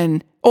 And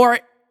then, or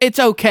it's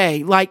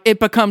okay. Like, it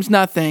becomes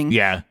nothing.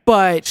 Yeah.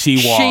 But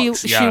she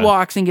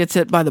walks and gets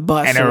hit by the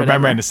bus. And I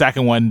remember in the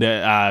second one,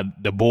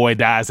 the boy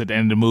dies at the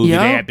end of the movie.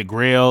 Yep. They at the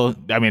grill.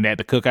 I mean, at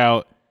the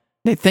cookout.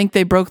 They think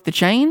they broke the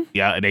chain?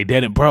 Yeah, they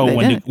didn't. Bro,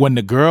 when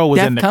the girl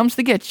was Death comes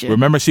to get you.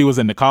 Remember she was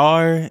in the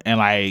car and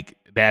like,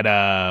 that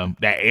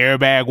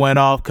airbag went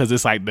off because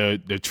it's like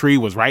the tree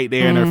was right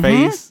there in her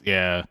face.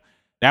 Yeah,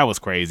 that was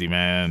crazy,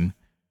 man.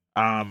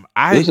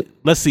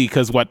 Let's see,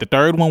 because the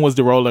third one was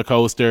the roller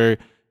coaster.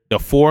 The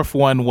fourth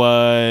one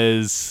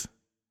was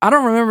I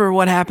don't remember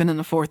what happened in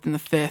the 4th and the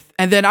 5th.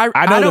 And then I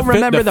don't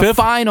remember the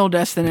final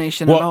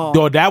destination at all.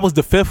 Well, that was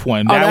the 5th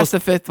one. That's the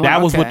 5th one.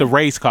 That was with the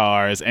race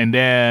cars. And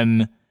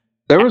then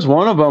there was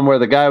one of them where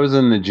the guy was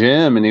in the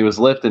gym and he was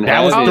lifting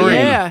heavy. Was 3.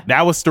 Yeah.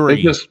 That was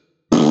 3.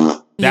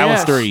 That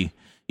was 3.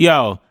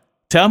 Yo,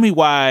 tell me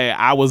why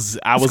I was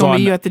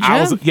on you at the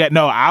gym?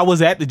 I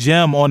was at the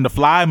gym on the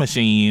fly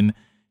machine.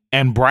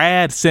 And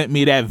Brad sent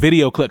me that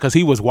video clip because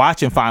he was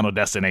watching Final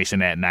Destination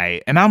that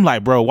night. And I'm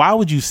like, bro, why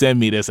would you send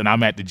me this and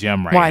I'm at the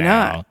gym right now? Why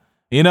not?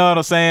 You know what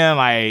I'm saying?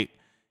 Like,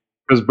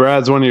 because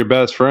Brad's one of your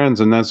best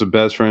friends and that's what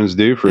best friends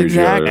do for each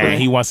other.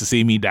 And he wants to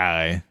see me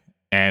die.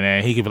 And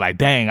then he could be like,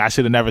 dang, I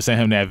should have never sent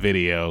him that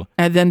video.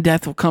 And then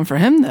death will come for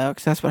him, though,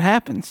 because that's what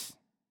happens.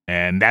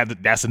 And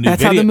that's a new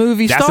That's how the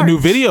movie starts. That's a new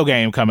video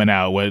game coming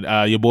out with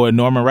your boy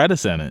Norman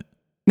Reedus in it.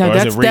 No,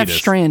 that's Death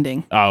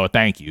Stranding. Oh,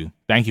 thank you.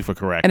 Thank you for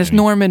correcting And it's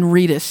Norman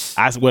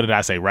Reedus. What did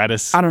I say?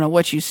 Reedus? I don't know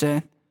what you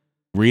said.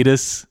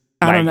 Reedus?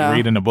 I don't know.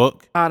 Reading the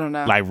book? I don't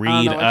know. Like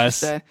read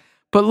us?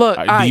 But look.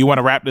 Do you want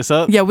to wrap this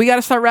up? Yeah, we got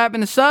to start wrapping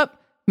this up.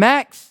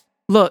 Max,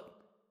 look.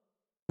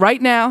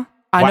 Right now,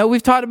 I know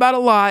we've talked about a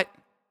lot.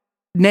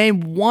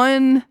 Name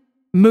one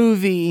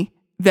movie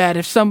that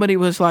if somebody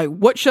was like,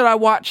 what should I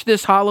watch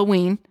this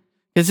Halloween?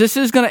 Because this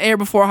is going to air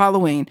before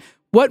Halloween.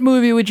 What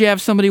movie would you have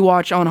somebody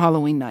watch on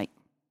Halloween night?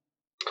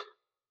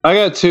 I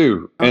got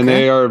 2, and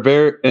they are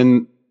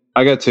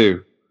I got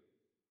 2.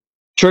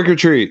 Trick or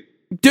Treat.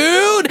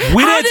 Dude,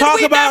 we didn't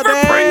talk about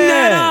that. Bring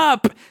that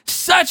up.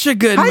 Such a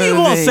good movie. How you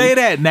gonna say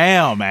that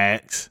now,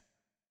 Max?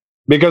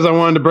 Because I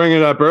wanted to bring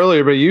it up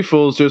earlier, but you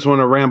fools just want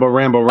to ramble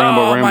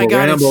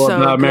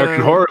about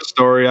American Horror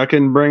Story. I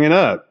couldn't bring it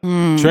up.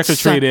 Trick or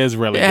Treat is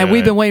really good. And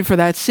we've been waiting for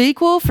that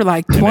sequel for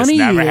like 20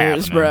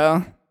 years,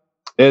 bro.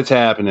 It's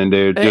happening,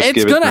 dude.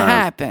 It's gonna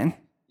happen.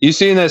 You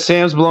seen that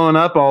Sam's blowing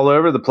up all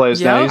over the place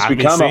now? He's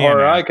become a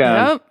horror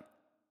icon. Yep.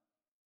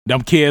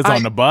 Them kids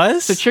on the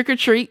bus? So Trick or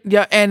Treat.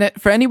 Yeah, and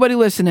for anybody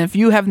listening, if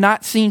you have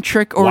not seen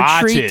Trick or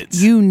Treat, it.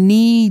 you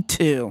need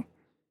to.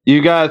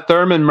 You got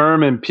Thurman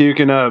Merman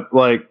puking up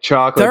like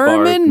chocolate bars.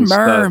 Thurman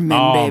Merman, baby.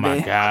 Oh my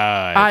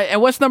god!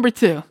 And what's number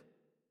 2?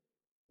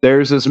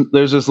 There's this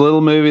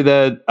little movie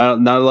that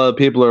not a lot of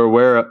people are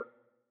aware of.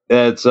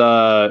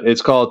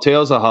 It's called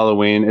Tales of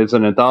Halloween. It's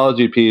an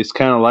anthology piece,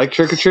 kind of like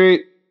Trick or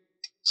Treat.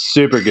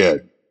 Super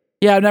good.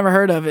 Yeah, I've never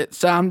heard of it,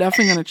 so I'm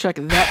definitely gonna check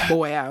that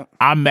boy out.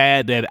 I'm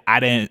mad that I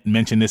didn't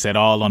mention this at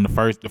all on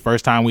the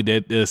first time we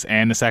did this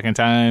and the second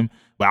time,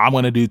 but I'm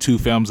gonna do 2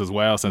 films as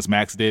well since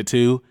Max did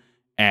 2.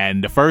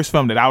 And the first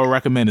film that I would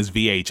recommend is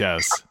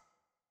VHS.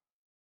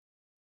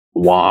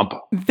 Womp.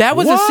 That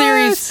was a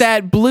series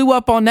that blew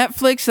up on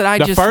Netflix that I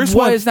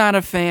was not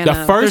a fan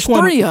of. There's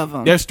 3 of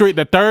them. There's 3.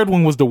 The third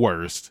one was the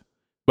worst,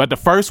 but the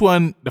first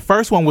one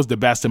was the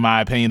best in my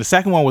opinion. The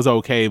second one was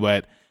okay,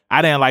 but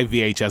I didn't like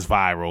VHS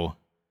Viral.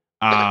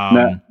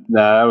 Nah,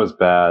 that was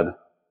bad.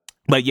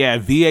 But yeah,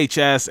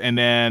 VHS, and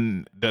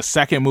then the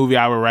second movie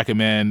I would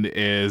recommend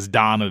is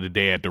Dawn of the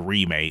Dead, the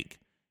remake.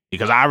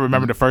 Because I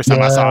remember the first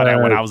time I saw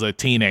that when I was a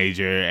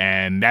teenager,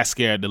 and that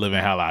scared the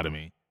living hell out of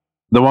me.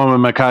 The one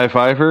with Mekhi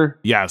Phifer?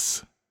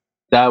 Yes.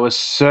 That was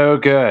so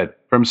good.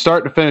 From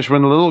start to finish,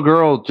 when the little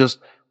girl just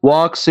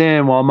walks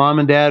in while mom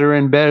and dad are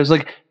in bed, it's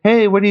like,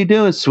 hey, what are you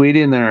doing,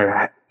 sweetie? And then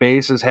her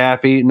face is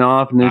half eaten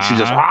off, and then she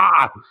just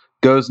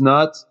goes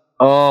nuts.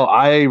 Oh,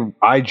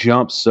 I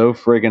jumped so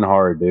friggin'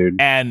 hard, dude.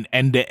 And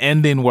the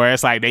ending where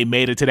it's like they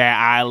made it to that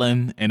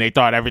island, and they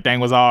thought everything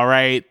was all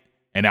right,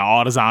 and then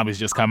all the zombies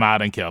just come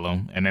out and kill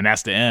them, and then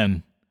that's the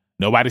end.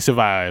 Nobody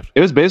survived.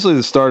 It was basically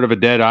the start of a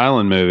Dead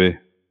Island movie.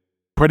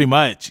 Pretty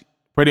much.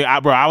 Bro,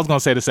 I was going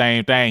to say the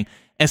same thing.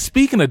 And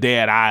speaking of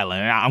Dead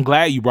Island, I'm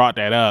glad you brought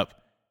that up.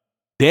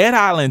 Dead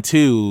Island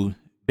 2,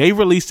 they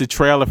released a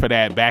trailer for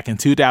that back in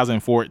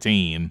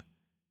 2014.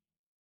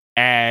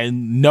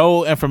 And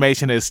no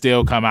information has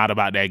still come out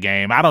about that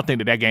game. I don't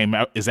think that game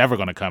is ever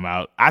going to come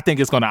out. I think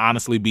it's going to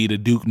honestly be the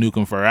Duke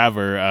Nukem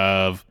Forever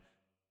of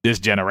this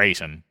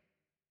generation.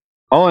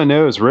 All I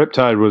know is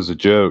Riptide was a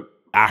joke.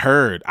 I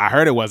heard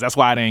it was. That's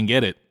why I didn't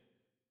get it.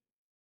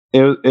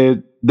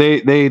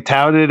 They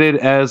touted it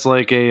as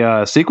like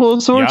a sequel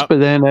of sorts, but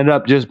then ended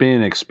up just being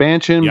an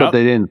expansion. But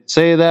they didn't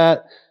say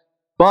that.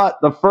 But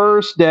the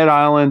first Dead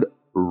Island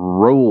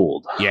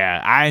ruled.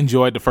 Yeah, I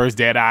enjoyed the first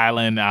Dead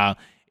Island.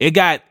 It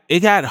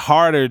got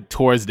harder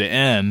towards the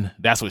end.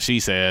 That's what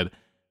she said.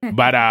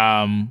 But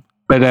other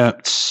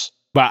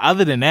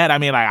than that, I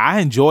mean, like, I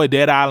enjoy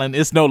Dead Island.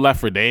 It's no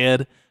Left 4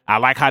 Dead. I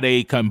like how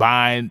they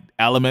combine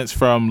elements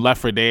from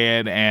Left 4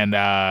 Dead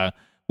and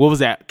what was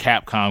that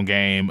Capcom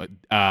game?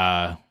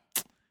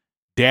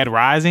 Dead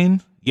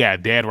Rising? Yeah,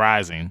 Dead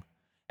Rising.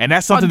 And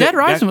that's something. Dead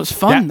Rising was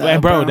fun, though,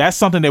 and bro. That's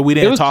something that we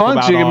didn't talk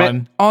about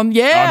on the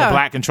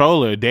Black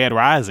Controller. Dead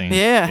Rising.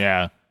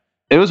 Yeah.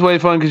 It was way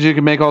fun because you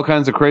could make all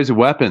kinds of crazy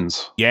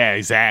weapons. Yeah,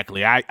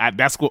 exactly.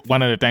 That's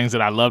one of the things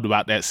that I loved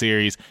about that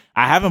series.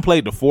 I haven't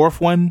played the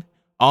fourth one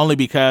only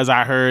because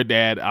I heard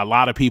that a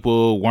lot of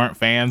people weren't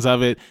fans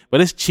of it.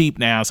 But it's cheap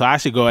now, so I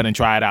should go ahead and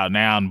try it out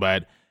now.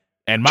 But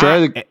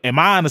And in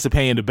my honest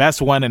opinion, the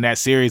best one in that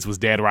series was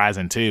Dead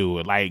Rising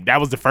 2. Like, that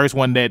was the first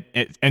one that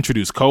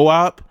introduced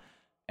co-op.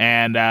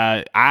 And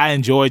I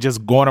enjoyed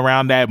just going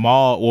around that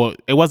mall. Well,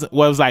 it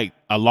was like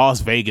a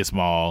Las Vegas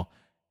mall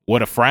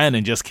with a friend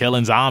and just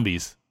killing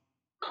zombies.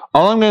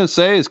 All I'm going to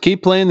say is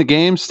keep playing the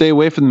game, stay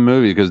away from the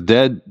movie, because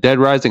Dead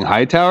Rising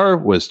Hightower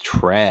was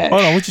trash.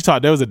 Hold on, what you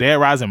talking? There was a Dead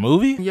Rising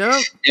movie?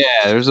 Yep. Yeah,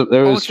 there was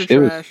it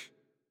was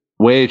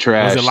way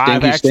trash. Was it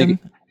live action?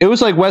 It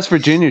was like West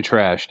Virginia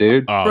trash,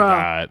 dude. Oh, bro,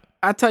 God.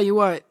 I tell you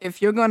what,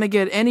 if you're going to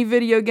get any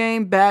video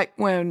game back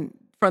from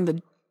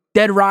the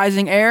Dead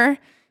Rising era,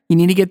 you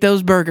need to get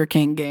those Burger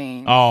King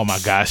games. Oh, my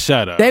God,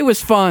 shut up. They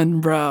was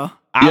fun, bro.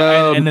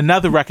 And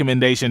another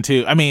recommendation,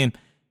 too. I mean,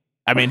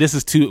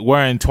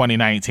 we're in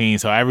 2019,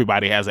 so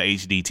everybody has an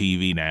HD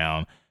TV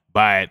now.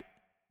 But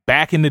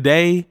back in the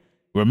day,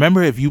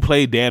 remember if you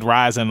played Dead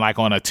Rising like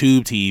on a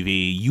tube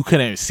TV, you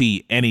couldn't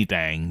see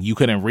anything. You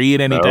couldn't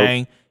read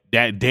anything. Nope.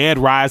 That Dead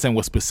Rising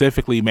was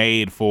specifically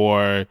made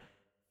for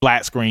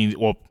flat screen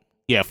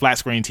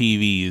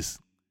TVs.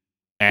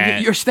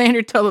 And your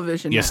standard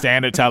television. Your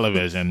standard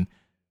television.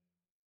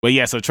 But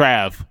yeah, so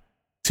Trav,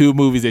 2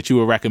 movies that you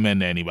would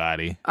recommend to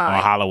anybody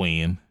on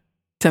Halloween.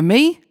 To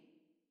me?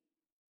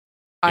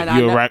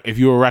 If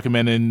you were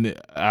recommending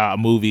a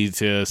movie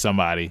to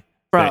somebody,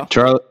 bro,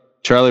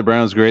 Charlie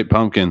Brown's Great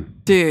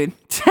Pumpkin, dude.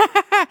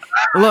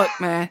 Look,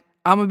 man,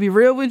 I'm gonna be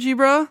real with you,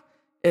 bro.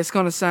 It's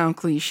gonna sound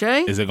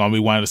cliche. Is it gonna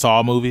be one of the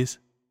Saw movies?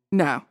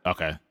 No.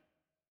 Okay.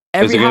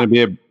 Is it gonna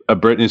be a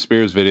Britney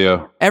Spears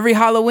video? Every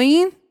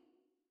Halloween,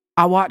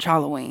 I watch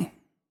Halloween.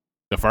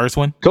 The first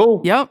one? Cool.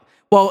 Yep.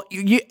 Well,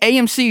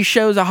 AMC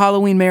shows a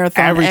Halloween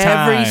marathon every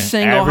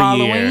single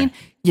Halloween. Year.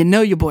 You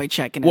know your boy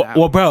checking it out.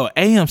 Well, bro,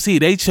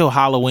 AMC, they show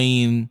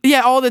Halloween.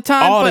 Yeah, all the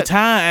time. All the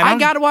time. I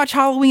got to watch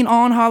Halloween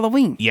on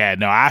Halloween. Yeah,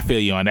 no, I feel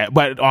you on that.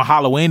 But on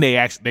Halloween,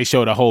 they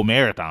show the whole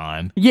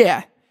marathon.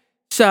 Yeah.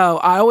 So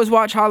I always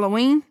watch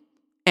Halloween,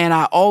 and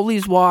I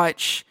always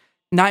watch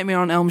Nightmare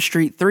on Elm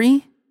Street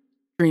 3,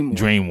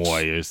 Dream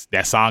Warriors.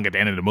 That song at the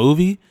end of the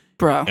movie.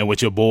 Bro. And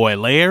with your boy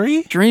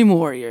Larry. Dream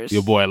Warriors.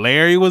 Your boy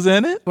Larry was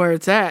in it. Where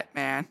it's at,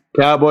 man.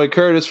 Cowboy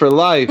Curtis for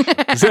life.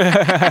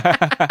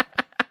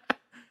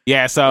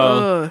 Yeah,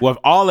 so with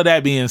all of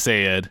that being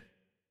said,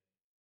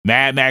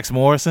 Mad Max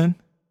Morrison,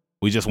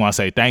 we just want to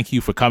say thank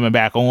you for coming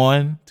back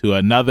on to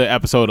another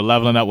episode of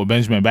Leveling Up with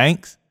Benjamin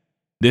Banks.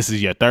 This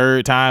is your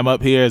 3rd time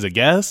up here as a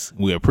guest.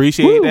 We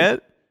appreciate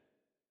that.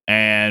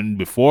 And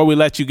before we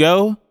let you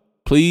go,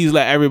 please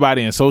let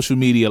everybody in social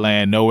media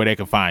land know where they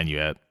can find you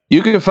at.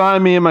 You can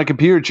find me in my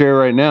computer chair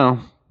right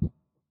now.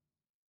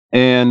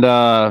 And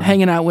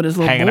hanging out with his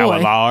little boy. Hanging out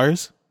with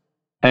Lars.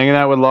 Hanging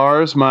out with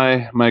Lars,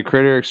 my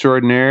critter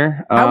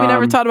extraordinaire. We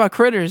never talked about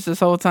critters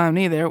this whole time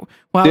neither.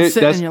 While I'm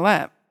sitting in your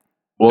lap.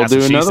 We'll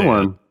do another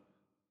one.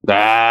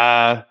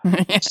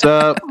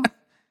 So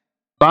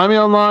find me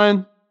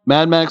online,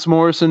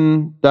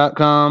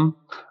 madmaxmorrison.com.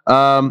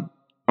 I'm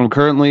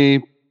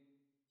currently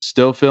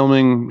still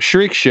filming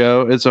Shriek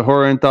Show. It's a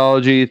horror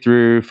anthology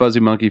through Fuzzy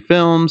Monkey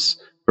Films.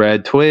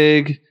 Brad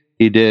Twigg.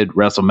 He did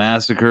Wrestle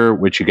Massacre,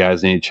 which you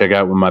guys need to check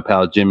out with my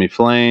pal Jimmy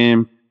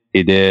Flame.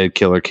 He did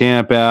Killer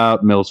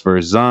Campout, Mills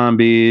vs.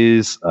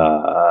 Zombies,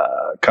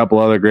 a couple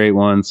other great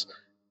ones.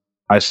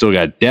 I still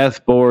got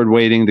Deathboard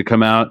waiting to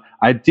come out.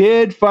 I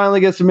did finally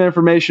get some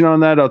information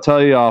on that. I'll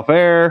tell you off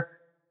air.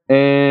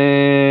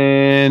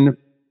 And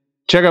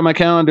check out my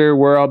calendar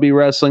where I'll be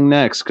wrestling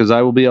next, because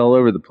I will be all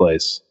over the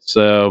place.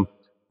 So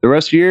the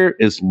rest of the year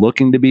is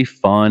looking to be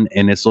fun,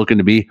 and it's looking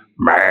to be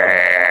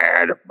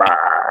mad.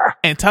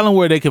 And tell them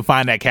where they can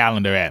find that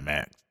calendar at,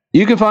 Max.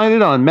 You can find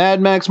it on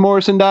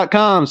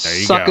madmaxmorrison.com,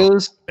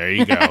 suckers. There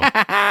you go.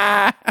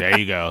 There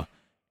you go.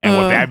 And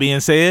with that being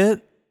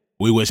said,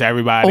 we wish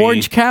everybody...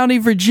 Orange County,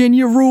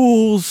 Virginia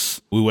rules.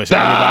 We wish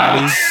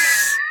everybody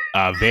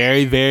a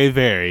very, very,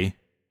 very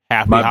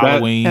happy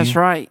Halloween. That's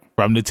right.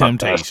 From the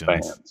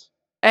Temptations.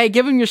 Hey,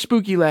 give him your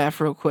spooky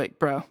laugh real quick,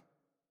 bro.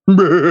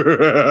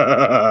 There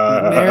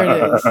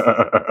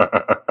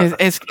it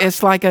is.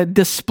 It's like a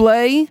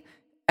display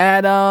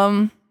at...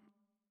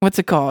 what's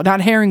it called?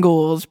 Not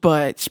Herringles,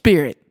 but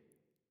Spirit.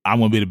 I'm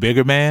going to be the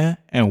bigger man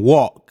and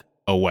walk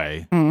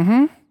away.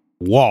 Mm-hmm.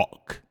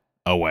 Walk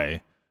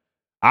away.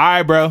 All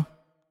right, bro.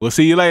 We'll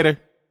see you later.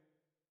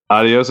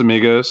 Adios,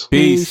 amigos.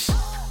 Peace.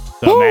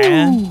 So,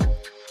 man,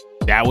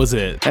 that was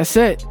it. That's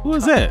it. Who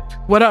was it?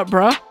 What up,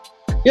 bro?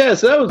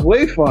 Yes, that was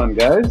way fun,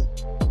 guys.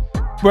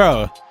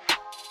 Bro,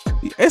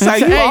 it's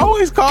like you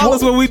always call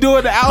us when we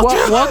doing the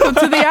outro. Welcome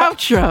to the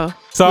outro.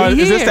 So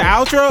is this the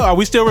outro? Are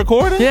we still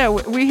recording? Yeah,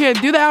 we here.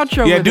 Do the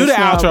outro. Yeah, do the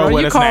outro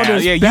with us now.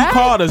 Yeah, you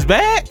called us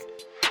back.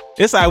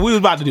 It's like we was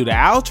about to do the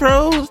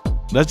outros.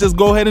 Let's just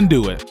go ahead and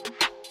do it.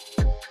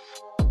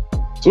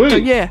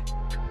 Sweet. Yeah.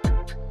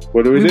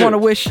 What do we do?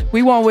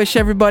 We want to wish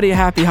everybody a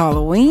happy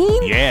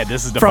Halloween. Yeah,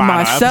 this is the from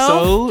final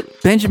myself,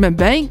 episode. Benjamin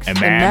Banks and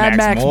Mad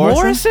Max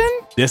Morrison.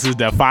 This is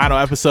the final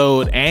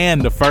episode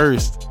and the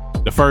first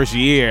the first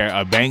year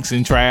of Banks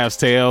and Trav's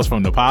Tales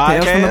from the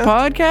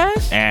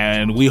Podcast.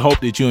 And we hope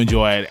that you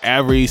enjoyed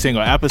every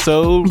single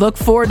episode. Look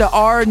forward to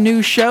our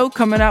new show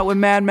coming out with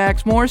Mad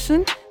Max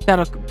Morrison.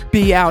 That'll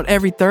be out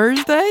every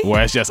Thursday.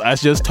 Where it's just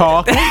us just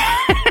talking.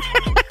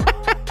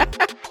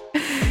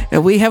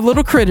 And we have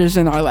little critters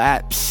in our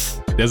laps.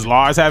 Does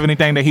Lars have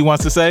anything that he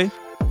wants to say?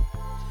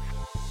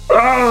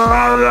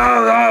 I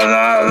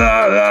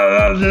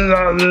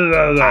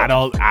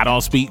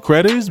don't speak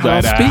critters,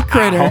 but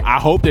I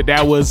hope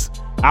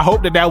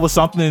that was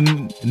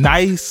something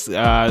nice.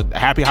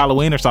 Happy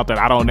Halloween or something.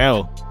 I don't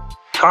know.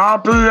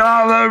 Happy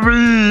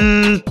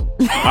Halloween.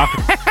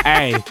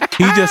 Hey,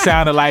 he just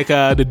sounded like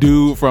the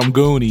dude from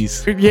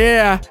Goonies.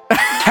 Yeah.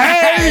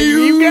 Hey,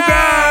 you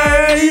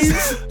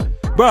guys.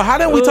 Bro, how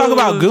didn't we talk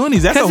about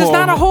Goonies? That's because it's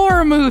not a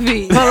horror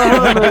movie.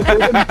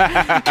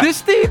 This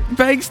Steve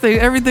Banks thing,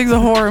 everything's a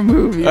horror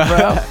movie,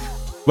 bro.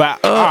 But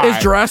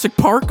is Jurassic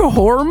Park a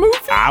horror movie?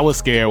 I was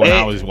scared when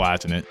I was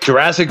watching it.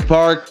 Jurassic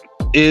Park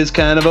is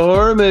kind of a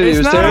horror movie.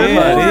 It's not a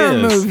horror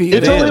movie.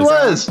 It totally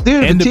was.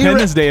 Dude,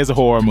 Independence Day is a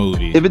horror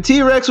movie. If a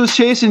T-Rex was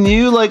chasing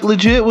you, like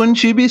legit,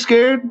 wouldn't you be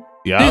scared?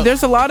 Yeah. Dude,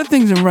 there's a lot of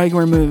things in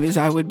regular movies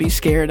I would be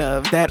scared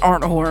of that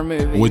aren't horror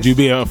movies. Would you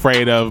be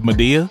afraid of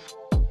Madea?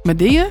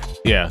 Madea?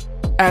 Yeah.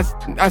 As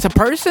a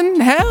person?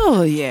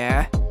 Hell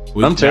yeah.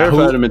 I'm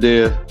terrified of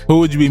Madea. Who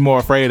would you be more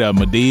afraid of,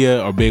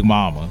 Madea or Big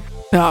Mama?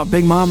 Oh,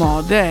 Big Mama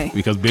all day.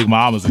 Because Big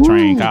Mama's a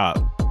trained cop.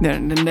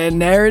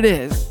 There it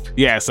is.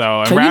 Yeah,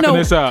 so wrapping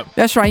this up.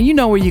 That's right. You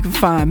know where you can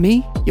find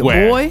me. Your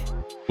boy,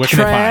 where can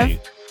they find you?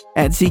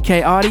 At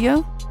ZK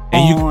Audio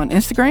on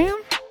Instagram.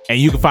 And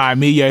you can find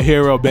me, your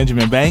hero,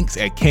 Benjamin Banks,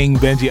 at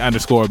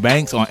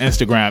KingBenji_Banks on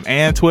Instagram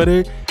and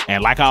Twitter.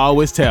 And like I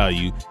always tell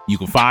you, you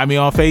can find me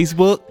on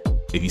Facebook.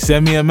 If you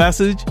send me a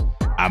message,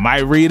 I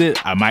might read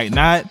it, I might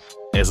not,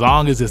 as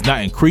long as it's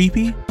nothing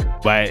creepy.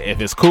 But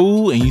if it's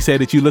cool and you say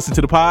that you listen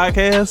to the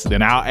podcast,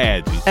 then I'll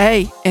add you.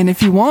 Hey, and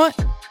if you want,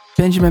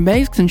 Benjamin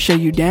Banks can show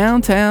you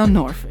downtown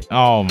Norfolk.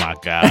 Oh my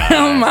God.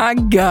 Oh my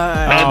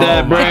God. Add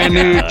that brand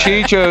new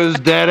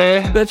Chichos,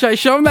 daddy. That's right.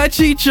 Show him that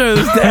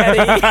Chichos, daddy.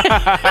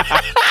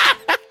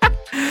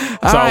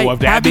 So with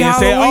that being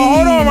said,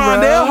 hold on,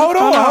 Rondell.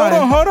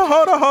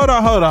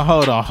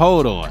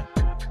 Hold on.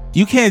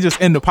 You can't just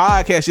end the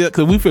podcast yet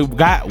because we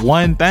forgot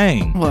one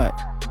thing. What?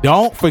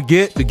 Don't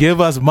forget to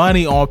give us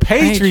money on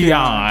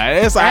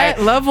Patreon. It's like,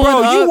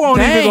 bro, you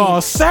won't even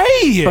gonna say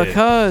it.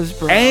 Because,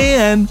 bro.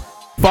 And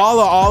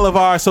follow all of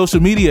our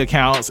social media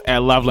accounts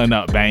at Leveling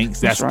Up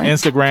Banks. That's right.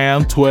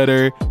 Instagram,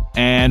 Twitter,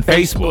 and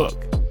Facebook.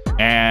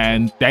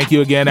 And thank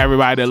you again,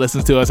 everybody that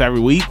listens to us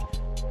every week.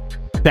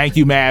 Thank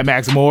you, Mad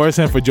Max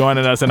Morrison, for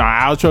joining us in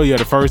our outro. You're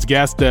the first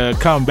guest to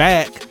come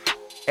back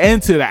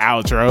into the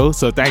outro.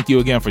 So thank you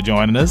again for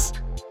joining us.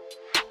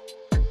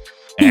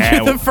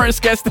 You're the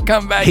first guest to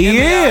come back. He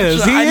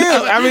is.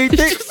 I mean,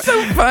 it's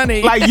so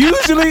funny. Like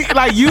usually,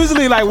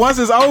 once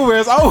it's over,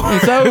 it's over.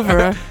 It's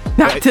over.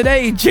 Not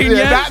today, genius.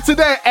 Yeah, not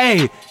today.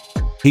 Hey,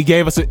 he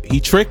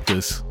tricked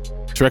us.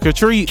 Trick or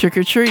treat. Trick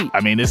or treat.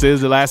 I mean, this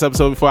is the last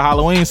episode before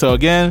Halloween. So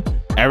again,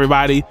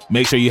 everybody,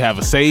 make sure you have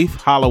a safe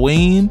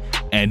Halloween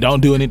and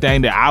don't do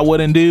anything that I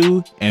wouldn't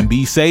do, and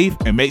be safe,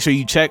 and make sure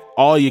you check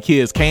all your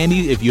kids'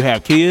 candy if you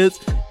have kids.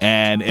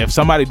 And if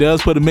somebody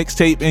does put a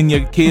mixtape in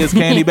your kids'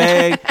 candy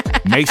bag,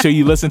 make sure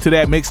you listen to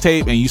that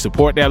mixtape and you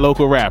support that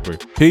local rapper.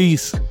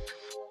 Peace.